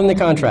 That's all in the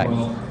contract.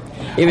 Well,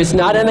 If it's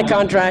not in the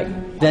contract, I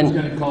was then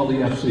going to call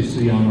the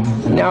FCC on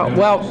them. now,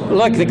 well,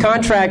 look, the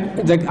contract.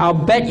 I'll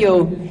bet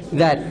you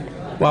that.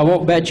 Well, I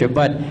won't bet you,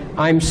 but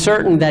I'm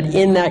certain that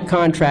in that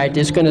contract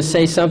it's going to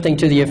say something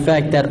to the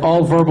effect that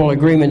all verbal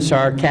agreements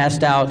are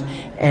cast out,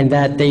 and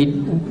that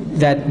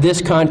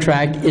this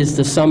contract is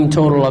the sum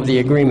total of the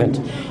agreement.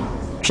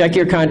 Check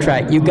your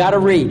contract. You got to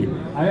read.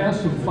 I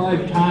asked him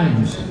 5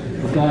 times.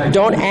 The guy.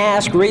 Don't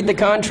ask. Read the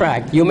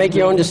contract. You'll make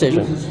your own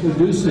decision. This is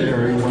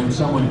fiduciary when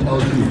someone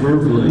tells you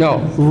verbally. No,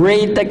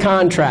 read the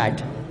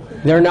contract.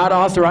 They're not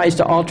authorized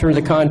to alter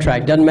the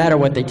contract. Doesn't matter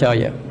what they tell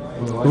you.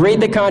 Read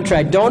the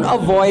contract. Don't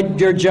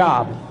avoid your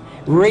job.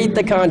 Read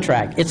the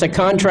contract. It's a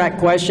contract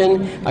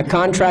question, a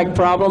contract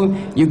problem.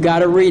 You got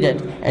to read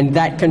it, and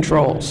that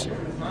controls.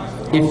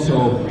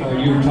 Also,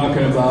 you were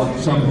talking about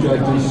some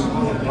judges,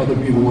 other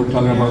people were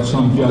talking about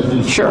some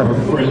judges Sure. are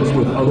friends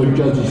with other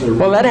judges.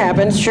 Well, that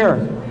happens, sure.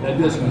 That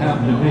doesn't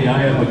happen to me. I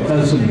have a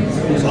cousin,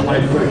 he's a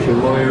high-pressure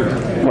lawyer.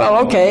 Well,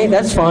 okay,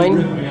 that's Ripped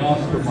fine. me off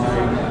to my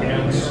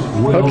aunt's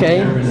will and Okay,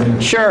 everything.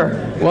 sure.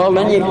 Well,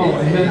 then No,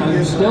 and then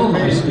I'm still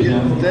nice to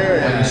him,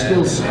 and he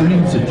still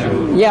screams at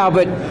you. yeah,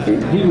 but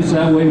He was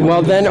that way when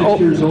Well, he then, was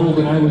 6 years old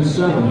and I was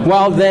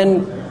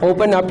 7.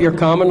 open up your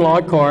common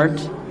law court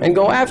and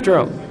go after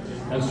him.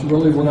 That's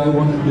really what I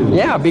want to do.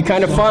 Yeah, be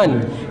kind of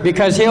fun,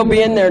 because he'll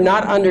be in there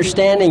not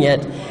understanding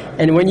it,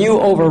 and when you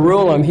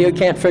overrule him, he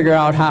can't figure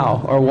out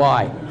how or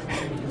why.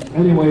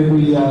 Anyway,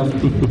 we,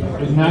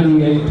 in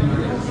 98,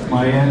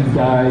 my aunt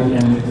died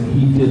and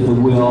he did the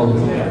will.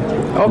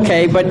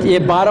 Okay, but the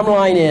bottom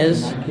line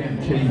is, I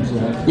can't change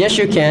that. yes,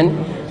 you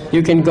can.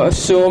 You can go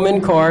sue him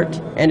in court,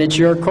 and it's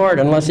your court,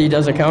 unless he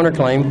does a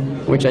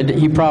counterclaim, which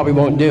he probably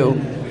won't do.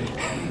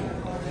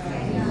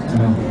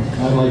 No,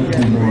 I'd like to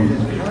be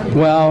more.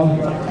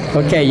 Well,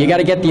 okay, you got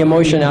to get the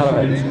emotion out of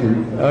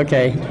it.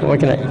 Okay, what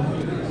can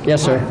I?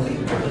 Yes, sir.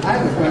 I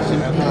have a question.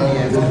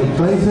 Does the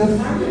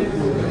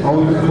plaintiff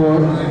own the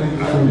court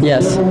in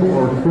Yes. civil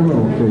or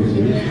criminal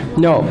cases?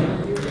 No.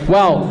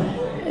 Well,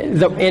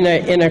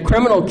 in a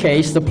criminal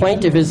case, the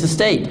plaintiff is the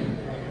state.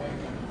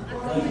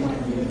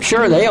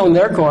 Sure, they own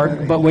their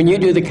court, but when you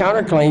do the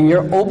counterclaim,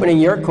 you're opening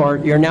your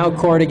court. You're now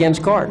court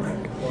against court.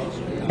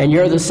 And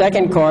you're the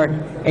second court,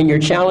 and you're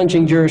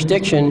challenging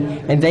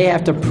jurisdiction, and they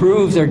have to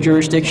prove their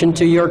jurisdiction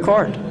to your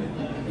court.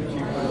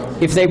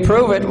 If they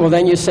prove it, well,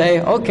 then you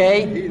say,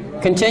 okay,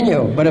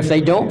 continue. But if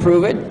they don't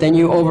prove it, then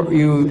you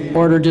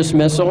order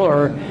dismissal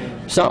or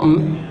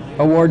something,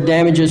 award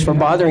damages for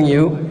bothering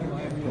you.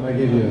 Can I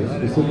give you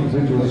a specific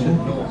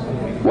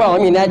situation? Well, I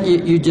mean, that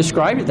you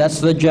described it. That's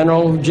the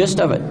general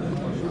gist of it.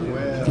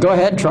 Go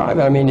ahead, try.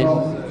 I mean,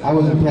 Well, I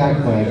was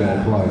attacked by a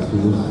guy twice.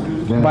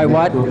 By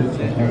what?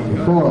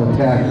 A fellow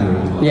attacked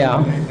me.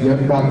 Yeah. You're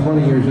about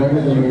 20 years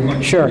younger than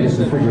me. Sure. Just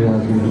to figure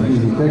out he was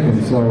easy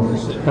picking. So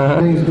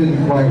things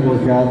didn't quite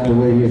work out the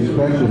way he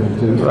expected them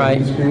to. So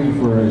Right. he screamed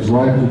for his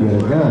wife to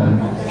get a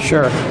gun.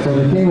 Sure. So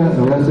they came out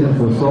and arrested him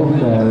for assault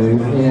and battery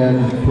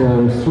and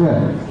terrorist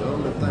threat.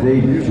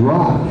 They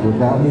dropped,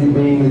 without me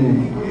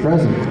being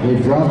present, they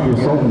dropped the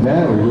assault and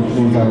battery, which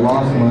means I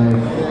lost my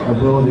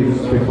ability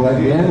to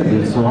collect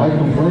damages. So I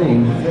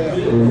complained.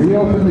 They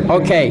reopened the case.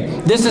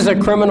 Okay, this is a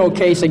criminal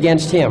case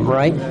against him,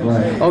 right?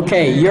 Right.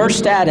 Okay, your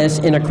status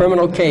in a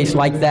criminal case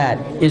like that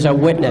is a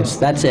witness.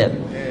 That's it.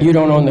 You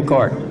don't own the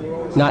court.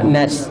 Not in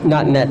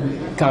that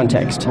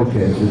context.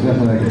 Okay, so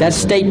definitely. That's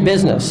state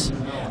business.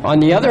 On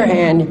the other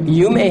hand,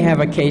 you may have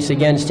a case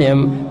against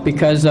him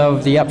because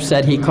of the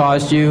upset he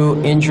caused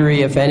you,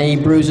 injury, if any,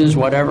 bruises,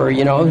 whatever,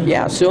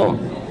 yeah, sue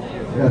him.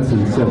 That's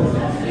insane.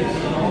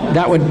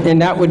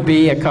 That would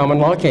be a common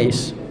law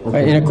case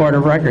in a court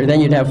of record. Then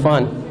you'd have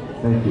fun.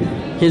 Thank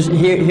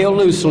you. He'll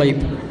lose sleep.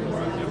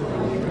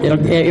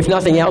 If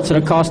nothing else,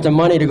 it'll cost him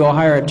money to go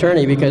hire an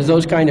attorney because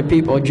those kind of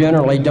people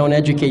generally don't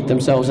educate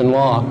themselves in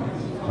law.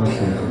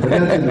 Okay. But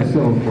that's in the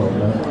civil court,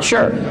 right?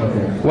 Sure.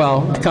 Okay.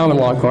 Well, common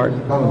law court.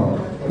 Common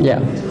law. Yeah.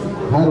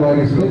 How do I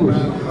distinguish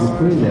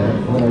between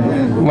that when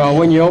I do? Well,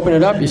 when you open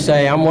it up, you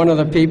say, I'm one of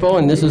the people,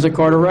 and this is a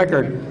court of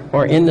record.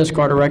 Or in this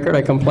court of record,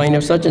 I complain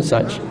of such and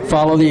such.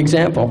 Follow the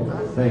example.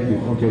 Thank you.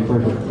 Okay,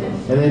 perfect.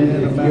 And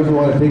then if you ever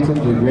want to take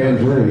something to the grand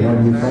jury, how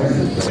do you find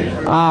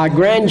this?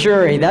 Grand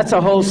jury, that's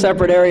a whole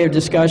separate area of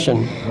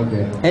discussion.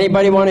 Okay.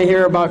 Anybody want to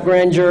hear about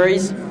grand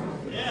juries?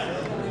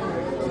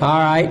 All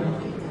right.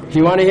 If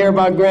you want to hear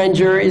about grand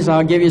juries,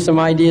 I'll give you some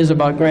ideas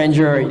about grand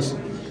juries.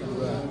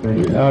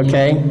 Thank you.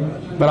 Okay?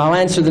 But I'll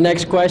answer the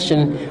next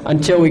question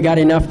until we got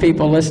enough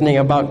people listening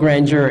about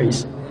grand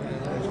juries.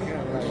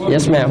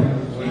 Yes, ma'am.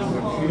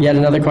 You had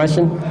another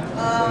question?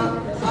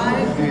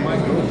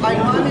 I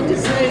wanted to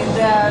say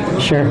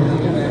that Sure.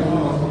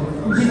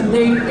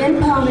 they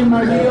impounded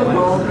my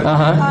vehicle,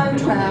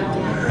 contract.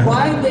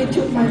 Why they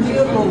took my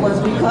vehicle was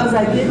because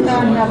I did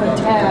not have a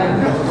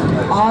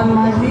tag on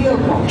my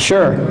vehicle.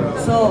 Sure.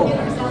 So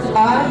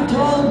I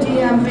told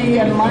DMV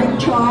and Mike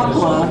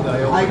Chocla,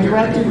 I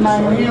directed my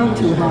mail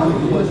to him,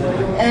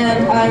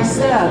 and I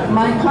said,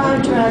 my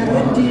contract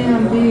with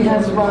DMV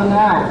has run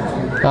out.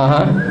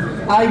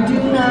 I do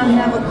not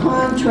have a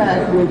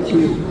contract with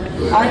you.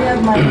 I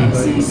have my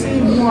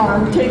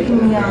UCC1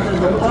 taking me out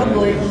of the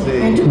public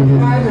into the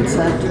private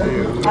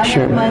sector. I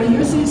Sure. have my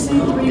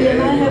UCC3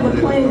 and I have a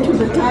claim to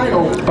the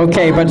title.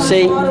 Okay, but on my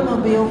see,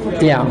 automobile for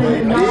 $10 yeah,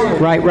 million.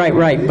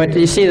 right. But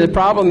you see, the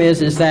problem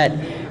is that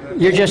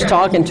you're just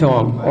talking to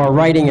him or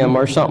writing him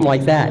or something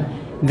like that.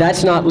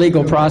 That's not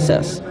legal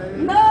process.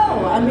 No,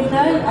 I mean,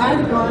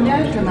 I've gone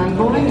after him. I'm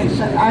going in,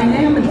 I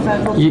am in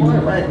federal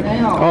court right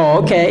now. Oh,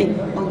 okay.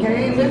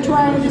 Okay, and they're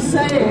trying to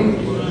say,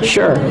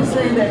 Sure.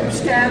 that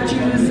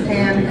statutes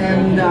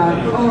and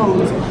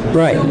codes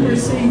Right.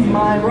 supersede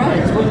my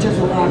rights, which is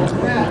a lot of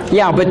crap.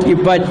 Yeah,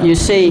 but you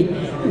see,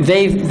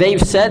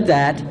 they've said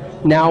that.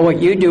 Now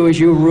what you do is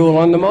you rule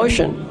on the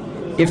motion.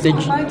 If the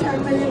My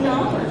 $10 million.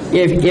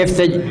 if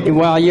the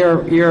well,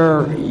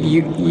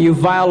 you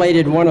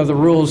violated one of the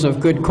rules of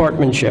good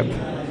courtmanship.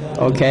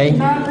 Okay.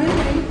 Not really.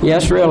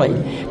 Yes, really,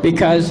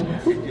 because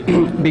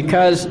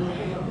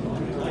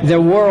the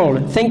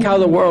world. Think how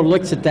the world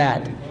looks at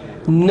that.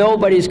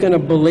 Nobody's going to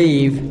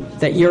believe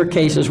that your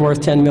case is worth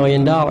 $10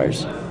 million.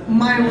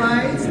 My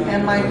rights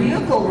and my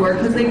vehicle work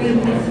because they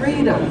give me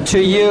freedom. To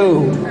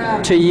you.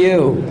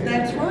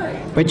 That's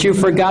right. But you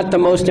forgot the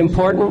most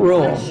important I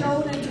rule.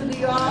 showed it to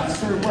the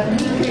officer when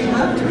he came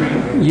up to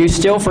me. You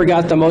still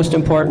forgot the most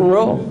important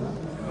rule.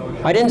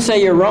 I didn't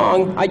say you're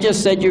wrong. I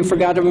just said you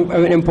forgot an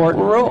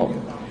important rule.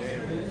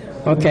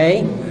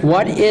 Okay?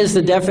 What is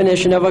the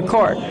definition of a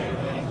court?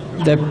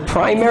 The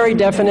primary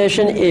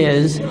definition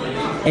is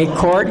a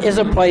court is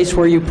a place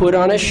where you put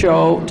on a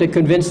show to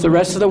convince the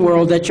rest of the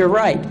world that you're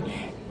right.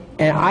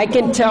 And I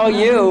can tell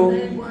you,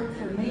 They work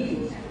for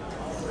me.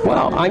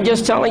 well, I'm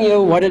just telling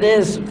you what it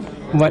is.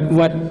 What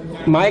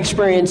my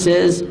experience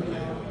is,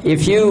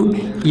 if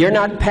you're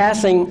not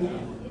passing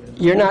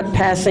you're not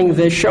passing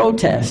the show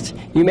test.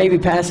 You may be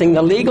passing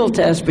the legal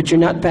test, but you're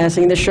not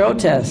passing the show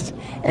test.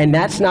 And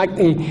that's not...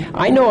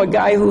 I know a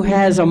guy who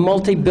has a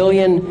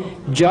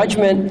multi-billion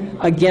judgment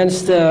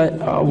against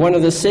one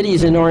of the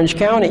cities in Orange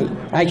County,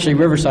 actually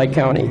Riverside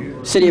County,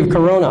 city of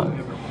Corona.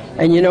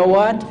 And you know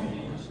what?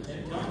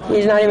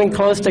 He's not even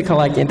close to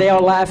collecting. They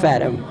all laugh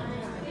at him.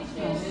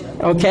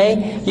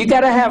 Okay? You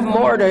got to have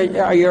more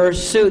to your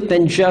suit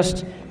than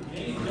just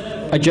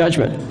a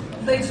judgment.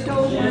 They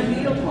stole my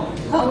vehicle.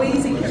 How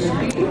easy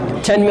can it be?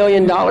 $10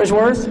 million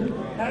worth?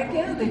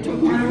 Again, they took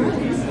my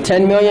rights.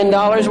 $10 million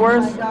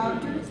worth?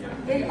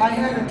 I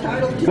had a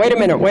title to... Wait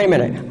a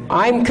minute.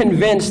 I'm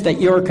convinced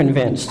that you're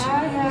convinced.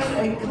 I have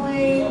a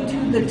claim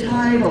to the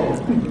title.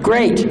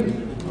 Great.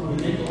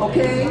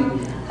 Okay?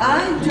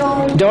 I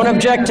don't... Don't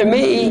object to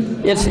me.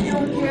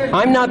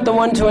 I'm not the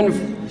one to...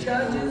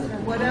 Judges or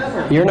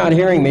whatever. You're not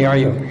hearing me, are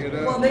you?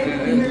 Well, they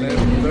didn't hear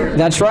me either.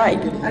 That's right.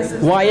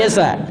 Why is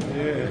that?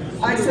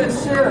 I said,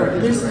 sir,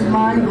 this is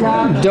my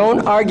job.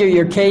 Don't argue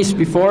your case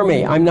before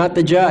me. I'm not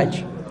the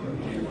judge.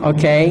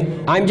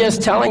 Okay? I'm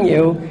just telling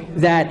you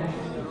that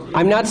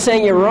I'm not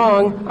saying you're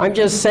wrong. I'm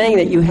just saying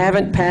that you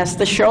haven't passed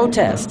the show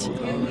test.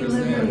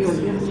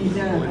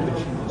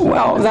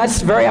 Well,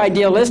 that's very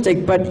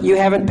idealistic, but you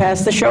haven't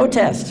passed the show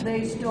test.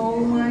 They stole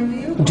my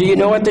vehicle. Do you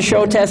know what the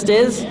show test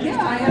is?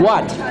 Yeah, I have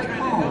What? to type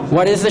home.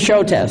 What is the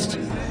show test?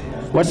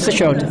 What's the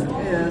show test? Is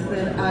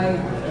that I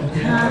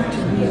have to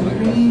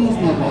be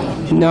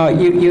reasonable. No,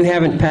 you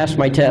haven't passed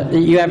my test.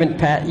 You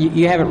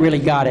haven't really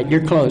got it.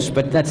 You're close,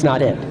 but that's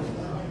not it.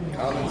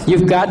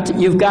 You've got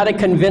to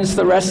convince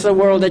the rest of the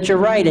world that you're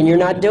right, and you're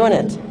not doing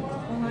it.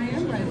 Well, I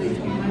am right. They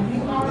stole my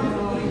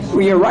vehicle.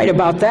 Well, you're right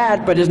about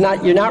that, but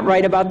you're not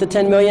right about the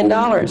 $10 million.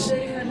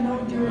 They had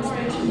no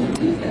jurisdiction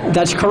to do that.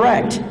 That's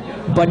correct,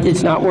 but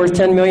it's not worth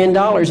 $10 million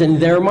in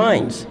their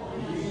minds.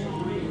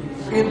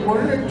 It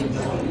worked.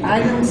 I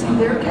don't see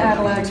their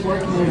Cadillacs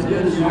working as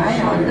good as my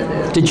Honda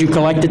did. Did you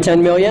collect the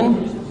 $10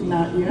 million?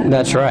 Not yet.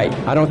 That's right.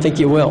 I don't think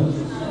you will.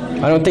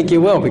 I don't think you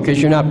will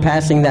because you're not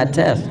passing that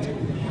test.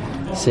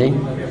 See?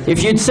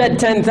 If you'd said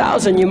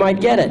 10,000, you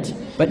might get it,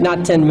 but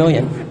not 10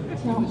 million.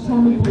 Tell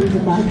me please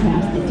if I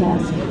passed the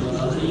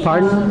test.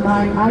 Pardon?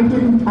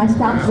 I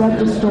stopped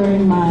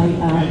registering my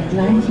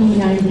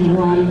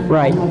 1991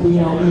 Right.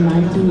 automobile in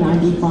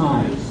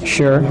 1995.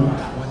 Sure.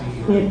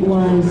 It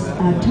was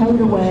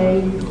towed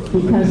away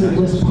because it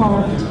was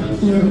parked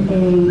in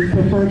a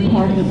preferred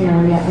parking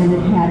area and it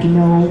had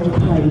no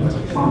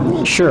plate on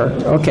it. Sure.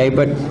 Okay,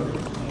 but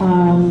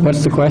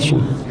what's the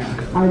question?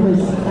 I was,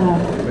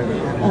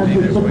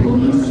 the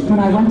police, when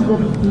I went to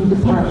the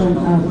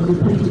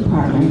police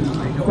department,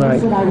 they Right.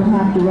 said I would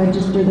have to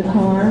register the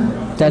car.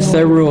 That's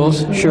their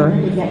rules. in Sure.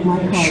 order to get my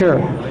car Sure.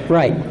 back.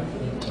 Right.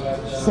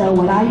 So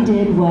what I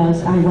did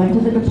was I went to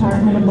the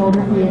Department of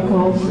Motor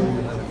Vehicles.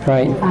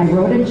 Right. I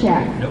wrote a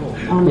check.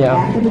 On the Yeah.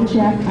 back of the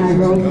check, I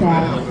wrote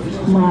that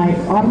my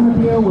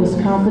automobile was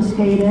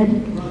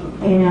confiscated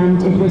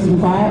and it was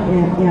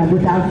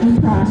without due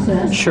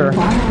process. Sure. In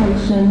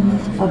violation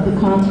of the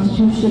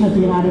Constitution of the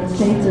United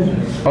States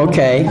of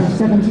Okay.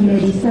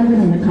 1787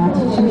 and the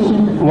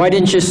Constitution. Why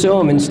didn't you sue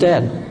him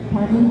instead?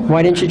 Pardon?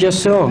 Why didn't you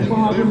just sue him?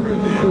 Well, I didn't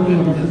think of doing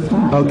it at the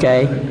time.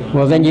 Okay.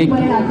 Well, then you...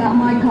 Anyway, I got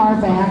my car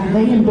back.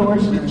 They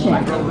endorsed the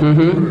check.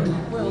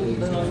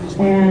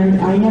 Mm-hmm. And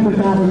I never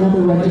got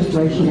another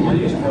registration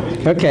after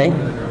that. Okay.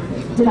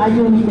 Did I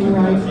do anything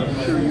right?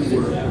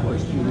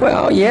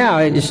 Well, yeah,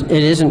 it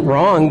isn't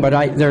wrong,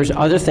 but there's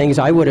other things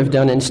I would have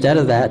done instead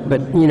of that.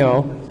 But, you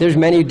know, there's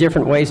many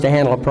different ways to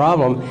handle a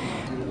problem.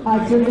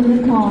 I've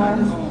driven the car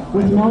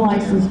with no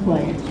license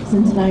plate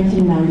since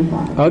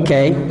 1995.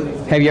 Okay.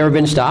 Have you ever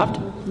been stopped?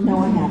 No,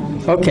 I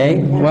haven't. Okay.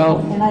 Well,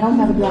 And I don't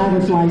have a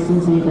driver's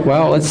license either.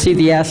 well, let's see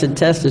the acid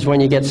test is when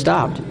you get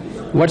stopped.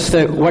 Why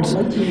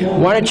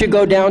don't you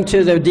go down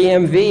to the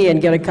DMV and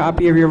get a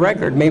copy of your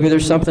record? Maybe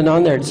there's something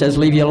on there that says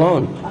leave you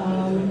alone.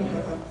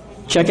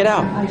 Check it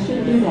out. I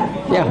should do that.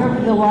 Yeah.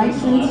 However, the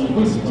license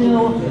is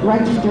still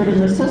registered in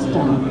the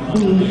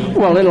system.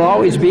 Well, it'll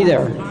always be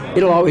there.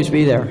 It'll always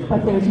be there.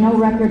 But there's no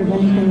record of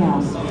anything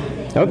else.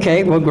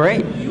 Okay, well,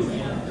 great.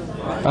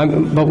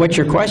 But what's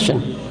your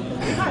question?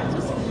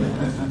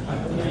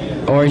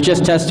 Or it's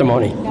just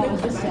testimony? No,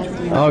 it just says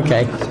here.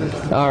 Okay.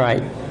 All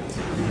right.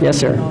 Yes,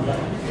 sir.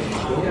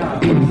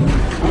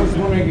 I was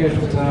wondering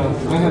if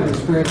I had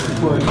experience in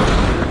court.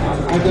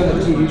 I've done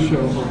a TV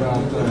show for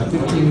about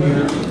 15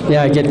 years.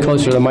 Yeah, get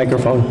closer to the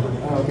microphone.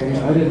 Okay,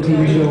 I did a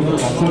TV show for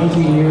about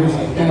 17 years.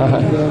 And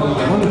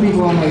one of the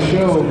people on my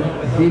show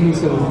gave me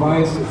some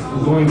advice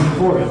going to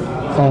court.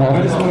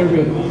 I just wondered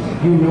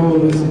if you know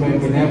this is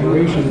maybe an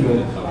aberration,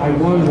 but I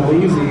won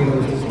real easy and it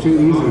was just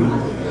too easy.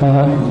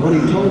 What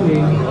he told me,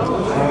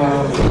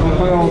 I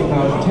filed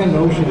about 10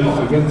 motions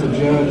against the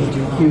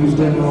judge, accused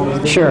him and all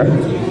this. Sure.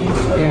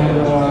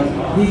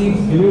 And he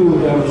knew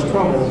that was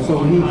trouble,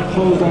 so he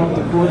closed out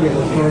the court, get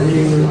the card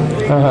reader,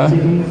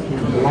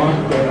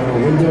 locked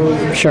the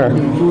windows, Sure. he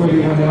threw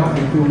everyone out,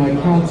 he threw my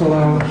counsel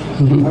out.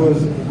 I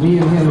was me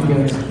and him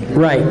against.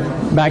 Right.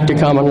 Back to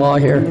common law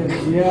here.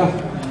 Yeah.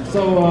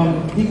 So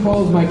he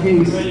calls my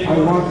case. I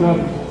walked up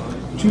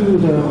to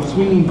the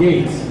swinging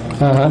gates.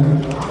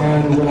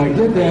 And when I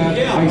did that,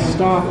 I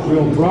stopped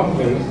real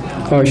abruptly.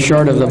 Oh,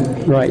 short of the,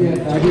 right.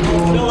 Yeah, I didn't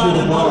go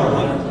into the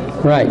bar.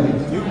 Right.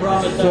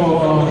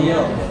 So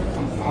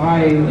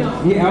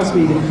he asked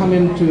me to come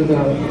into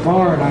the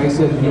bar, and I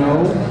said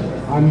no.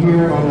 I'm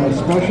here on a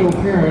special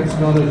appearance,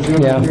 not a judge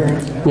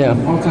appearance,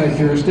 outside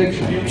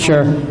jurisdiction.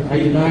 Sure. I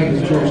denied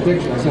his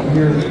jurisdiction. I said, I'm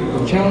here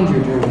to challenge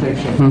your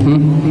jurisdiction.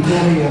 He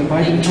told me if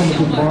I didn't come to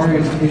the bar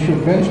and issue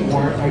a bench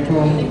warrant, I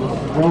told him,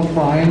 well,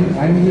 fine,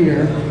 I'm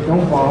here,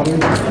 don't bother,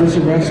 just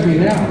arrest me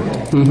now.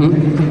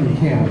 Anything you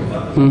can.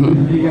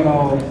 He got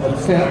all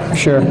upset.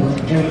 Sure.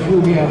 And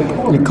threw me out of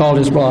court. You called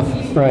his bluff,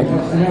 right.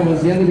 And that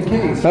was the end of the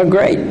case. Oh,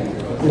 great.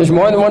 There's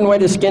more than one way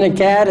to skin a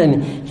cat,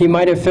 and he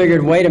might have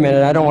figured, wait a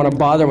minute, I don't want to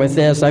bother with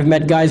this. I've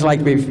met guys like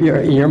me,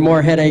 you're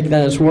more headache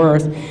than it's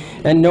worth,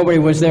 and nobody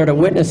was there to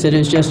witness it.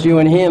 It's just you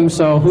and him,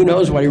 so who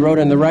knows what he wrote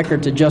in the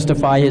record to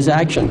justify his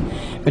action.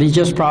 But he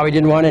just probably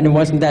didn't want it, and it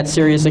wasn't that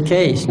serious a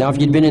case. Now, if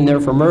you'd been in there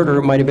for murder,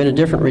 it might have been a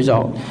different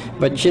result.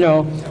 But, you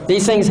know,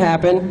 these things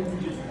happen.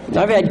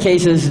 I've had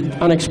cases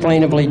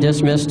unexplainably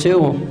dismissed,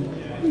 too,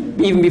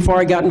 even before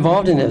I got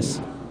involved in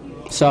this.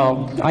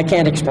 So I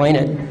can't explain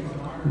it.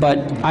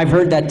 But I've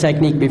heard that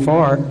technique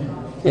before,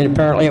 and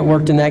apparently it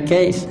worked in that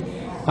case.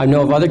 I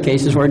know of other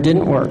cases where it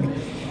didn't work.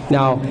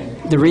 Now,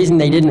 the reason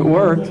they didn't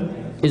work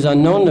is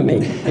unknown to me.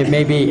 It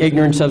may be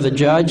ignorance of the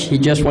judge. He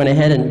just went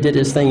ahead and did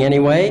his thing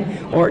anyway.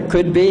 Or it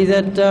could be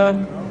that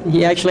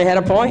he actually had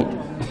a point. I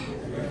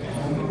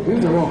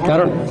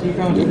don't, He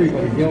found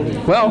everybody guilty.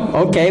 well,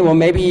 okay, well,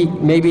 maybe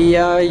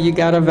you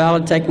got a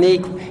valid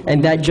technique,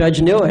 and that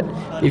judge knew it.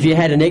 If you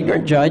had an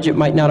ignorant judge, it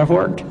might not have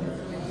worked.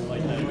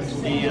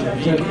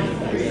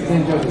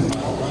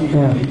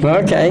 Yeah.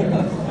 Okay.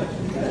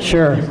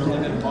 Sure.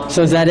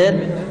 So is that it?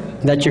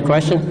 Is that your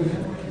question?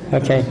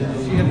 Okay.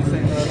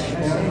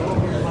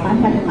 I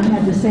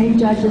had the same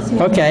judge as him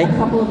Okay. a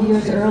couple of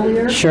years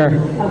earlier. Sure.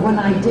 When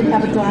I did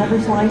have a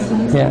driver's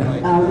license,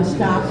 was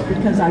stopped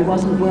because I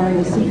wasn't wearing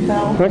a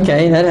seatbelt.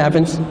 Okay, that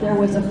happens. There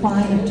was a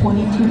fine of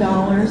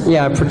 $22.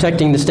 Yeah,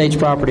 protecting the state's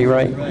property,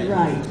 right?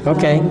 Right.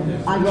 Okay.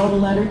 I wrote a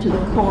letter to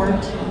the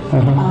court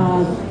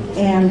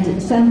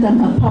and sent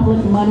them a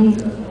public money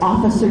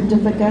office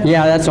certificate.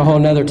 Yeah, that's a whole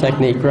nother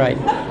technique, right?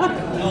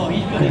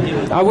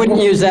 I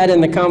wouldn't use that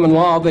in the common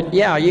law, but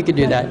yeah, you could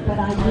do that. But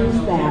I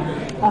used that.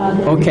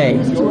 They Okay.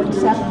 refused to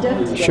accept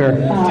it. Sure.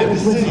 It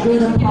was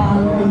good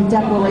upon the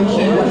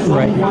declaration that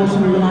money was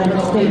in the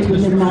United States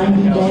within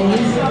 90 days.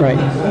 Right.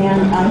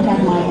 And I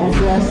had my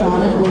address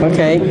on it. Where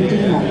Okay. to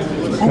redeem it.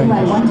 Anyway,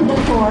 I went to the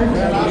court.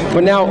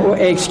 Well, now,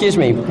 excuse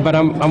me, but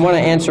I want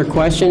to answer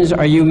questions.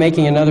 Are you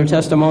making another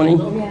testimony?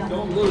 Yeah.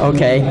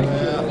 Okay.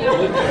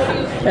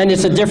 And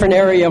it's a different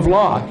area of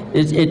law.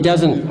 It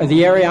doesn't,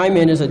 the area I'm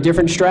in is a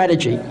different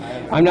strategy.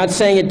 I'm not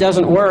saying it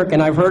doesn't work,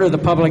 and I've heard of the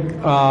public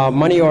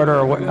money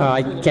order, or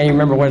I can't even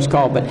remember what it's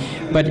called, but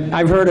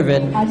I've heard of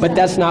it, but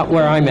that's not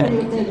where I'm at.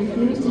 They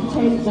refused to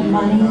take the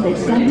money. They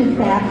sent it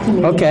back to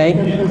me. Okay.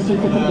 The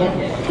certificate.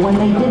 When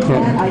they did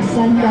that, I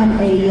sent them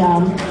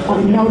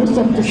a notice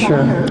of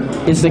dishonor. Sure.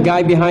 Is the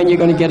guy behind you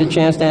going to get a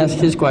chance to ask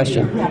his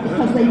question? Yeah,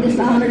 because they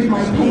dishonored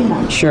my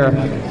payment. Sure.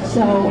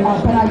 So,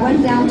 but I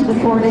went down to the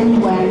court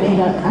anyway.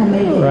 I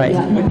made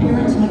an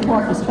appearance in the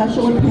court, a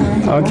special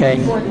appearance. Okay.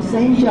 Before the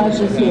same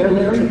judge is here,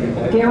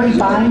 Gary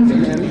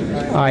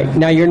Binder. All right.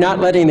 Now, you're not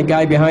letting the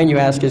guy behind you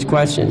ask his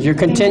questions. You're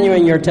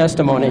continuing your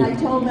testimony. And I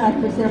told him I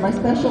was there by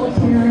special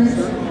appearance,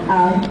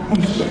 and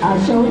I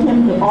showed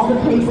him all the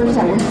papers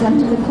that were sent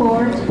to the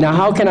court. Now,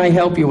 how can I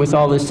help you with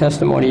all this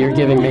testimony you're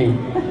giving me?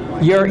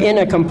 You're in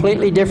a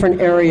completely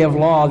different area of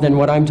law than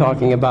what I'm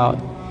talking about.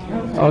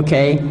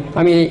 Okay?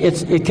 I mean,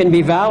 it can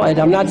be valid.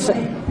 I'm not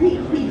saying...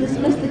 He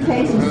dismissed the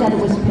case and said it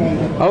was paid.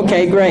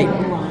 Okay, great.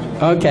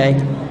 Okay.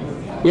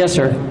 Yes,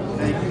 sir.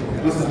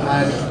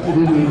 I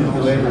didn't mean to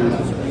belabor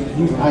this.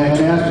 I had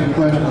asked you a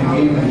question, you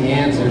gave me the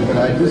answer, but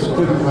I just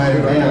couldn't write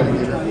it down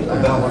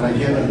about when I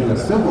get into a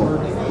civil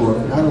court.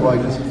 How do I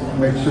just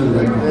make sure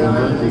that I can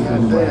convert this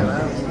into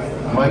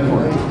my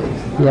court?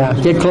 Yeah,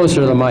 get closer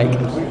to the mic.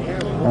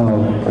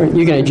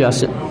 You can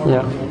adjust it.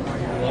 Yeah.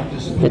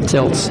 It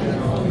tilts.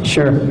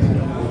 Sure.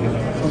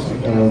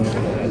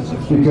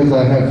 Because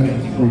I have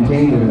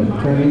retained an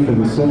attorney for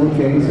the civil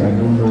case, I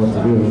don't know what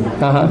to do.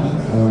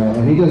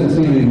 And he doesn't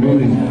seem to be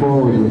moving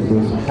forward with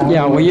this.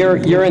 Yeah, well,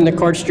 you're in the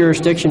court's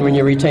jurisdiction when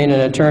you retain an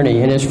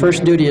attorney, and his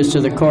first duty is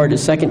to the court,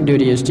 his second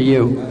duty is to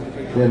you.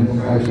 Then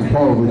I should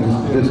probably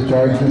just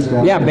discharge this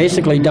guy? Yeah,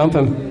 basically dump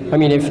him. I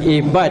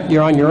mean, but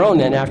you're on your own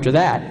then after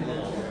that.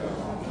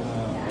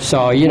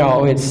 So, you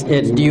know,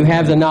 do you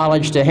have the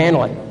knowledge to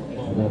handle it? I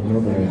don't know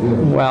that I do.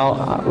 Well,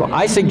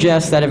 I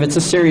suggest that if it's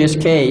a serious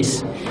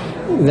case,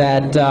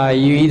 that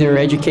you either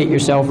educate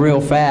yourself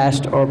real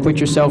fast or put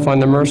yourself on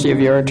the mercy of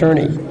your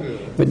attorney.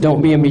 But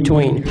don't be in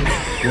between.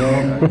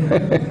 Well,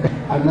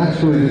 I'm not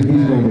sure that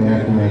he's going to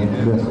act on my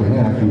best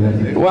behalf.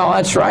 Well,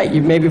 that's right.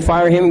 You maybe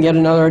fire him and get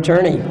another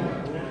attorney.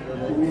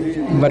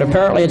 But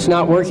apparently it's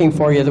not working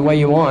for you the way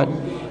you want.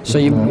 So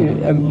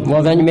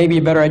well, then maybe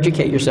you better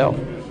educate yourself.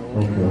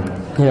 Okay.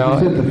 You know,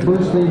 You said the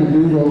first thing to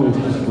do, though, is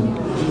just to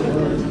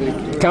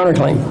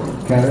counterclaim.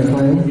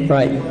 counterclaim?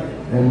 Right.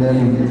 And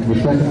then the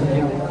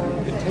second?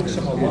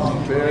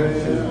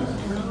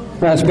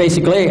 That's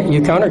basically it.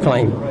 You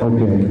counterclaim.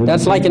 Okay.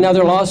 That's like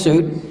another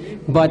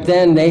lawsuit, but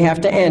then they have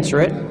to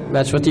answer it.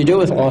 That's what you do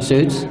with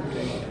lawsuits.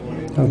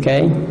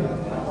 Okay?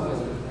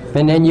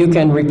 And then you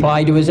can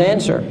reply to his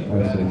answer.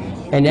 I see.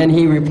 And then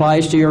he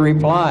replies to your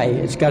reply.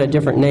 It's got a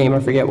different name, I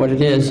forget what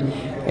it is,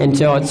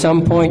 until at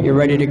some point you're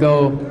ready to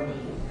go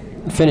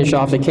finish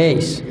off the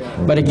case.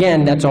 But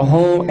again, that's a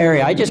whole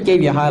area. I just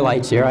gave you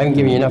highlights here. I haven't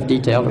given you enough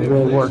detail to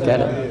really work at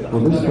it.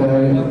 Well, this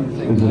guy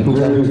is a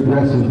very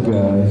aggressive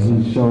guy.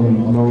 He's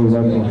shown no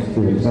reluctance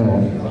to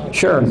attack.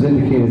 Sure. He's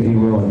indicated he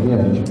will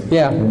again.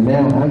 Yeah. And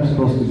now I'm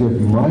supposed to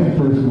give my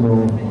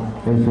personal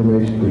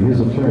information to his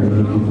attorney that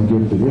you can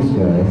give to this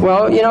guy.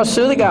 Well, you know,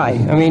 sue the guy.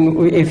 I mean,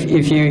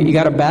 if you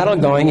got a battle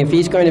going, if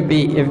he's going to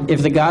be,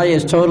 if the guy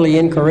is totally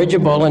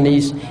incorrigible and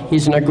he's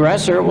an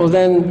aggressor, well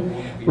then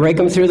rake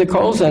him through the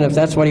coals then if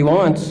that's what he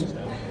wants.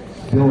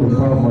 The only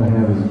problem I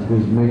have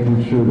is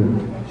making sure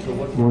that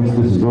once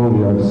this is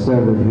over, I've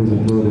severed his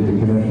ability to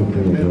connect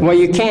with him. Well,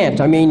 you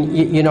can't. I mean,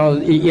 you know,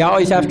 you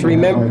always have to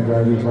remember.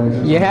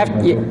 You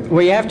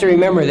have to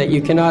remember that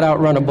you cannot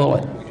outrun a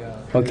bullet.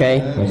 Okay?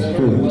 That's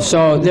true.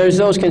 So there's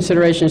those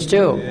considerations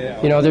too.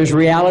 You know, there's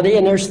reality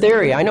and there's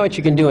theory. I know what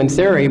you can do in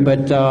theory,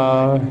 but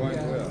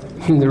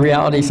the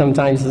reality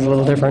sometimes is a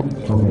little different.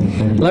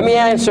 Let me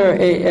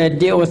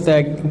deal with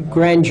the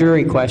grand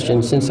jury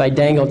question, since I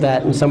dangled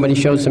that and somebody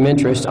showed some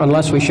interest,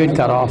 unless we should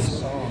cut off.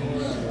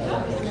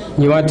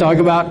 You want to talk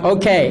about?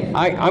 Okay,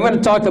 I'm going to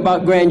talk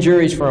about grand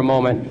juries for a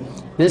moment.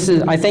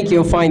 I think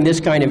you'll find this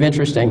kind of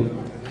interesting.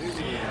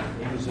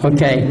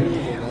 Okay.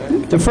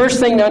 The first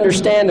thing to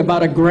understand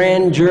about a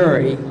grand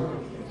jury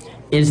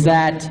is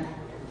that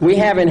we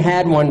haven't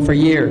had one for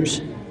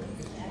years.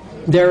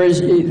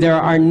 There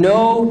are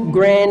no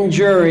grand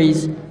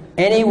juries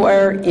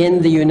anywhere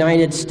in the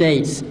United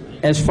States,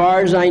 as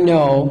far as I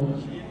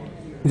know,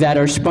 that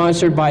are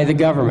sponsored by the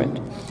government.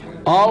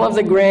 All of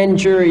the grand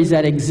juries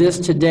that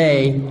exist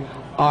today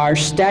are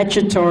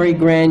statutory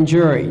grand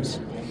juries.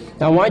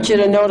 Now, I want you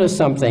to notice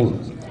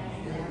something.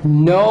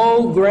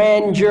 No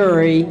grand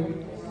jury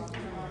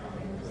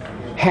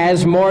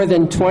has more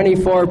than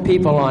 24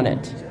 people on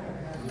it.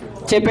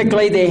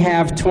 Typically, they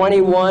have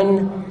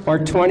 21 or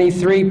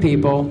 23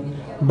 people,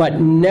 but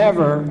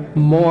never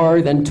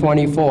more than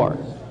 24.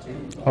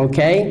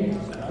 Okay?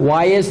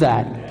 Why is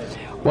that?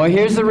 Well,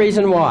 here's the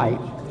reason why.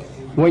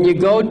 When you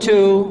go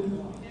to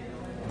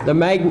the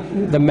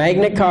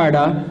Magna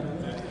Carta,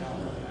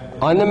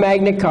 on the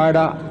Magna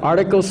Carta,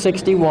 Article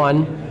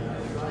 61,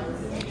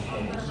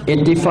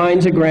 it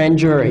defines a grand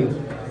jury.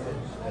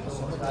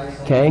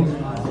 Okay?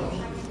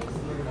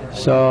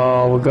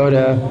 So we'll go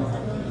to,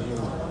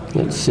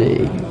 let's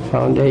see,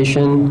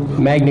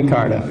 Foundation, Magna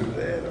Carta.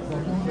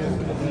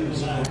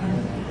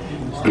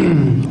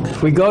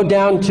 If we go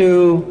down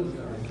to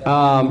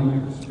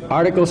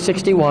Article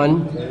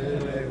 61,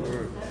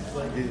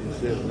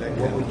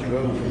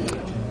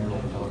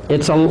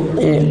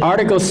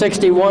 Article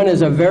 61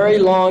 is a very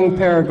long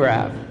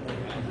paragraph.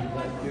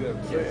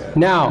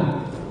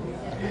 Now,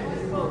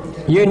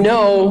 you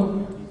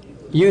know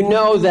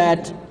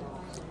that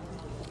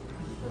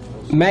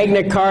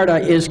Magna Carta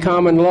is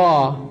common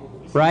law,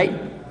 right?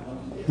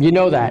 You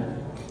know that.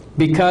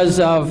 Because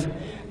of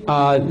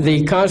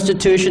the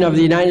Constitution of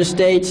the United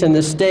States and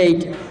the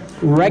state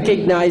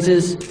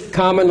recognizes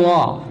common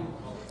law,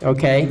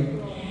 okay?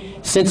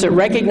 Since it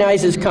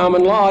recognizes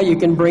common law, you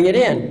can bring it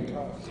in.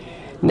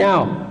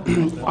 Now,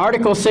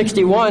 Article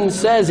 61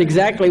 says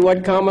exactly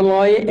what common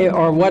law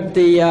or what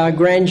the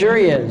grand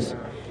jury is.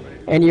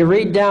 And you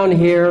read down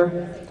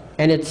here,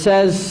 and it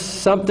says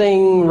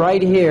something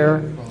right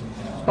here.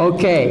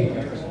 Okay.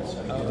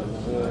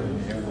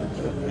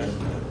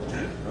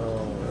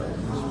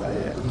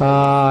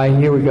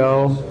 Here we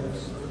go.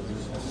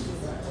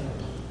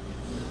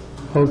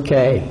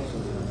 Okay.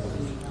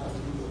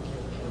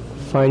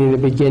 Finding the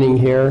beginning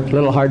here. A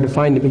little hard to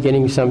find the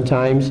beginning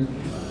sometimes.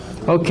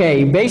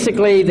 Okay,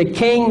 basically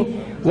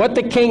what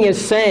the king is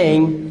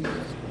saying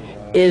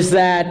is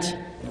that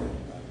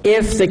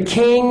if the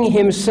king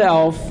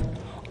himself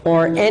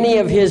or any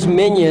of his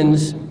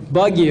minions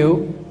bug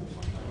you,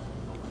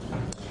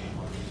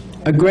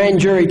 a grand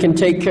jury can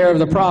take care of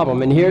the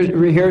problem. And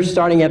here's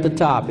starting at the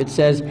top. It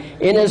says,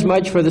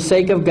 "Inasmuch for the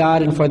sake of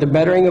God and for the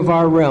bettering of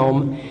our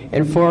realm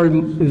and for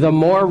the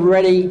more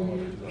ready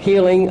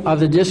healing of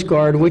the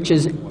discord which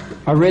is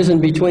arisen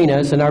between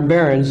us and our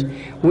barons,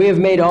 we have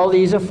made all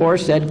these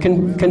aforesaid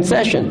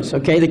concessions."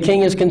 Okay, the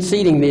king is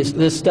conceding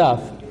this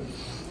stuff.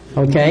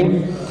 Okay?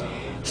 It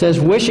says,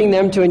 "Wishing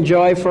them to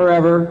enjoy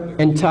forever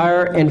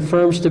entire and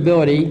firm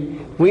stability,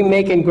 we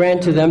make and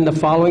grant to them the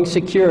following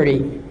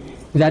security,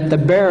 that the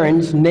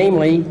barons,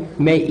 namely,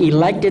 may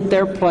elect at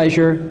their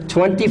pleasure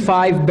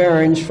 25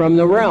 barons from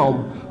the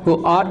realm,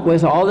 who ought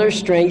with all their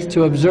strength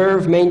to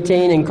observe,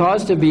 maintain, and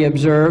cause to be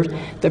observed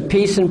the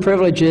peace and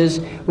privileges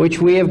which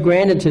we have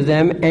granted to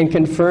them and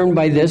confirmed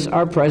by this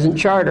our present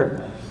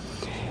charter.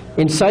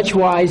 In such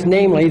wise,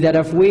 namely, that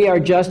if we, our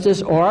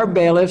justice, or our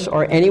bailiffs,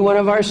 or any one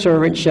of our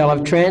servants shall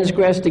have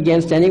transgressed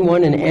against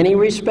anyone in any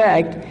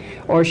respect,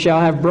 or shall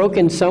have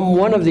broken some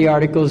one of the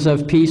articles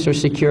of peace or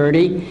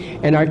security,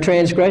 and our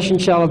transgression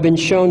shall have been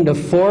shown to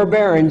 4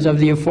 barons of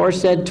the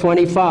aforesaid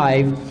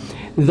 25,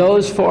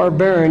 those 4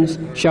 barons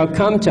shall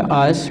come to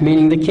us,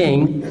 meaning the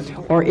king,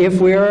 or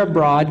if we are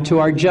abroad, to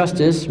our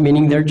justice,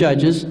 meaning their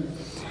judges,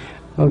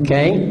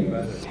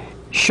 okay,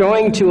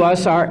 showing to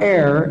us our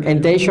error,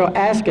 and they shall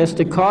ask us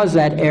to cause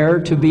that error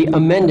to be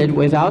amended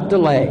without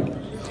delay.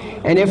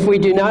 And if we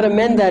do not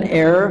amend that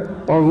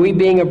error, or we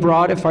being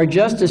abroad, if our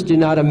justice do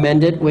not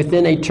amend it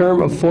within a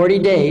term of 40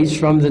 days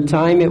from the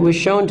time it was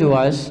shown to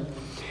us,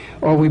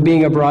 or we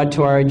being abroad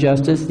to our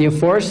justice, the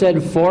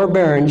aforesaid 4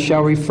 barons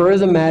shall refer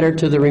the matter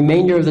to the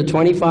remainder of the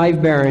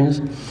 25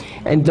 barons,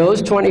 and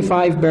those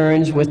 25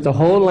 barons with the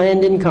whole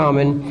land in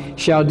common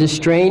shall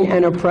distrain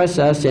and oppress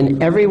us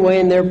in every way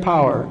in their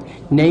power,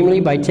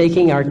 namely by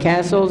taking our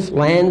castles,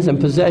 lands, and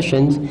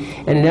possessions,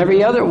 and in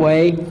every other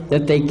way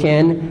that they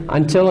can,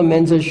 until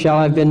amends shall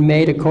have been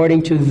made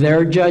according to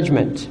their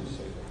judgment.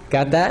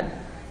 Got that?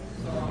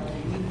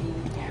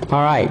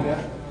 All right.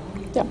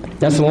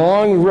 That's a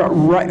long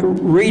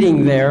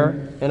reading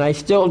there, and I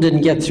still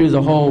didn't get through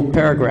the whole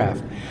paragraph.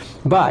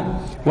 But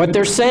what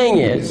they're saying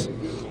is,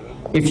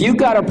 if you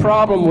got a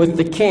problem with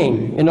the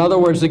king, in other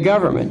words, the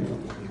government,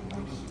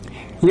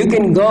 you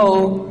can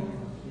go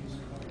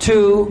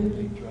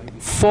to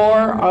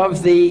 4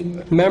 of the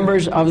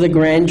members of the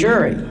grand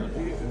jury.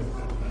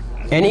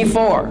 Any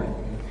 4.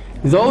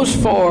 Those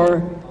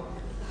 4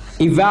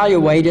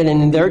 evaluated,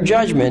 and in their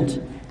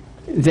judgment,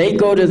 they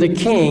go to the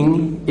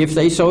king, if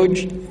they so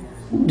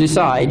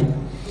decide,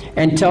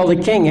 and tell the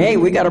king, hey,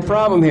 we got a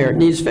problem here, it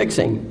needs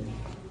fixing.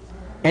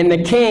 And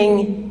the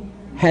king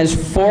has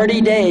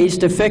 40 days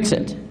to fix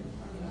it.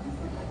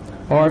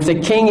 Or if the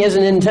king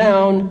isn't in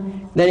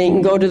town, then he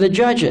can go to the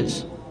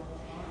judges.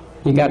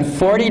 You got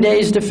 40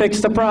 days to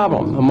fix the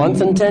problem, a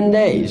month and 10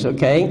 days,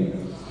 okay?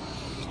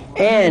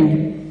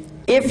 And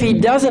if he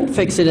doesn't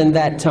fix it in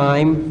that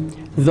time,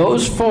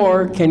 those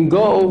 4 can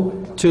go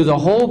to the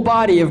whole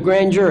body of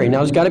grand jury.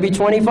 Now, it's got to be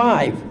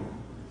 25.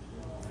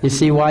 You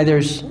see why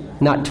there's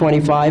not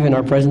 25 in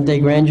our present-day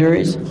grand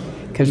juries?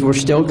 Because we're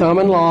still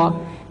common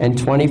law, and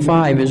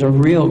 25 is a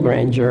real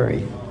grand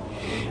jury.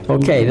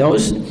 Okay,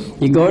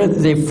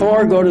 the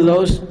 4 go to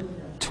those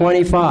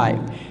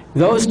 25.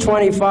 Those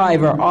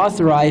 25 are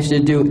authorized to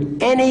do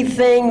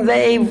anything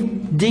they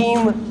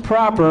deem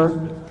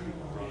proper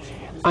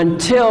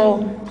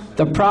until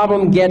the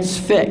problem gets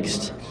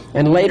fixed.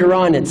 And later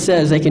on it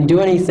says they can do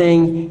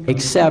anything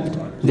except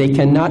they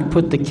cannot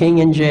put the king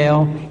in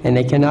jail and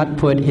they cannot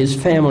put his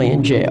family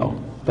in jail.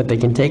 But they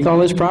can take all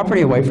his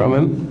property away from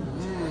him.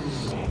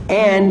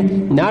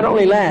 And not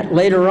only that,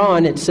 later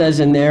on it says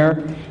in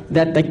there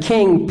that the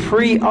king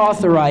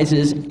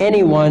pre-authorizes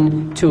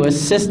anyone to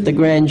assist the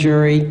grand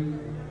jury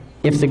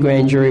if the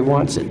grand jury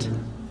wants it,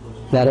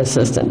 that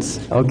assistance,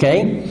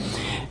 okay?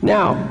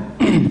 Now,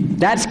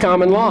 that's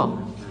common law.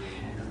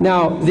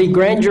 Now, the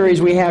grand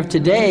juries we have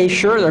today,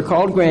 sure, they're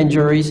called grand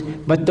juries,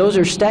 but those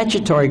are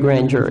statutory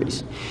grand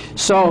juries.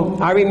 So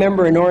I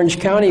remember in Orange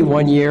County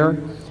one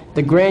year,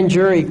 the grand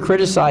jury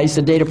criticized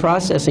the data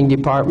processing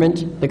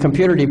department, the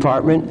computer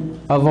department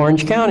of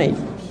Orange County.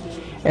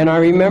 And I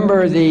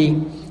remember the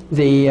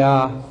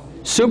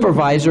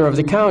supervisor of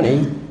the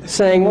county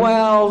saying,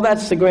 well,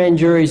 that's the grand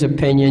jury's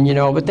opinion, you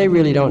know, but they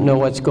really don't know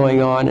what's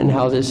going on and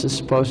how this is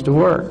supposed to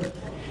work.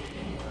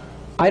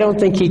 I don't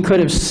think he could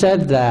have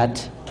said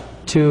that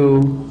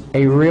to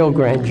a real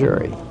grand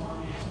jury.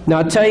 Now,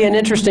 I'll tell you an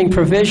interesting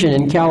provision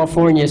in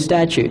California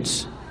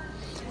statutes.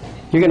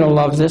 You're going to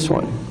love this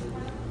one.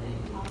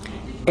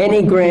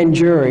 Any grand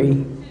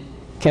jury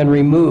can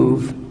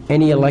remove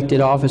any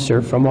elected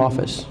officer from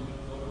office.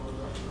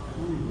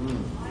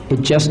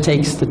 It just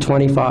takes the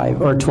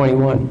 25 or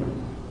 21.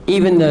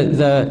 Even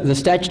the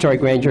statutory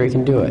grand jury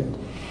can do it.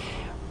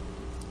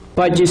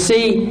 But you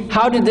see,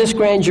 how did this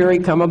grand jury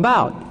come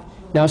about?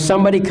 Now,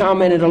 somebody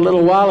commented a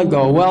little while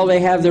ago, well, they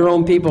have their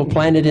own people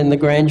planted in the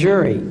grand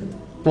jury.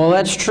 Well,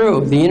 that's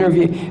true.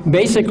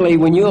 Basically,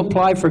 when you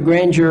apply for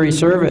grand jury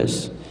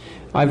service,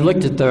 I've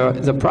looked at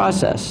the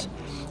process,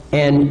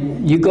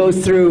 and you go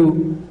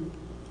through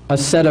a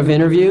set of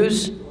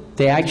interviews.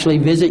 They actually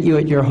visit you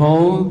at your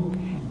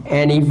home,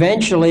 and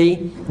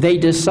eventually they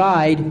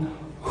decide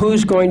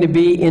who's going to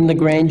be in the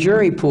grand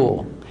jury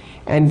pool.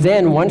 And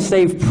then once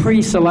they've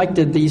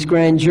pre-selected these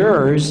grand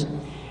jurors,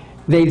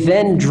 they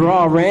then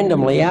draw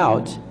randomly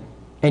out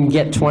and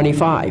get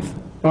 21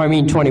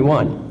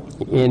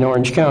 in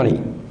Orange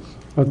County.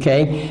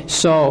 Okay?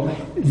 So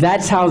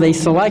that's how they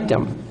select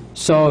them.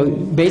 So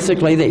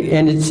basically,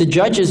 and it's the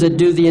judges that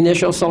do the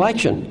initial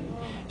selection.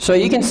 So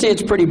you can see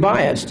it's pretty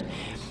biased.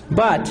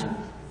 But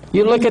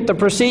you look at the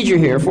procedure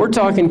here. If we're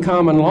talking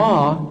common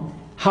law,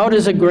 how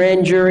does a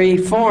grand jury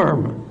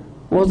form?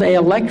 Well, they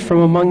elect from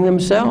among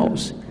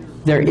themselves.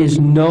 There is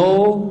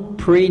no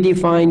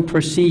predefined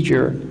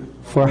procedure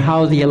for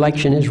how the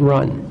election is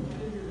run.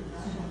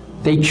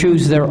 They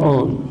choose their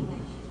own.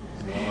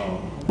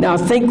 Now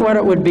think what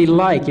it would be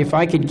like if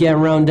I could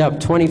round up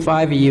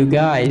 25 of you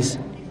guys,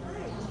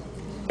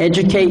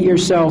 educate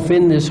yourself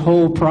in this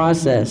whole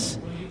process,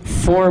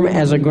 form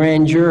as a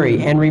grand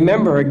jury. And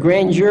remember, a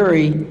grand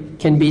jury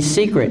can be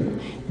secret,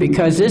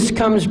 because this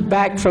comes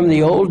back from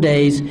the old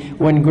days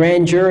when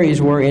grand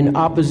juries were in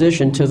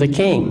opposition to the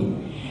king,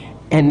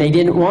 and they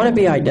didn't want to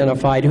be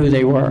identified who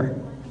they were.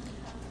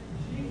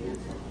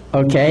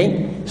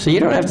 Okay? So you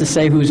don't have to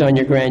say who's on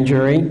your grand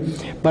jury,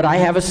 but I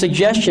have a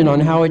suggestion on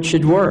how it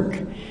should work,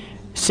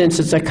 since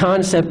it's a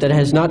concept that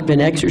has not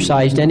been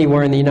exercised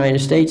anywhere in the United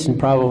States and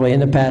probably in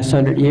the past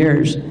 100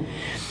 years.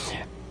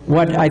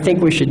 What I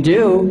think we should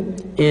do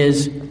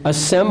is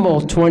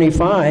assemble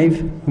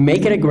 25,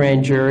 make it a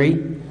grand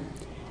jury,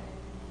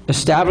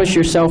 establish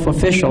yourself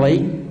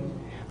officially,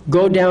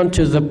 go down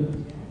to the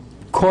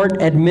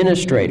court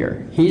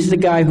administrator. He's the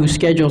guy who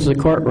schedules the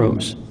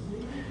courtrooms,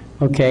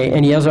 okay,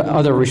 and he has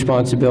other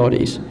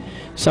responsibilities.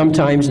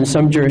 Sometimes in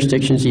some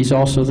jurisdictions he's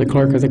also the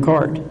clerk of the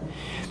court.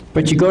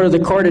 But you go to the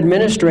court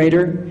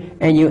administrator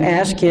and you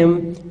ask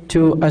him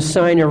to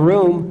assign a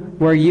room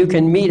where you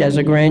can meet as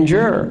a grand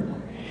juror.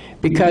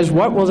 Because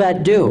what will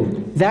that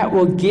do? That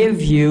will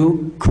give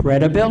you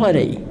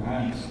credibility.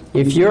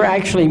 If you're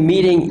actually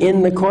meeting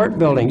in the court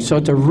building.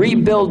 So to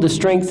rebuild the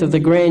strength of the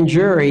grand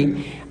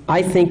jury,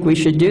 I think we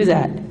should do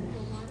that.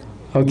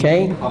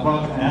 Okay? How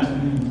about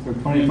asking for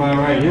 25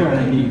 right here?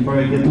 I think you can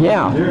probably get the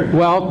grand jury.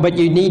 Well, but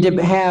you need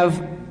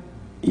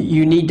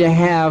to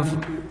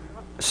have,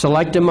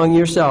 select among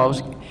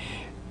yourselves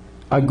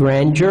a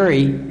grand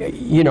jury,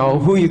 you know,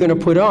 who you're going to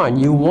put on.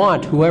 You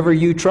want whoever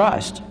you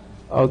trust.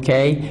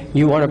 Okay?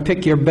 You want to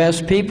pick your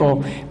best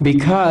people,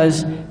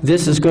 because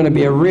this is going to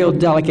be a real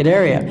delicate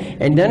area.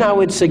 And then I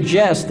would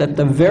suggest that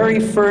the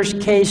very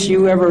first case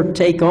you ever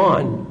take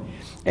on,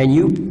 and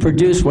you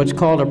produce what's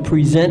called a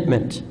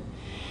presentment.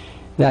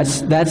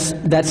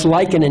 That's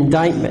like an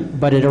indictment,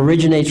 but it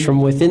originates from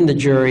within the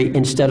jury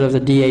instead of the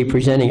DA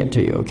presenting it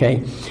to you,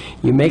 okay?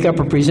 You make up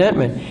a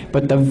presentment,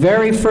 but the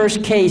very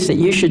first case that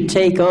you should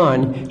take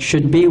on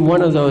should be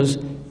one of those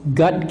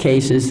gut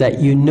cases that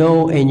you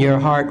know in your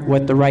heart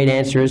what the right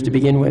answer is to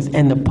begin with,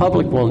 and the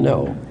public will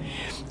know.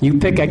 You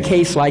pick a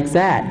case like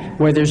that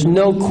where there's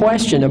no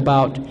question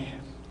about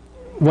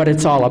what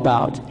it's all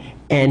about,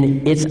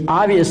 and it's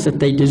obvious that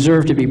they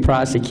deserve to be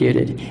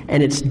prosecuted,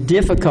 and it's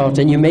difficult,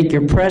 and you make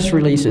your press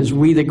releases.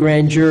 We, the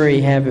grand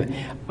jury,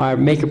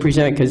 make a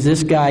presentment because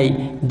this guy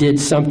did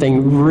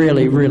something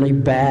really, really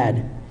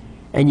bad,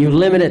 and you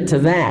limit it to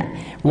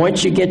that.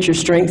 Once you get your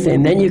strength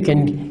in, then you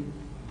can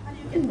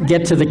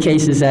get to the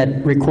cases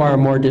that require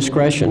more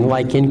discretion,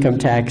 like income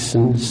tax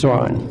and so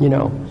on, you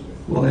know.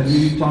 Well, have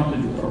you talked to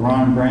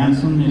Ron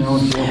Branson, you know,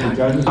 jail for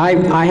judges?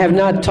 I have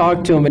not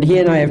talked to him, but he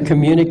and I have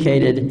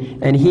communicated,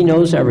 and he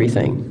knows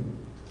everything.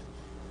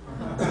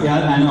 Yeah,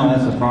 I know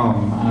that's the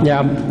problem.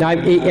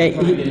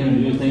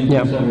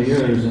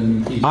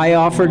 I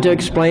offered to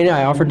explain it.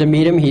 I offered to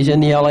meet him. He's in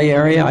the LA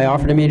area. I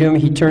offered to meet him.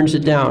 He turns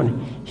it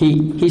down.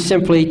 He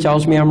simply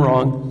tells me I'm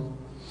wrong.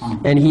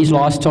 And he's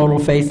lost total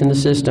faith in the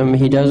system.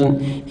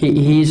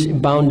 He's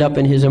bound up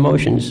in his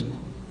emotions.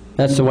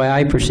 That's the way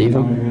I perceive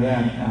him.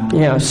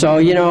 Yeah, so,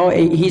 you know,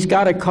 he's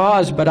got a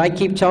cause, but I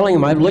keep telling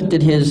him, I've looked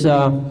at his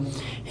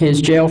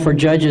jail for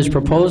judges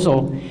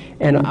proposal,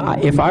 and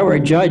if I were a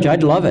judge,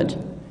 I'd love it,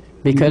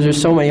 because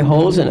there's so many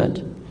holes in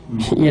it,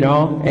 you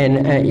know,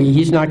 and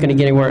he's not going to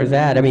get anywhere with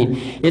that. I mean,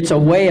 it's a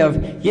way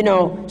of, you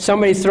know,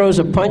 somebody throws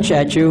a punch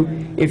at you,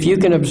 if you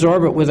can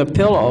absorb it with a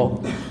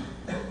pillow,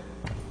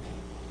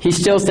 he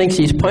still thinks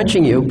he's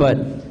punching you, but,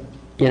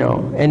 you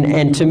know,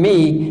 and to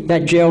me,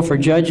 that jail for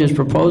judges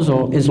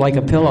proposal is like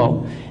a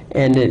pillow.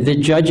 And the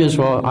judges,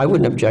 well, I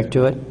wouldn't object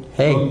to it.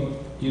 Hey. So,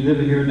 do you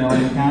live here in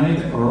LA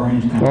County or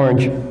Orange County?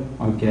 Orange.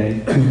 Okay.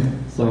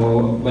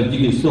 So, but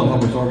you can still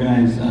help us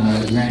organize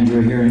a grand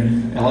jury here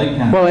in LA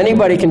County. Well,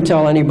 anybody can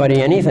tell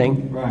anybody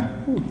anything. Right.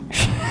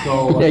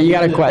 So, yeah, you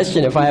got a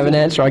question. If I have an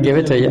answer, I'll give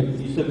it to you.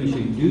 You said we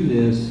should do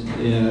this.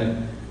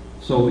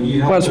 So you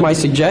help well, it's my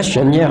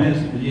suggestion, yeah.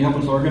 Would you help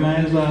us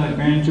organize a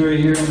grand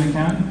jury here in the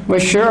county? Well,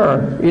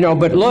 sure. You know,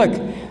 but look,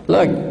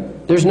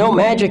 there's no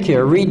magic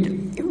here.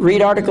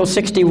 Read Article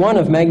 61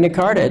 of Magna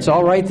Carta. It's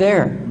all right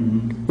there.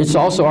 Mm-hmm. It's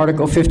also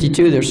Article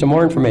 52. There's some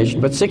more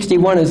information. But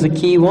 61 is the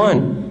key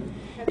one.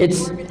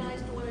 It's...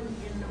 Organize the one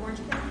in Orange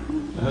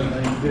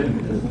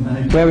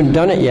County? We haven't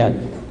done it yet.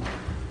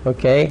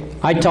 Okay?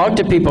 I talked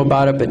to people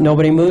about it, but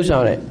nobody moves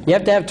on it. You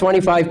have to have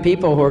 25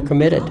 people who are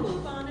committed.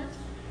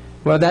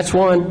 Well, that's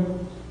one.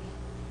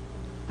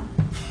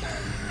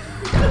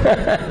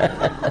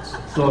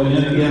 So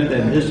you get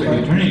the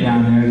district attorney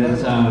down there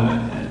that's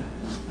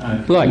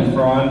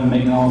fraud and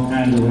making all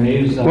kinds of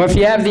waves. Well, if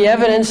you have the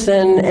evidence,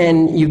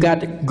 and you've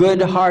got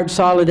good, hard,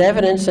 solid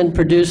evidence, then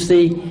produce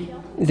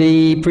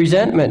the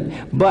presentment.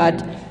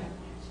 But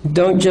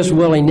don't just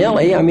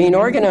willy-nilly. I mean,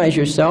 organize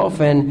yourself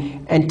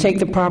and take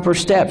the proper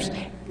steps.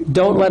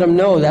 don't let them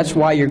know that's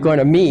why you're going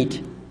to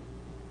meet.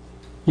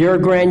 You're a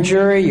grand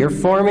jury, you're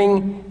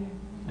forming,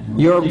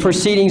 your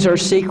proceedings are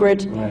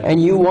secret,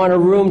 and you want a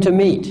room to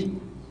meet.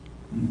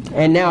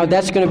 And now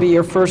that's going to be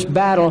your first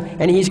battle,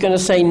 and he's going to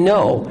say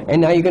no,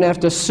 and now you're going to have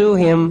to sue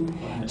him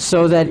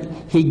so that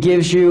he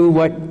gives you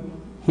what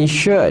he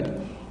should.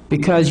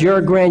 Because you're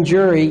a grand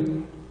jury,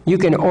 you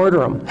can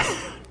order him.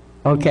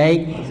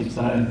 Okay? That's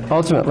exciting.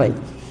 Ultimately.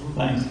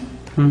 Thanks.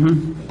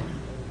 Mm-hmm.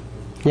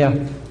 Yeah. I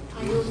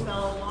knew a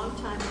fellow a long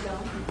time ago.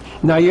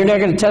 Now, you're not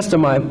going to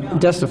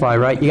testify,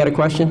 right? You got a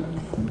question?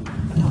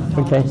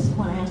 Okay. I just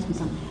want to ask you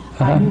something.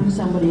 I knew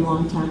somebody a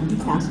long time. He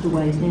passed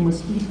away. His name was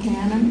Steve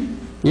Cannon.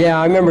 Yeah,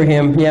 I remember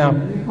him. Yeah. You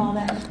recall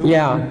that?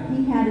 Yeah.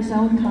 He had his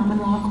own common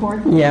law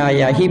court.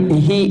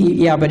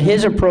 Yeah. But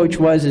his approach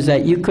is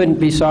that you couldn't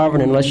be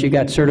sovereign unless you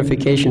got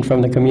certification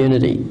from the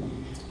community.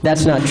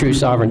 That's not true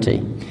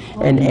sovereignty.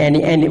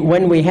 And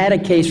when we had a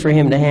case for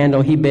him to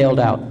handle, he bailed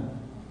out.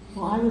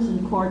 Well, I was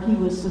in court. He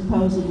was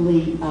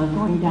supposedly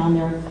going down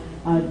there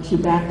to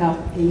back up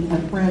a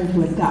friend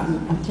who had gotten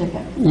a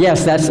ticket.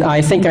 Yes,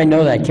 I think I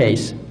know that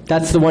case.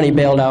 That's the one he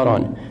bailed out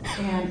on.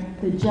 And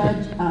the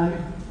judge,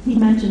 he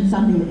mentioned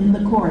something in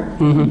the court.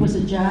 Mm-hmm. He was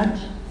a judge,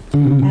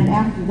 Mm-hmm. and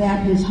after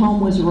that, his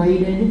home was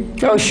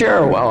raided. Oh,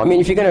 sure. Well, I mean,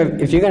 if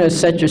you're gonna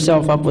set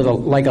yourself up with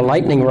like a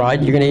lightning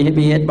rod, you're gonna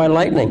be hit by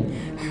lightning.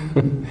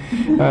 All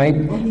right,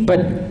 Well, he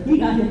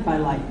got hit by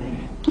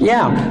lightning.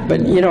 Yeah,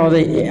 but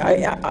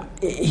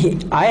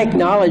I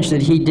acknowledge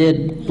that he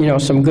did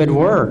some good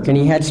work and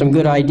he had some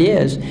good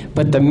ideas.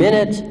 But the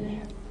minute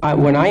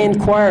when I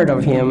inquired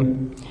of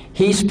him,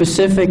 he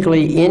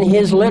specifically in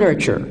his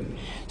literature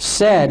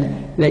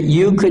said that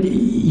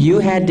you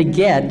had to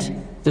get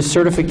the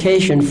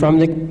certification from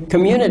the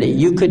community.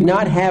 You could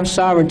not have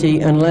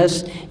sovereignty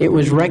unless it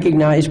was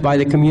recognized by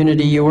the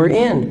community you were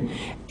in,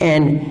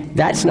 and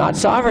that's not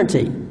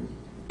sovereignty.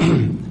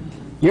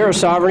 You're a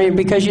sovereign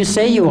because you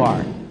say you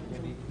are.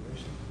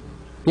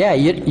 Yeah,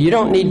 you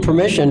don't need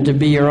permission to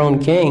be your own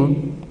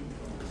king.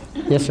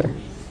 Yes, sir.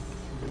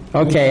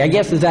 Okay, I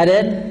guess, is that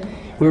it?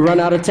 We run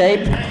out of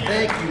tape?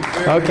 Thank you.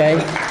 Okay,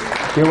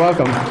 you're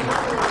welcome.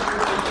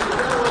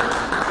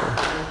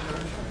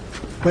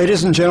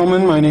 Ladies and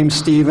gentlemen, my name's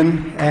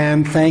Stephen,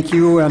 and thank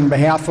you on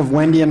behalf of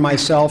Wendy and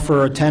myself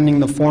for attending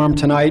the forum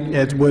tonight.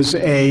 It was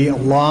a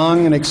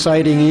long and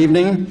exciting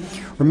evening.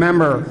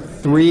 Remember,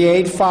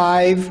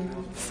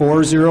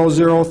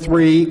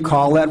 385-4003,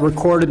 call that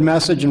recorded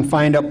message and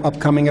find out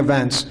upcoming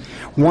events.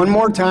 One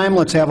more time,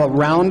 let's have a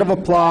round of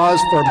applause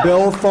for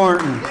Bill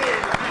Thornton.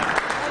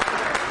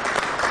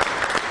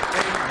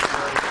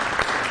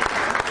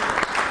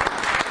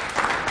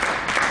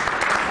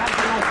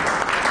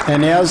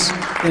 And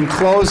in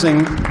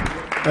closing,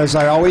 as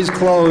I always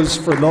close,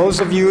 for those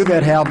of you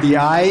that have the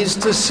eyes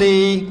to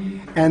see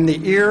and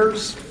the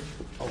ears,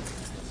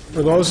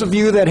 for those of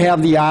you that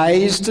have the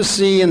eyes to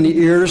see and the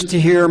ears to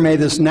hear, may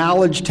this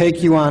knowledge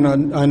take you on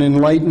an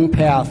enlightened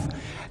path,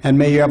 and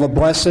may you have a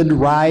blessed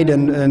ride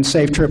and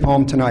safe trip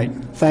home tonight.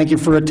 Thank you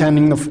for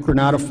attending the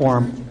Granada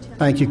Forum.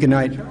 Thank you. Good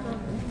night.